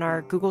is on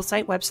our Google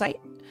site website.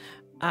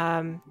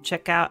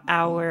 Check out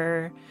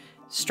our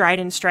Stride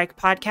and Strike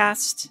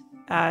podcast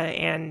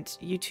and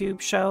YouTube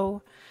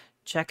show.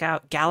 Check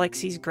out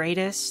Galaxy's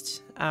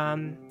Greatest.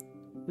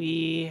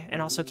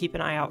 And also keep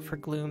an eye out for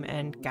Gloom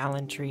and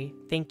Gallantry.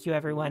 Thank you,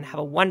 everyone. Have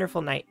a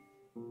wonderful night.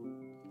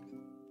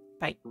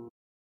 Bye.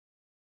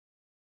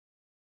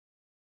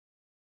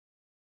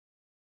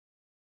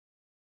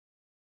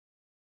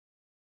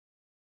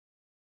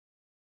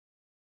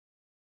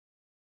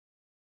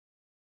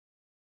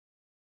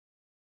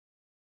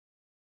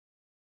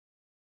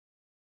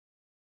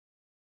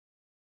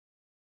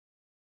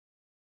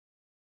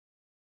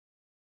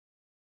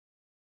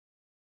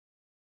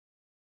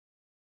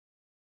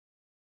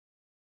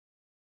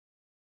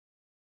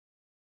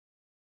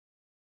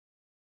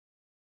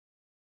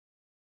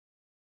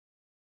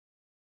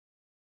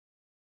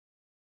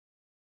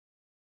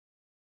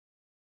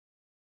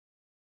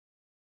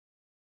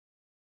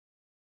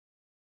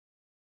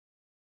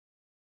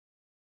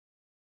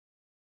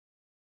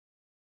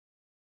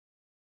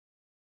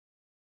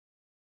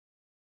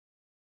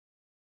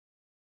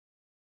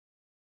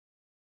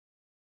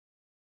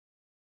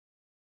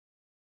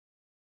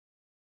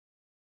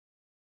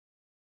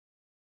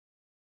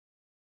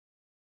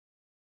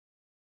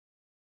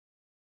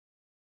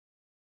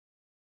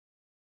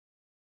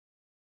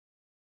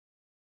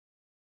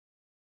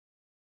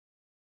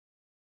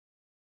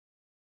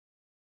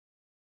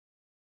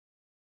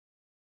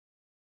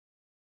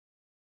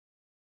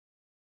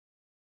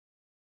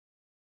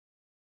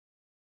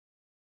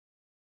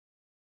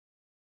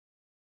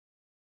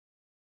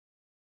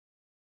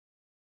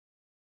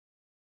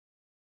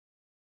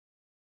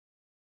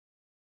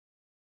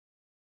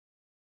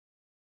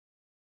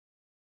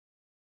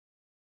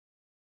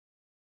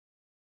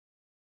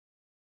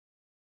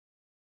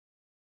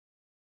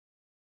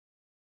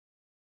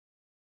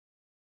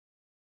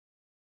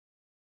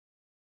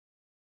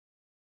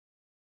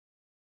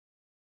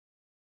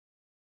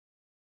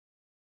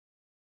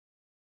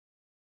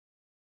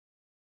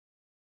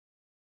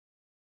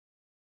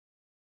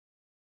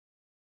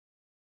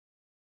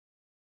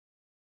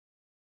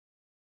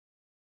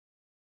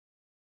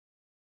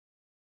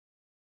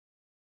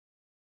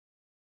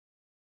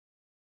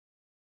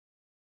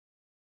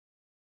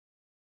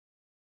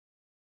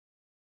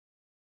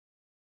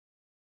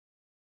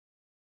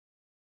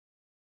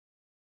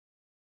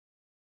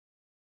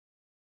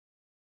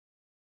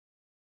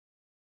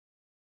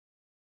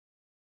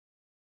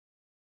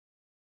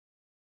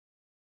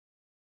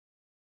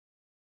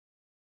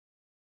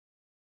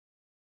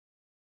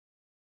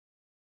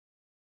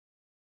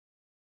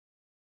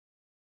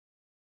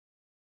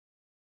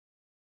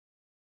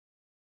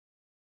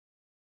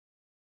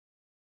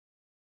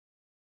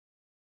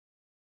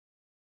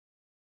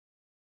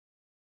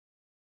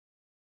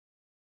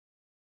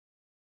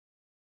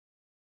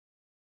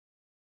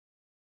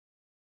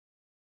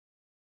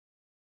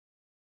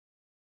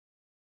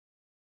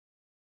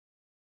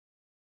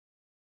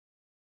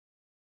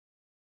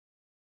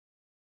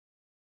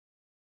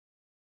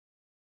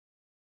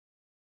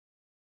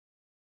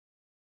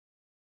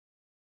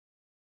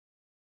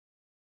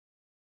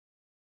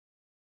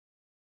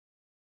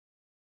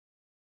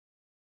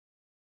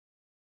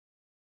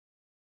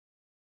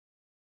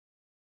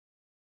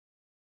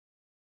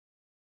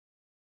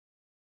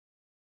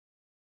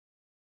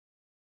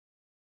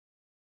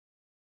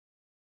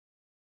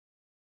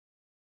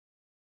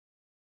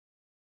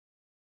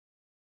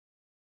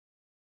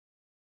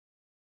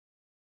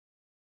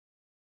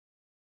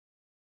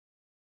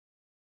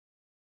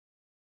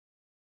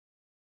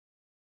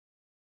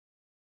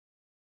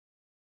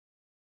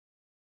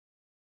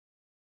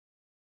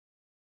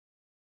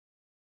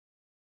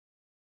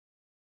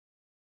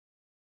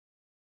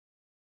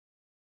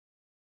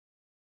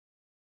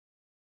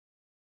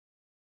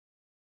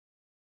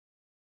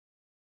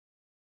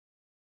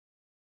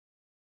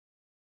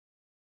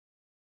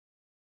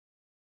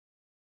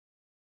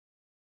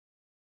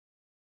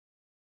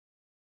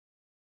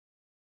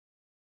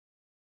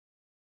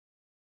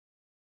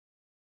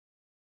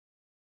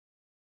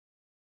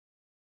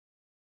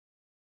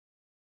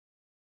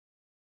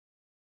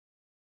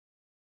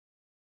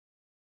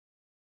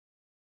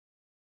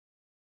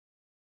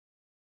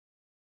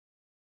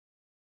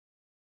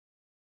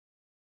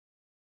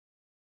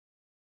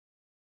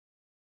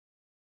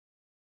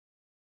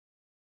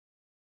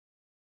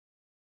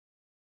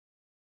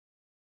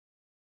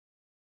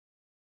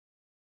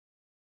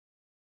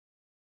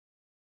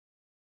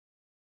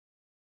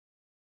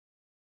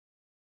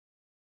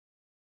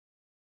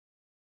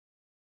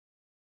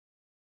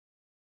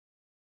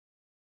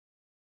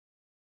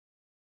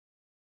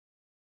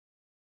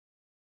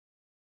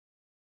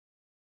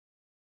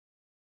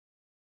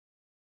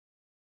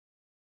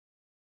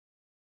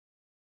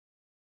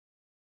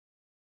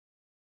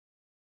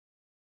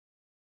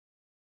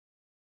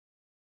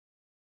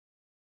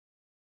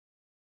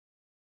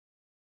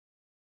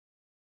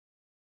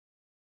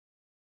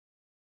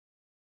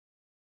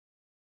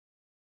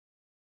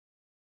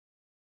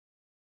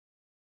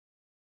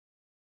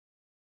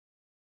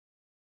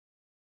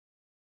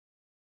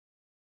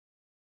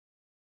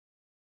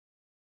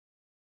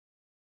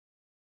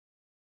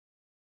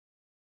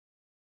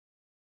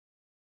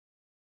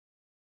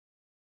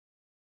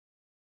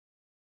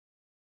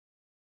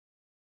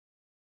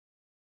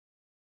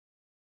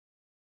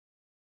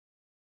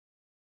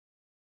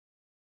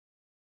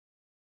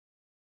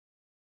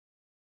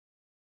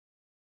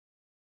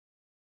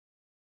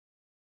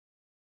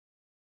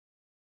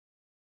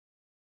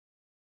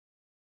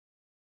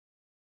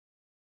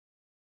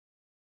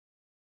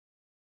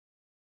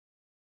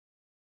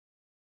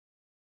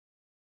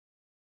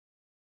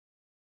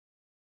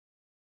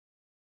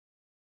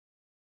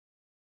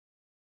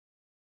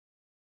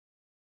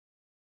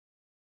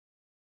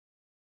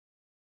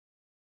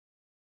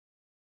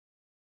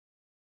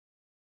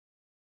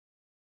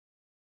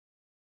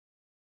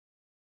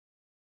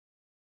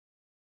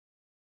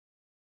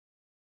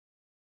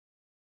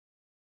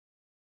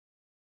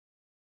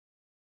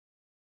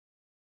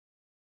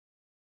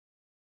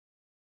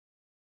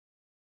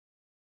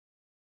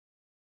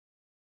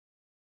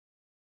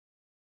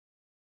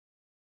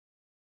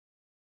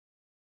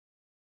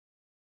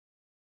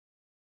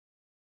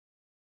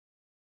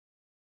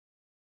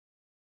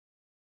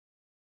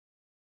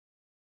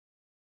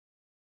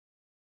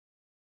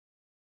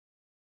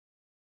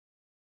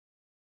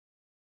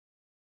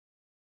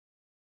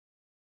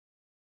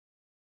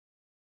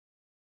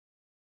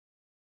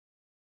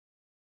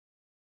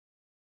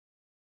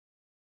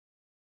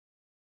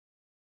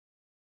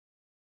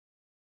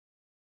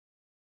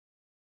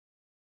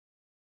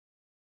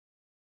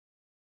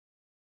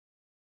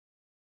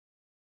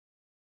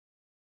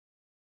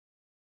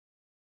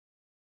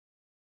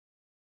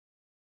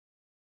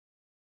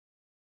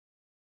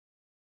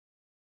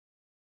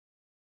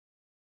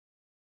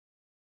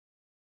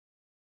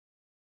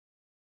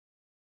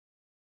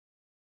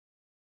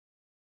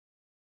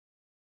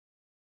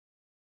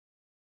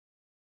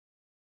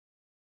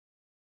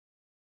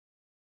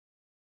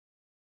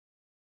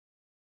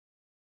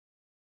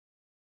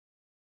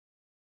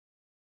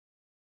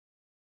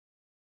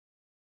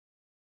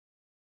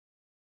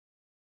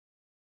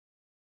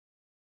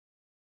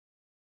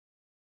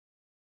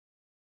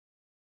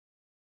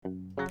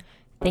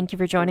 Thank you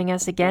for joining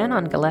us again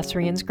on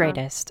Galesrian's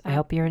Greatest. I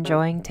hope you're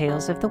enjoying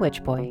Tales of the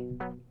Witch Boy.